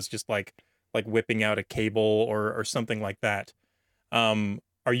Whip was just like whipping out a cable or something like that.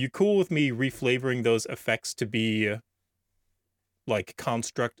 Are you cool with me reflavoring those effects to be like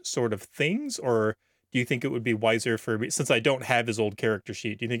construct sort of things, or do you think it would be wiser for me, since I don't have his old character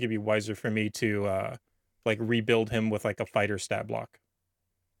sheet, do you think it'd be wiser for me to like rebuild him with like a fighter stat block?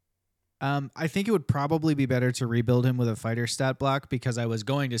 I think it would probably be better to rebuild him with a fighter stat block, because I was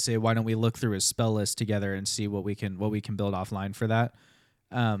going to say, why don't we look through his spell list together and see what we can build offline for that.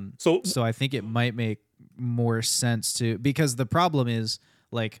 So I think it might make more sense to, because the problem is,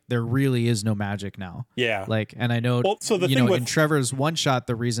 like, there really is no magic now. Yeah. Like, and I know, Well, so the you thing know, with- in Trevor's one shot,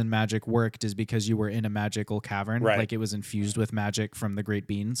 the reason magic worked is because you were in a magical cavern. Right. Like, it was infused with magic from the Great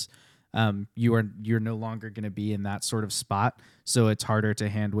Beans. You're no longer going to be in that sort of spot. So it's harder to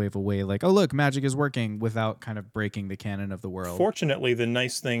hand wave away, like, oh, look, magic is working, without kind of breaking the canon of the world. Fortunately, the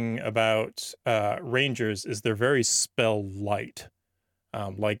nice thing about Rangers is they're very spell light.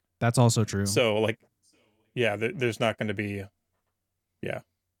 Like, That's also true. so, like, yeah, there's not going to be, yeah.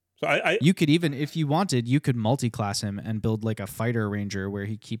 So I You could even, if you wanted, you could multi-class him and build like a fighter ranger where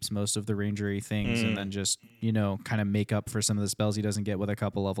he keeps most of the rangery things and then just, you know, kind of make up for some of the spells he doesn't get with a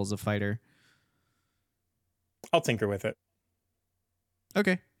couple levels of fighter. I'll tinker with it.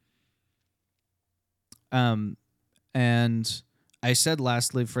 Okay. And I said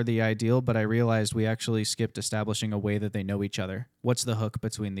lastly for the ideal, but I realized we actually skipped establishing a way that they know each other. What's the hook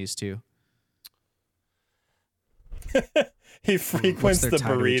between these two? He frequents their the tie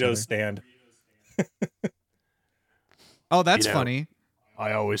to each other? burrito stand. Oh, that's You know, funny.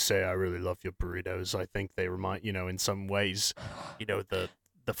 I always say I really love your burritos. I think they remind, you know, in some ways, you know, the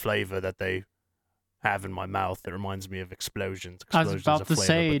flavor that they have in my mouth, it reminds me of explosions. I was Explosions about of to flavor,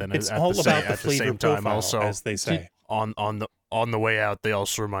 say, but then It's at all the about at the flavor same time, profile, also as they say. on the way out, they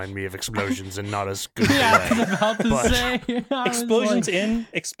also remind me of explosions and not as good. Yeah, a I was way. about to But- say. I was Explosions like, in,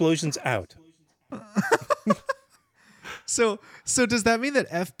 explosions out. So does that mean that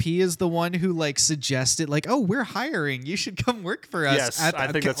FP is the one who like suggested, like, oh, we're hiring, you should come work for us? Yes,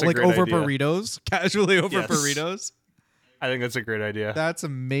 I think that's a like great over idea. burritos, casually over Yes. burritos. I think that's a great idea. That's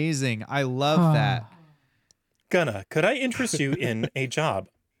amazing. I love that. Gunna, could I interest you in a job?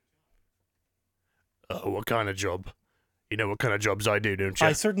 What kind of job? You know what kind of jobs I do, don't you?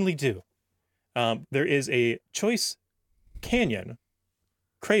 I certainly do. There is a choice canyon,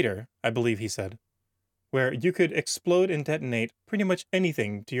 crater, I believe he said, where you could explode and detonate pretty much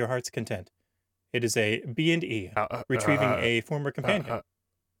anything to your heart's content. It is a B&E, retrieving a former companion.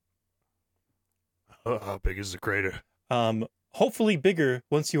 How big is the crater? Hopefully bigger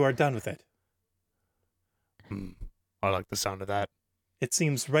once you are done with it. I like the sound of that. It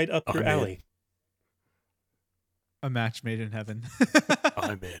seems right up your I'm in. alley. A match made in heaven.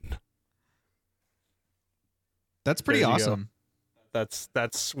 I'm in. That's pretty There you go. awesome.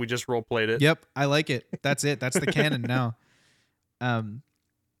 That's we just role played it. Yep, I like it. That's it. That's the canon now.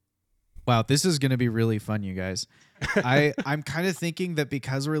 Wow, this is going to be really fun, you guys. I'm kind of thinking that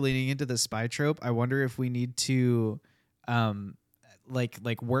because we're leaning into the spy trope, I wonder if we need to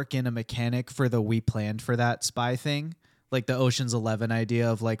like work in a mechanic for the we planned for that spy thing. Like the Ocean's 11 idea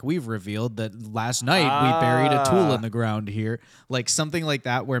of like, we've revealed that last night we buried a tool in the ground here. Like something like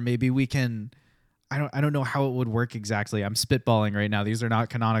that where maybe we can, I don't know how it would work exactly. I'm spitballing right now. These are not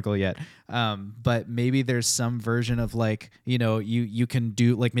canonical yet. But maybe there's some version of like, you know, you can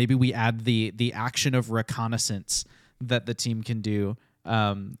do like, maybe we add the action of reconnaissance that the team can do.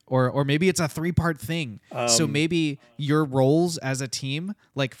 Or maybe it's a 3-part thing. So maybe your roles as a team,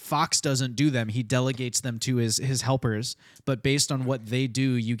 like Fox doesn't do them. He delegates them to his helpers, but based on what they do,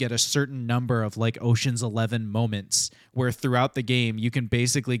 you get a certain number of like Ocean's 11 moments where throughout the game, you can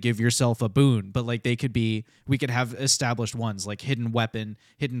basically give yourself a boon, but like we could have established ones like hidden weapon,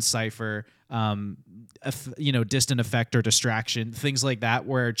 hidden cipher, distant effect or distraction, things like that,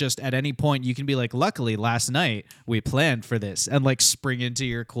 where just at any point you can be like, luckily last night we planned for this, and like spring into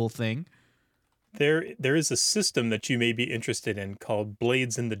your cool thing. There is a system that you may be interested in called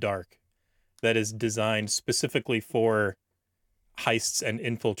Blades in the Dark that is designed specifically for heists and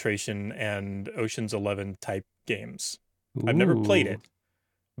infiltration and Ocean's 11 type games. I've never played it,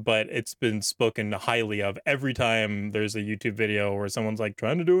 but it's been spoken highly of every time there's a YouTube video where someone's like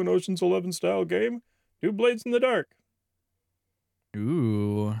trying to do an Ocean's 11 style game, do Blades in the Dark.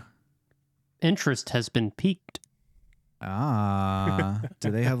 Ooh. Interest has been piqued.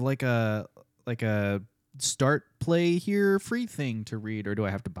 Do they have like a start play here free thing to read, or do I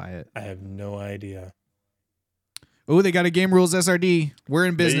have to buy it? I have no idea. Oh, they got a game rules SRD. We're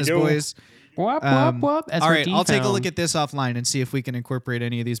in business, go. boys. Whoop, Um, whoop, whoop. All right, SRD I'll take a found. look at this offline and see if we can incorporate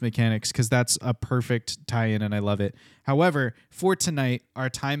any of these mechanics, because that's a perfect tie-in and I love it. However, for tonight, our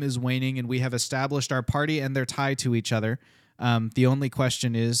time is waning and we have established our party and their tie to each other. The only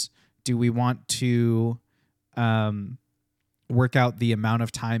question is, do we want to work out the amount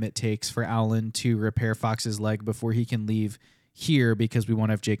of time it takes for Alan to repair Fox's leg before he can leave here, because we want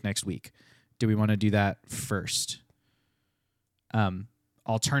to have Jake next week? Do we want to do that first?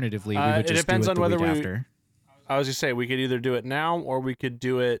 alternatively, we would It just depends do it on the whether week we- after. I was gonna say we could either do it now or we could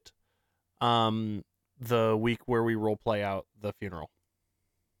do it the week where we role play out the funeral.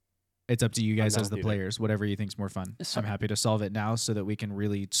 It's up to you guys down as the with either. players, whatever you think's more fun. So- I'm happy to solve it now so that we can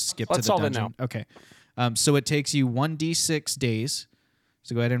really skip Let's to the solve it dungeon. Okay. So it takes you 1d6 days.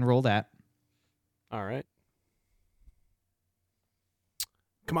 So go ahead and roll that. All right.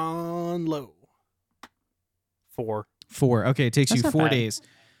 Come on, low. 4. 4. Okay, it takes That's you not 4 bad. days.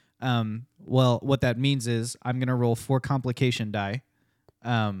 Well, what that means is I'm going to roll 4 complication die.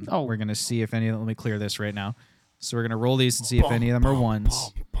 We're going to see if any of them, let me clear this right now. So we're going to roll these and see if any of them are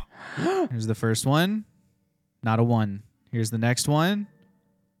ones. Here's the first one. Not a 1. Here's the next one.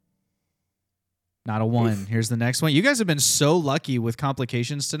 Not a 1. Oof. Here's the next one. You guys have been so lucky with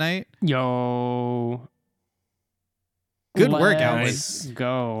complications tonight. Yo. Good work, Alan. Let's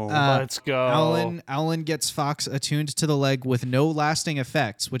go. Let's go. Alan gets Fox attuned to the leg with no lasting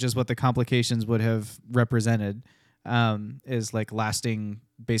effects, which is what the complications would have represented. Is like lasting,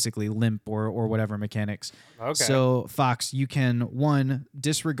 basically limp or whatever mechanics. Okay. So Fox, you can 1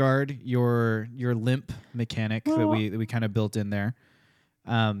 disregard your limp mechanic that we kind of built in there,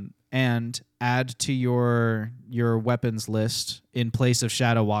 and add to your weapons list in place of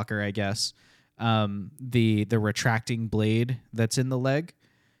Shadow Walker, I guess. The retracting blade that's in the leg.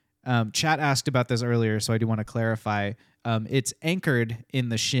 Chat asked about this earlier, so I do want to clarify. It's anchored in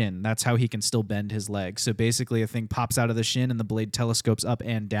the shin. That's how he can still bend his leg. So basically, a thing pops out of the shin, and the blade telescopes up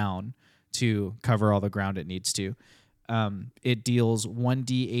and down to cover all the ground it needs to. It deals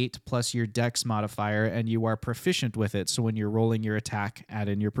 1d8 plus your dex modifier, and you are proficient with it. So when you're rolling your attack, add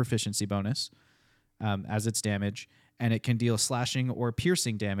in your proficiency bonus as its damage. And it can deal slashing or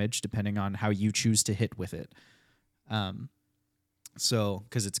piercing damage depending on how you choose to hit with it. So,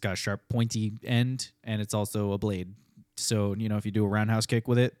 because it's got a sharp, pointy end, and it's also a blade. So, if you do a roundhouse kick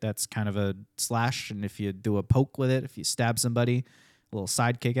with it, that's kind of a slash. And if you do a poke with it, if you stab somebody, a little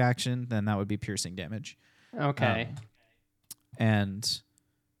sidekick action, then that would be piercing damage. Okay. And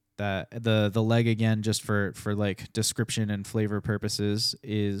the leg, again, just for like description and flavor purposes,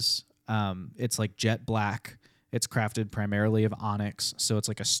 is it's like jet black. It's crafted primarily of onyx, so it's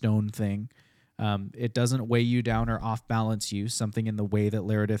like a stone thing. It doesn't weigh you down or off-balance you. Something in the way that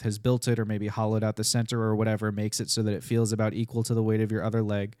Laredith has built it, or maybe hollowed out the center or whatever, makes it so that it feels about equal to the weight of your other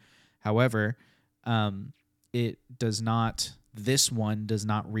leg. However, it does not. This one does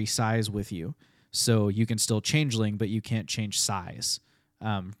not resize with you, so you can still changeling, but you can't change size.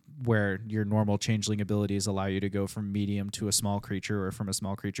 Where your normal changeling abilities allow you to go from medium to a small creature, or from a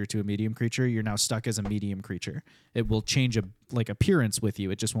small creature to a medium creature, you're now stuck as a medium creature. It will change appearance with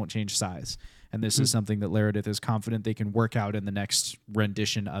you. It just won't change size. And this is something that Laredith is confident they can work out in the next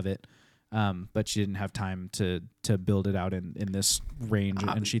rendition of it. But she didn't have time to build it out in this range,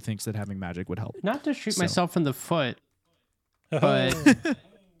 and she thinks that having magic would help. Not to shoot So- myself in the foot, but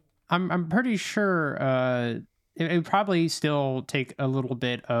I'm pretty sure it would probably still take a little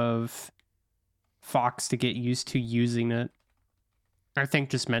bit of Fox to get used to using it. I think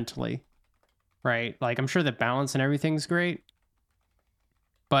just mentally, right? Like, I'm sure the balance and everything's great,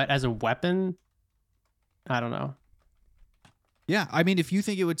 but as a weapon, I don't know. Yeah, I mean, if you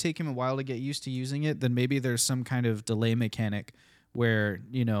think it would take him a while to get used to using it, then maybe there's some kind of delay mechanic where,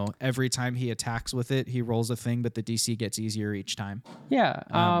 every time he attacks with it, he rolls a thing, but the DC gets easier each time. Yeah.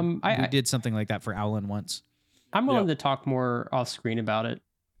 We did something like that for Alan once. I'm willing to talk more off screen about it.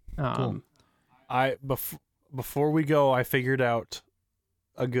 Cool. Before we go, I figured out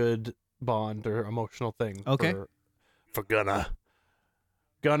a good bond or emotional thing. Okay. For Gunnar.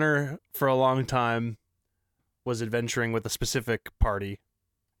 Gunnar, for a long time, was adventuring with a specific party.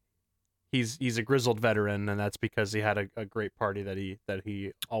 He's a grizzled veteran, and that's because he had a great party that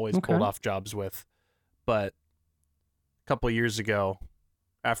he always pulled off jobs with. But a couple of years ago,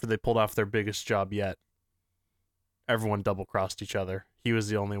 after they pulled off their biggest job yet, everyone double-crossed each other. He was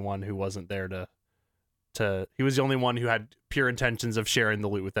the only one who wasn't there he was the only one who had pure intentions of sharing the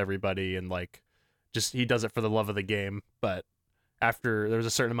loot with everybody, and he does it for the love of the game. But after there was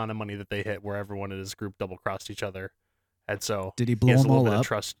a certain amount of money that they hit where everyone in his group double-crossed each other. And so Did he blow has them a little all bit up? of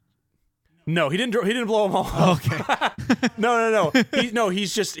trust. No, he didn't blow them all up. Okay. No. He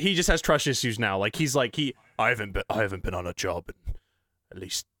just has trust issues now. I haven't been on a job in at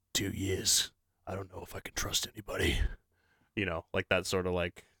least 2 years. I don't know if I can trust anybody. Like that sort of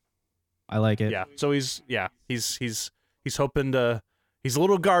like. I like it. Yeah. So he's hoping to. He's a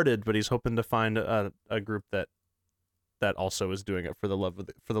little guarded, but he's hoping to find a group that also is doing it for the love of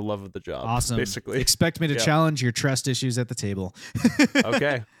the job. Awesome. Basically. Expect me to challenge your trust issues at the table.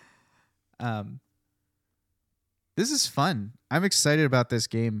 Okay. This is fun. I'm excited about this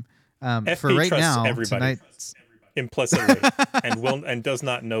game. FP For right trusts now, everybody tonight. implicitly and does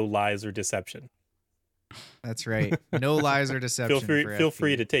not know lies or deception. That's right. No lies or deception. Feel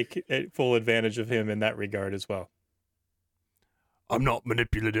free to take full advantage of him in that regard as well. I'm not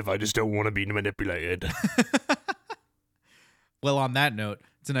manipulative. I just don't want to be manipulated. Well, on that note,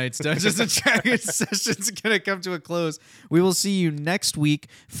 tonight's Dungeons and Dragons session is going to come to a close. We will see you next week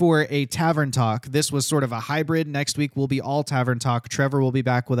for a tavern talk. This was sort of a hybrid. Next week will be all tavern talk. Trevor will be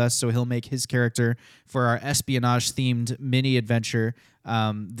back with us, so he'll make his character for our espionage-themed mini adventure,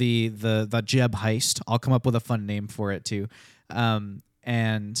 the Jeb heist. I'll come up with a fun name for it too, and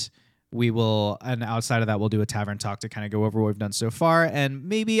outside of that, we'll do a tavern talk to kind of go over what we've done so far. And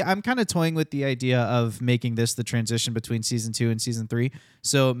maybe I'm kind of toying with the idea of making this the transition between season 2 and season 3.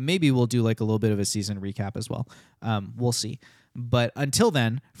 So maybe we'll do like a little bit of a season recap as well. We'll see. But until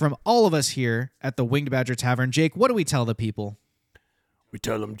then, from all of us here at the Winged Badger Tavern, Jake, what do we tell the people? We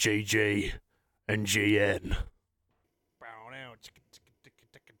tell them JJ and JN.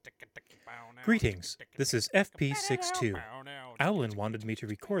 Greetings, this is FP62. Alan wanted me to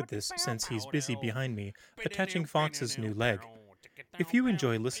record this since he's busy behind me attaching Fox's new leg. If you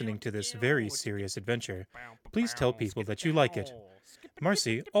enjoy listening to this very serious adventure, please tell people that you like it.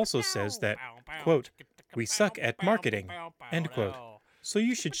 Marcy also says that, quote, we suck at marketing, end quote, so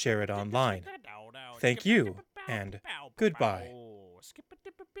you should share it online. Thank you, and goodbye.